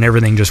computer and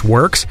everything just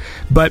works.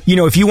 But, you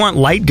know, if you want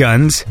light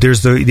guns,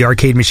 there's the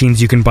arcade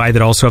machines you can buy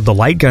that also have the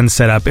light gun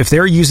set up. If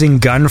they're using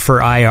Gun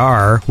for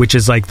IR, which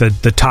is like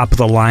the top of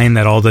the line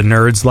that all the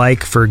nerds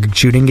like for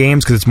shooting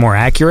games because it's more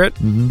accurate,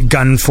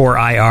 Gun for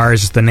IR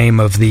is the name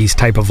of these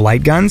type of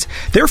light guns.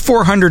 They're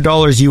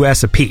 $400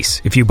 US a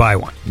piece if you buy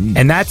one.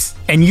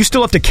 And you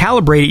still have to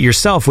calibrate it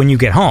yourself when you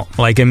get home.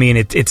 Like, I mean,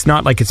 it's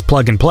not like it's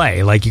plug and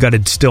play. Like, you got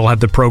to still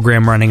have the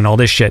program running and all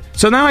this shit.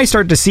 So now I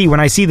start to see, when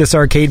I see this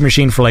arcade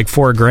machine for like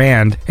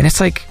 $4,000, and it's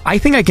like, I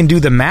think I can do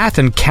the math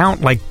and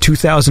count like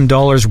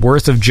 $2,000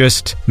 worth of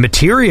just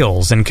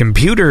materials and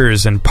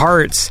computers and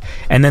parts,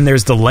 and then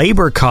there's the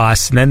labor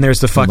costs, and then there's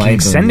the fucking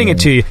sending it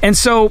to you. And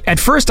so at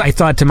first I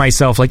thought to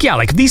myself, like, yeah,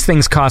 like these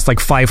things cost like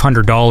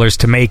 $500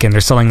 to make, and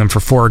they're selling them for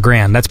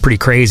 $4,000. That's pretty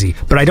crazy.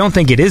 But I don't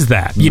think it is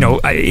that. You know,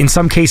 in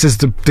some cases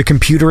the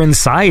computer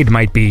inside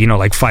might be, you know,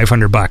 like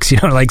 $500. You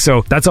know, like,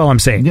 so that's all I'm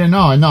saying. Yeah,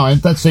 no,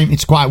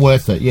 it's quite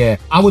worth it. Yeah,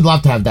 I would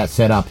love to have that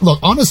set up. Look,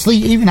 honestly,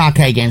 even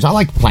arcade games, I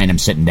like playing them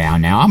sitting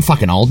down now. I'm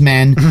fucking old,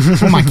 man.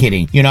 What am I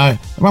kidding? You know,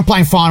 I'm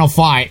playing Final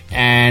Fight,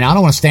 and I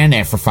don't want to stand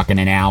there for fucking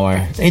an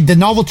hour. The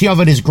novelty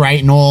of it is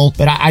great and all,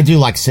 but I do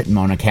like sitting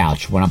on a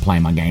couch when I'm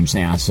playing my games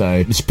now.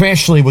 So,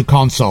 especially with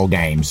console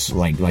games,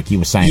 like you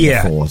were saying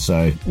before.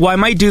 So, well, I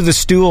might do the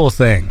stool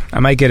thing. I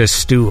might get a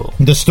stool.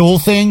 The stool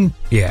thing?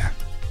 Yeah.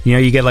 You know,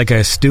 you get like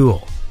a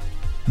stool.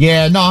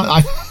 Yeah,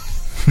 no,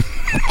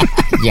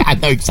 yeah, I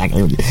know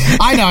exactly what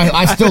I know.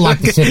 I still like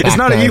to sit back. It's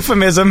not a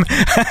euphemism.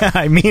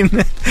 I mean,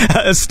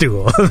 a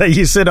stool that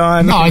you sit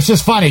on. No, it's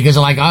just funny because,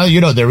 like, oh,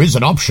 you know, there is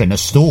an option, a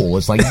stool.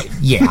 It's like,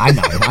 yeah, I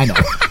know.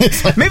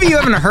 It's like, maybe you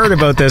haven't heard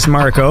about this,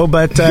 Marko,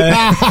 but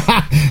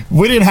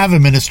we didn't have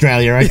him in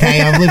Australia.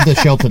 Okay, I've lived a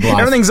sheltered life.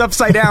 Everything's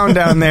upside down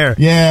down there.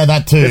 Yeah,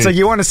 that too. It's like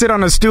you want to sit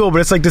on a stool,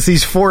 but it's like just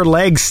these 4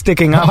 legs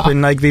sticking up,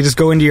 and like they just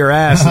go into your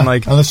ass, and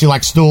like unless you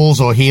like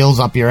stools or heels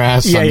up your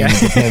ass. Yeah,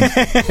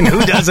 and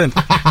who doesn't?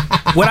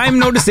 What I'm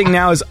noticing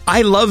now is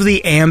I love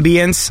the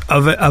ambience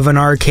of an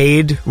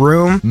arcade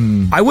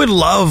room. I would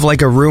love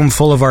like a room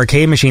full of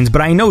arcade machines,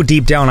 but I know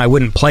deep down I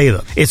wouldn't play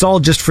them. It's all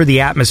just for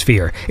the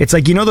atmosphere. It's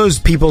like, you know those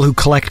people who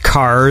collect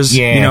cars,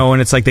 you know,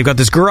 and it's like they've got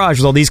this garage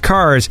with all these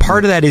cars.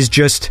 Part of that is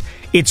just,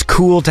 it's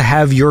cool to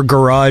have your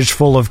garage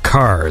full of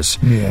cars.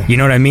 Yeah. You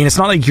know what I mean? It's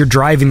not like you're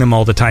driving them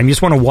all the time. You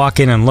just want to walk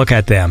in and look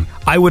at them.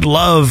 I would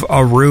love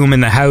a room in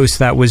the house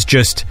that was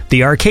just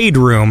the arcade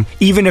room,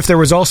 even if there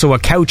was also a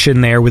couch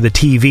in there with a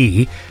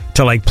TV.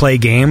 to like play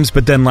games,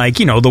 but then like,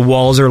 you know, the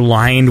walls are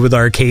lined with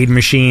arcade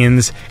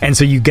machines, and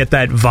so you get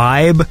that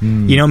vibe.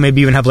 You know,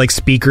 maybe even have like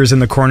speakers in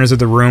the corners of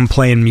the room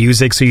playing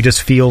music, so you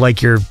just feel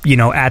like you're, you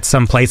know, at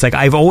some place. Like,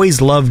 I've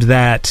always loved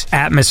that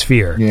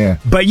atmosphere. Yeah.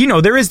 But, you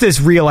know, there is this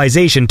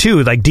realization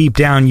too, like deep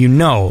down, you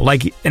know,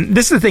 like, and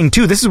this is the thing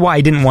too, this is why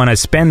I didn't want to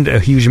spend a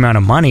huge amount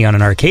of money on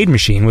an arcade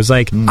machine, was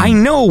like, I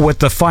know what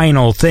the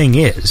final thing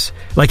is.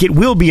 Like, it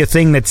will be a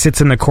thing that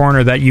sits in the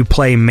corner that you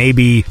play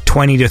maybe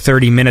 20 to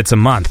 30 minutes a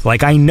month.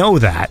 Like, I know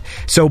that.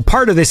 So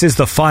part of this is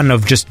the fun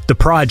of just the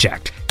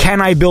project. Can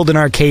I build an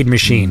arcade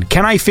machine?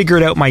 Can I figure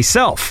it out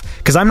myself?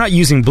 Because I'm not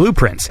using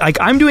blueprints. Like,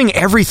 I'm doing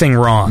everything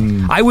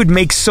wrong. I would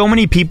make so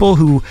many people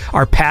who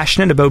are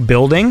passionate about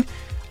building,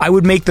 I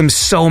would make them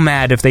so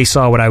mad if they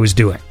saw what I was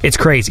doing. It's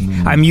crazy.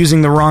 I'm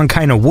using the wrong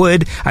kind of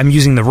wood. I'm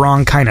using the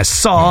wrong kind of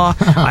saw.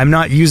 I'm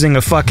not using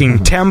a fucking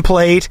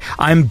template.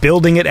 I'm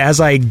building it as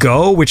I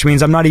go, which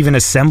means I'm not even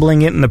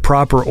assembling it in the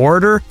proper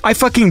order. I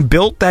fucking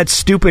built that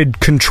stupid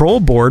control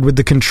board with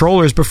the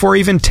controllers before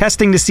even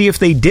testing to see if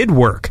they did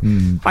work.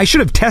 I should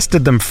have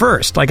tested them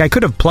first. Like, I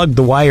could have plugged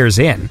the wires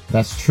in.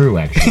 That's true,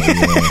 actually.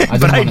 Yeah.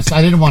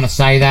 I didn't want to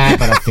say that,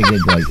 but I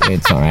figured, like,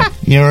 it's all right.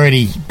 You're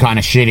already kind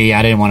of shitty.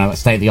 I didn't want to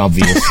state the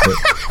obvious.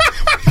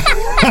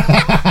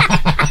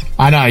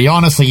 I know,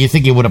 you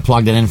think you would have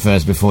plugged it in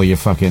first before you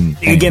fucking...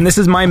 Again, this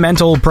is my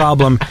mental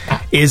problem,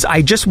 is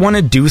I just want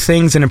to do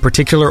things in a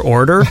particular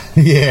order.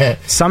 Yeah.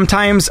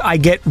 Sometimes I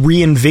get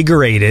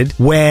reinvigorated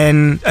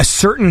when a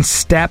certain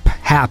step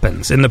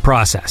happens in the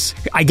process.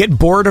 I get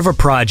bored of a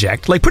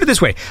project. Like, put it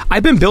this way,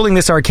 I've been building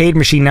this arcade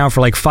machine now for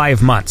like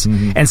 5 months,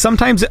 and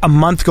sometimes a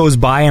month goes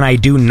by and I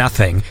do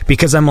nothing,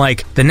 because I'm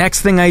like, the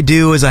next thing I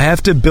do is I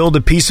have to build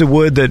a piece of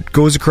wood that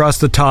goes across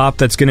the top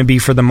that's going to be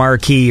for the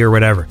marquee or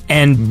whatever.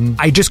 And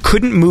I just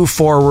couldn't move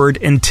forward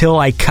until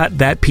I cut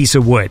that piece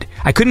of wood.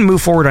 I couldn't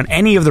move forward on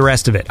any of the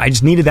rest of it. I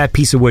just needed that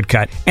piece of wood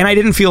cut, and I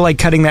didn't feel like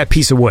cutting that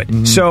piece of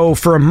wood. So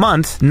for a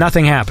month,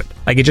 nothing happened.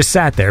 Like, it just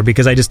sat there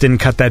because I just didn't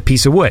cut that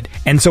piece of wood.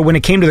 And so when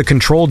it came to the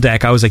control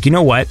deck, I was like, you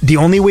know what? The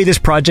only way this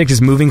project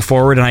is moving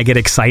forward and I get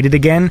excited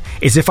again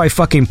is if I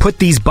fucking put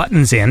these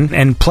buttons in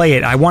and play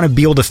it. I want to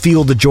be able to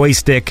feel the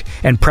joystick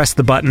and press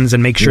the buttons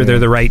and make sure they're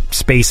the right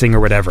spacing or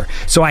whatever.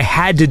 So I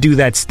had to do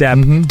that step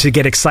to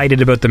get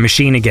excited about the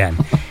machine again.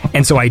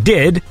 And so I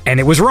did, and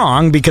it was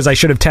wrong because I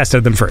should have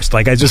tested them first.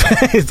 Like, I just,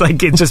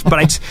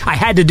 I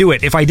had to do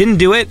it. If I didn't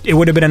do it, it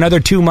would have been another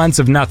 2 months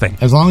of nothing.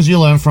 As long as you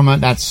learn from it,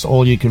 that's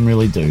all you can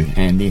really do,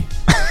 Andy.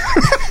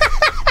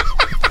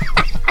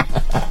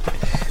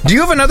 Do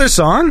you have another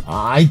song?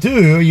 I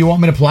do. You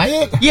want me to play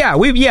it? Yeah,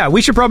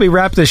 we should probably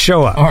wrap this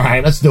show up. All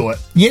right, let's do it.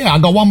 Yeah, I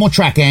got one more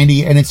track,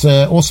 Andy, and it's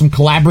an awesome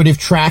collaborative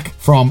track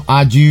from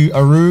Adu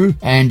Aru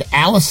and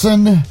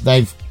Allison.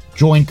 They've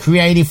joined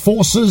creative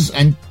forces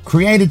and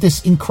created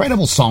this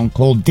incredible song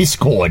called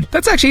Discord.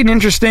 That's actually an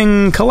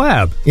interesting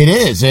collab. It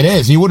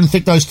is. You wouldn't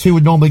think those two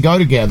would normally go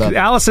together.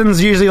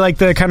 Allison's usually like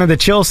the kind of the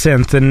chill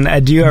synth, and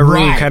Adu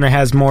Aru kind of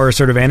has more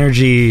sort of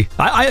energy.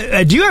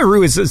 Adu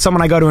Aru is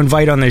someone I got to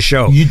invite on this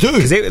show. You do?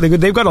 'Cause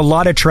they've got a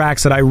lot of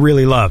tracks that I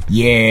really love.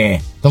 Yeah.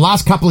 The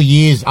last couple of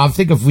years, I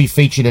think if we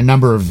featured a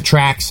number of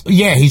tracks,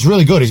 yeah, he's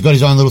really good. He's got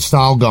his own little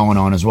style going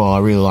on as well. I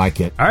really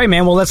like it. All right,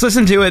 man. Well, let's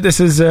listen to it. This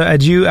is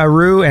Adu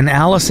Aru and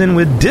Allison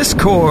with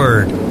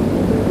Discord.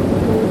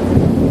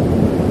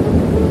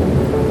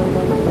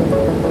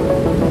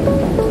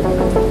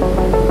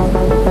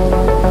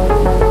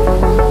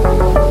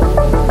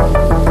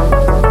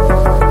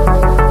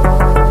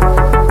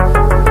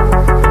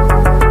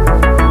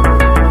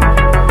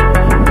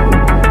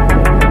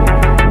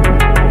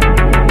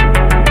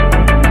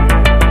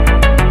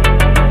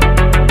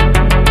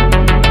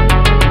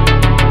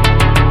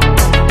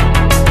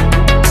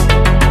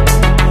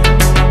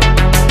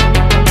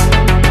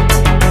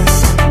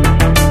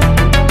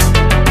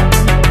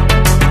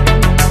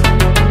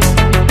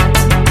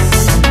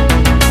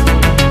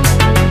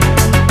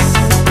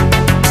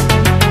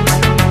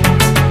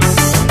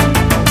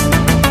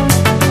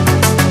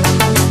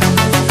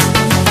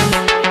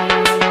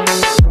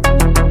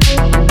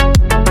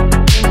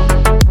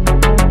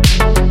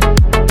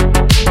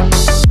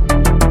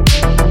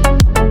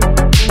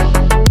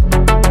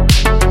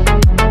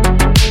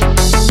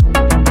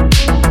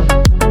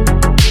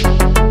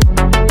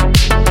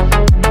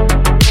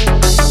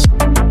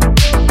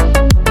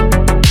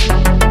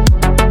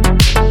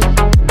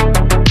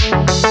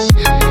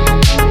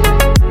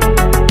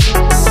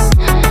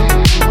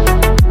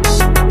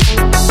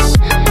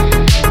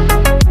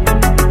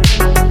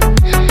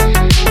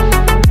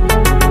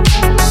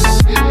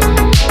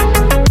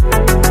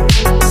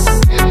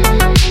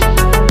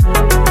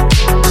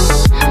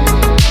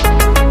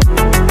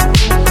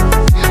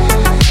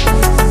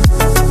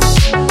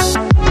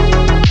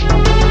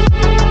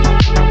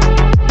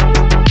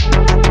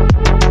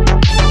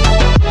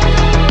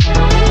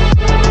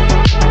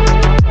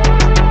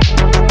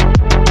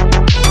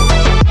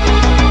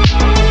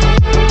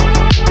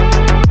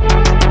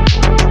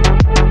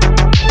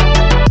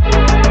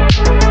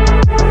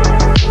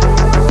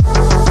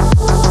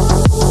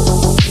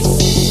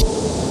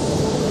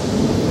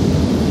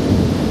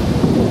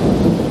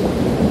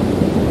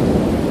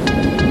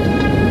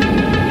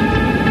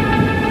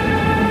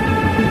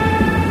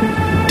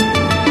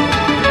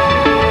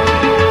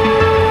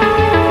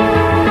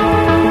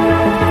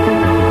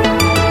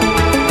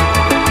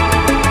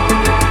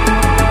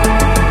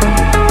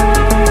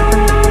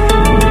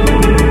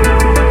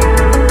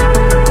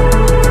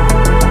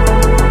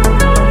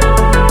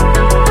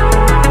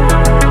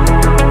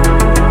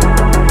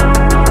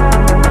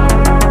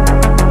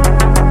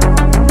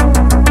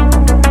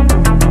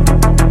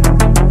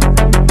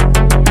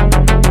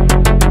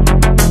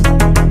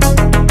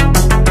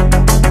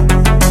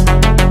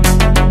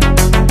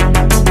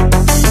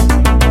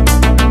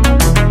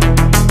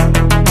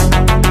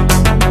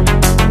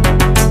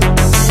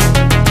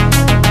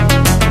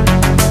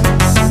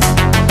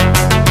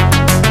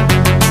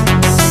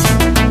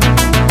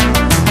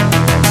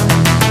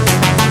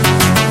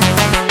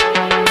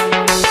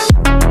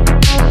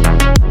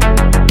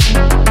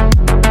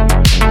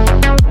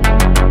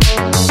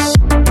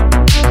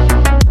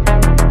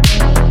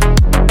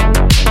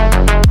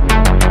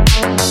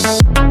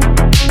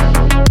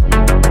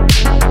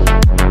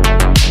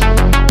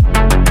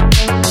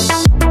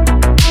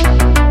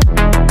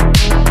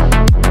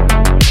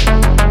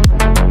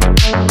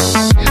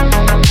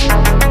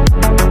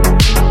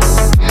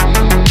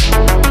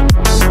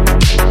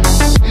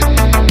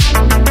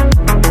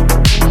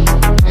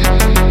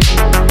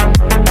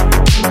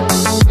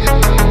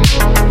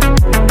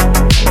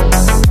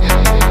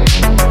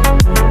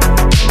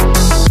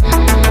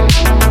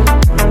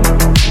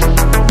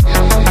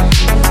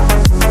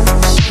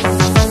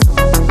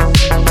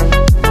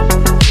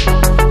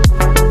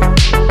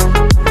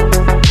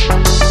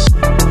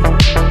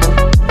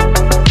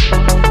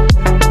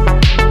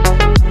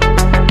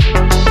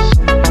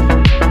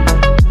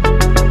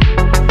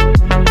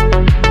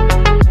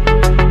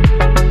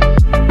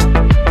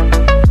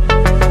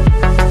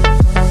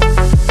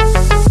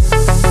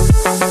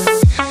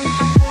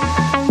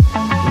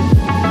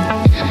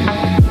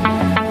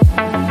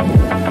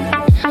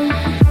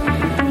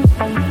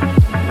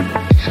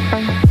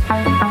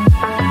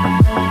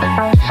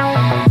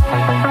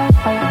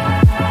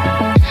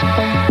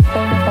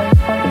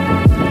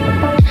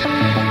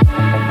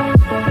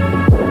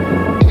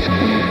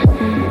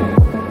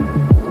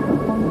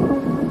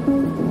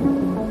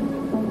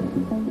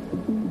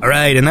 All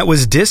right, and that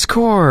was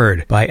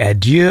Discord by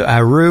Adieu,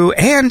 Aru,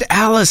 and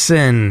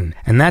Allison.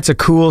 And that's a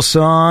cool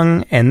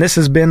song. And this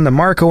has been the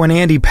Marko and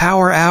Andy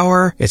Power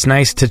Hour. It's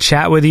nice to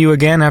chat with you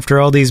again after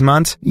all these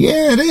months.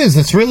 Yeah, it is.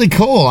 It's really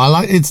cool.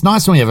 It's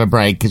nice when we have a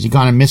break because you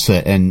kind of miss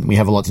it and we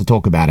have a lot to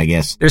talk about, I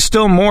guess. There's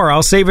still more.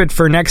 I'll save it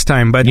for next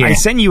time. But Yeah. I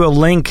sent you a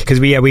link because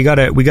we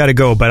gotta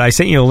go. But I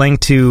sent you a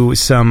link to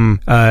some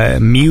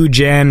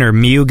Mugen or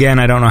Mugen.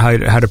 I don't know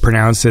how to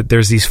pronounce it.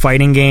 There's these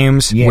fighting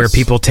games Yes. where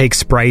people take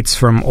sprites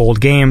from old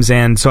games,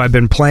 and so I've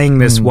been playing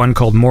this one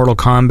called Mortal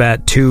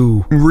Kombat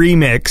 2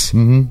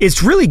 Remix.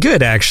 It's really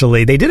good,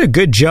 actually. They did a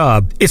good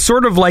job. It's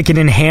sort of like an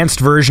enhanced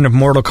version of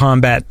Mortal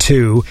Kombat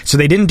 2. So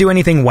they didn't do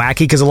anything wacky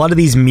because a lot of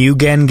these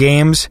Mugen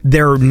games,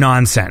 they're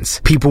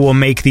nonsense. People will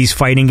make these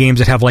fighting games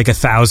that have like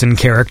 1,000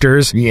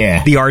 characters.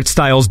 Yeah. The art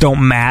styles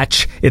don't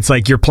match. It's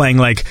like you're playing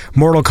like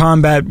Mortal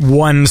Kombat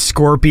 1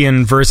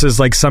 Scorpion versus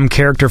like some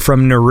character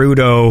from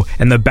Naruto,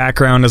 and the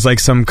background is like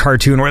some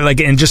cartoon or like,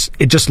 and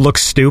it just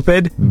looks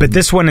stupid. But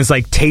this one is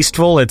like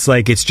tasteful. It's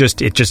like it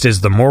just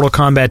is the Mortal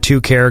Kombat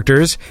 2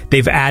 characters.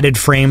 They've added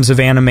frames of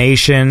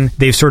animation.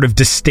 They've sort of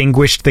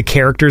distinguished the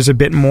characters a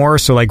bit more.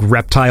 So like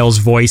Reptile's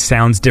voice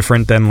sounds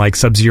different than like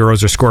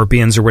Sub-Zero's or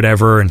Scorpion's or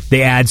whatever. And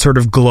they add sort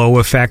of glow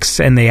effects,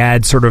 and they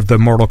add sort of the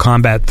Mortal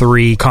Kombat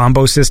 3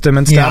 combo system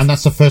and stuff. Yeah, and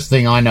that's the first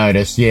thing I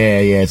noticed. Yeah,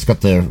 it's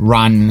got the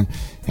run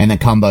and the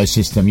combo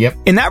system. Yep.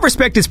 In that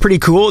respect, it's pretty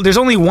cool. There's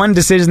only one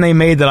decision they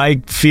made that I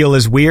feel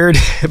is weird,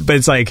 but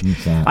it's like,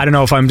 Okay. I don't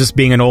know if I'm just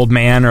being an old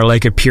man or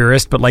like a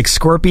purist, but like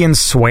Scorpion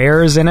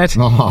swears in it.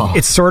 Oh.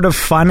 It's sort of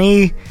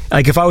funny.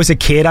 Like if I was a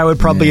kid, I would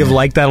probably have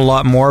liked that a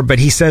lot more, but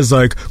he says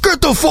like,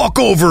 get the fuck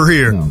over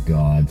here. Oh,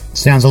 God.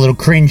 Sounds a little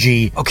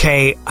cringy.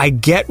 Okay, I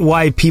get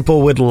why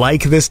people would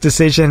like this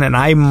decision, and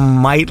I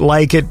might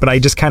like it, but I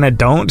just kind of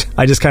don't.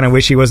 I just kind of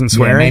wish he wasn't Yeah,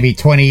 swearing. maybe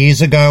 20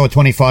 years ago or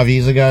 25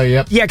 years ago.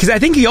 Yep. Yeah, because I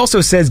think he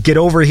also says "get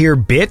over here,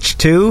 bitch"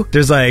 too.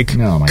 There's like,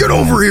 Oh, my "Get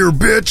God. over here,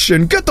 bitch,"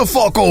 and "Get the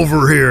fuck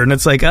over here," and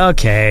it's like,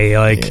 okay,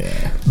 like,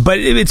 Yeah. but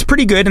it's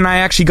pretty good, and I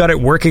actually got it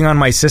working on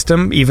my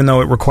system, even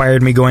though it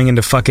required me going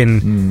into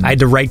fucking. I had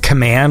to write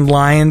command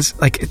lines,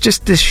 like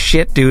just this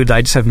shit, dude.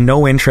 I just have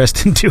no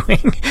interest in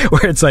doing.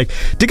 Where it's like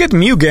to get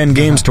Mugen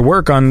games to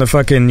work on the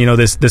fucking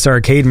this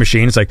arcade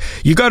machine. It's like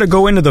you got to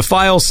go into the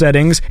file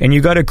settings and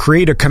you got to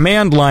create a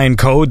command line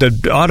code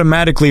that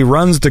automatically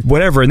runs the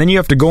whatever, and then you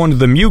have to go into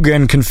the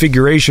Mugen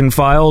configuration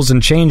files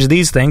and change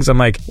these things. I'm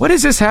like, what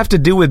does this have to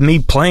do with me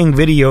playing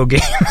video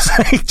games?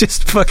 Like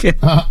just fucking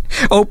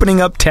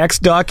opening up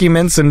text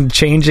documents and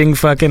changing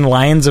fucking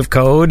lines of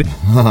code.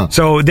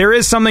 So there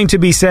is something to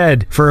be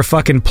said for a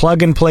fucking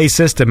plug and play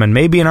system, and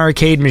maybe an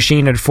arcade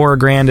machine at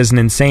 $4,000 is an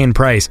insane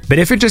price. But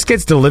if it just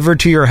gets delivered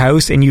to your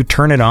house and you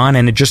turn it on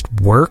and it just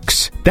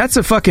works, that's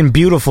a fucking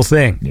beautiful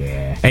thing.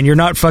 Yeah. And you're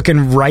not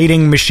fucking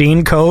writing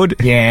machine code.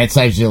 Yeah, it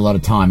saves you a lot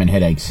of time and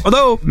headaches.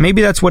 Although,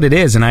 maybe that's what it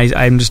is, and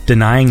I'm just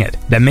denying it.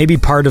 That maybe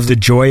part of the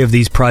joy of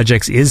these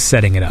projects is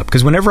setting it up.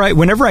 Because whenever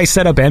I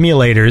set up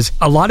emulators,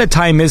 a lot of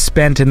time is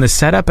spent in the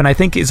setup, and I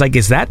think it's like,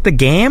 is that the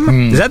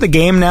game? Is that the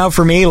game now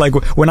for me? Like,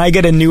 when I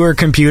get a newer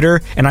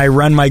computer and I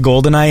run my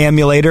GoldenEye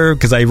emulator,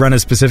 because I run a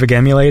specific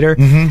emulator,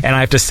 and I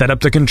have to set up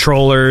the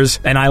controllers,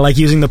 and I like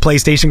using the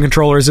PlayStation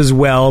controllers as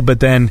well, but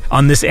then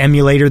on this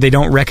emulator, they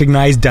don't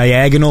recognize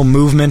diagonal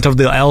movement of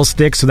the L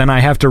stick, so then I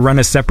have to run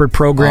a separate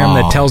program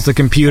that tells the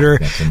computer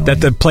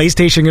that the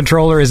PlayStation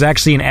controller is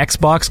actually an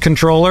Xbox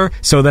controller,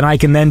 so then I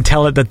can then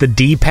tell it that the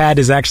D-pad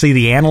is actually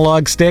the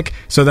analog stick,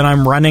 so then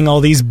I'm running all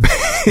these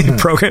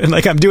programs,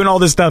 like I'm doing all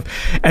this stuff,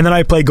 and then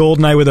I play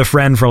GoldenEye with a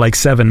friend for like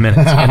 7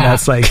 minutes, and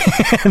that's like,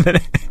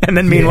 and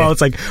then meanwhile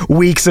it's like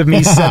weeks of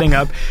me setting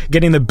up,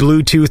 getting the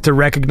Bluetooth to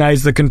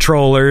recognize the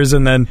controllers,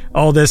 and then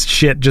all this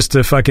shit just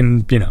to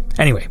fucking,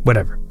 anyway,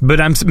 whatever. But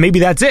maybe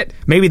that's it.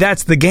 Maybe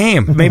that's the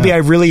game. Maybe I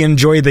really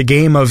enjoy the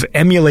game of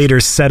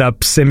emulator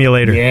setup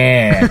simulator.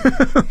 Yeah.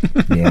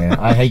 Yeah,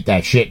 I hate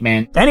that shit,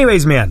 man.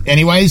 Anyways, man.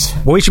 Anyways,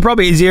 Well, we should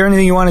probably, is there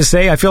anything you want to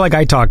say? I feel like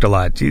I talked a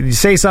lot. You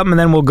say something and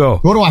then we'll go.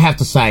 what do I have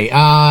to say?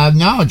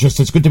 No, just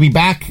it's good to be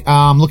back.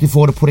 Looking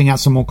forward to putting out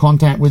some more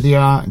content with you,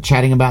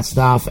 chatting about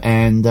stuff,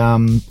 and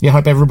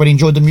hope everybody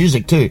enjoyed the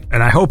music too.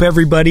 And I hope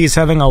everybody is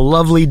having a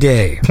lovely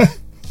day.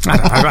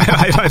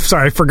 I'm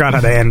sorry, I forgot how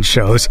to end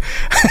shows.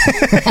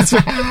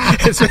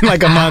 it's been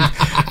like a month.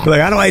 Like,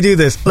 how do I do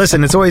this?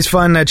 Listen, it's always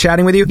fun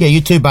chatting with you. Yeah, you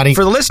too, buddy.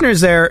 For the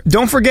listeners there,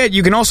 don't forget,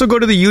 you can also go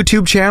to the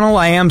YouTube channel.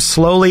 I am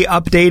slowly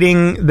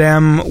updating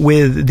them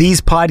with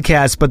these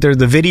podcasts, but they're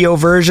the video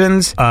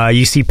versions.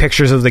 You see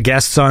pictures of the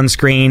guests on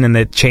screen, and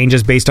it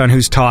changes based on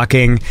who's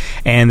talking.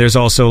 And there's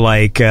also,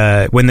 like,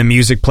 when the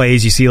music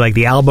plays, you see, like,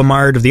 the album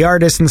art of the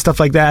artist and stuff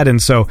like that. And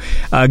so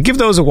give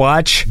those a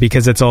watch,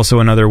 because it's also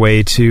another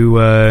way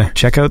to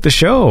check out the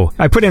show.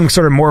 I put in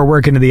sort of more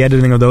work into the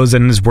editing of those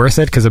than is worth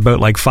it, because about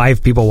like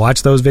 5 people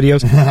watch those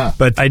videos.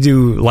 But I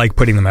do like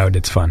putting them out.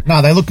 It's fun.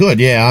 No, they look good.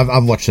 Yeah,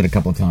 I've watched it a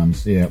couple of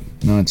times. Yeah,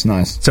 no, it's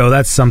nice. So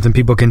that's something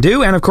people can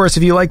do. And of course,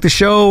 if you like the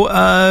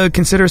show,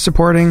 consider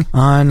supporting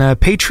on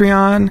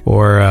Patreon,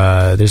 or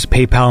there's a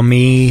PayPal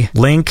Me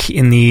link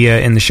in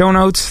the show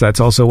notes. That's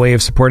also a way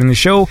of supporting the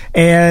show.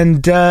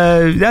 And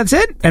that's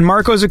it. And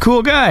Marko's a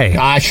cool guy.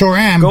 I sure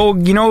am. Go,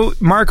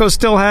 Marko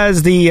still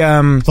has the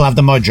Still have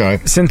the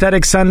mojo.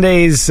 Synthetic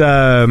Sundays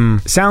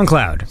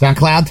SoundCloud.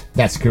 SoundCloud?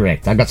 That's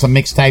correct. I've got some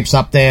mixtapes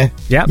up there.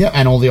 Yep. Yeah,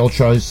 and all the old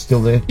shows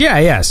still there.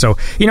 Yeah. So,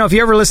 if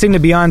you're ever listening to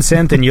Beyond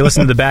Synth and you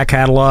listen to the back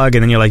catalog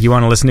and then you're like, you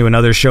want to listen to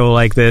another show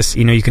like this,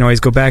 you can always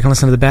go back and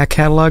listen to the back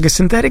catalog of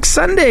Synthetic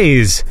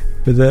Sundays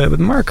with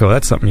Marko.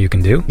 That's something you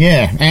can do.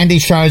 Yeah,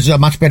 Andy's shows a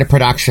much better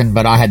production,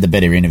 but I had the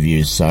better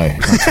interviews, so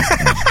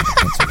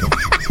that's okay.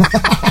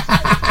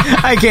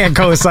 I can't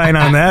co-sign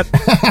on that.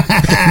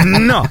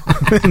 No,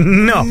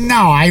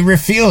 I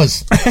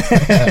refuse.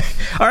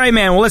 All right,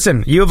 man. Well,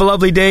 listen, you have a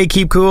lovely day.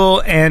 Keep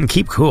cool, and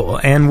we'll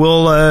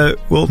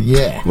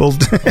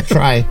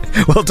try.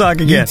 We'll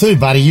talk again. You too,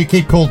 buddy. You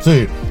keep cool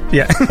too.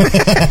 Yeah. All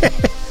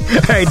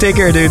right, take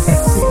care, dude.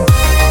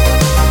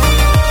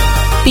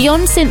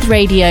 Beyond Synth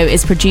Radio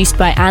is produced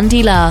by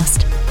Andy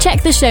Last.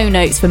 Check the show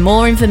notes for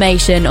more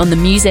information on the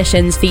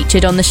musicians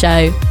featured on the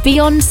show.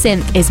 Beyond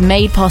Synth is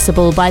made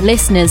possible by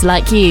listeners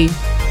like you.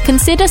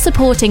 Consider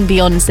supporting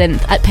Beyond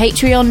Synth at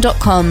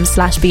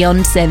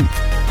patreon.com/BeyondSynth.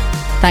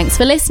 Thanks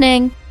for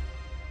listening.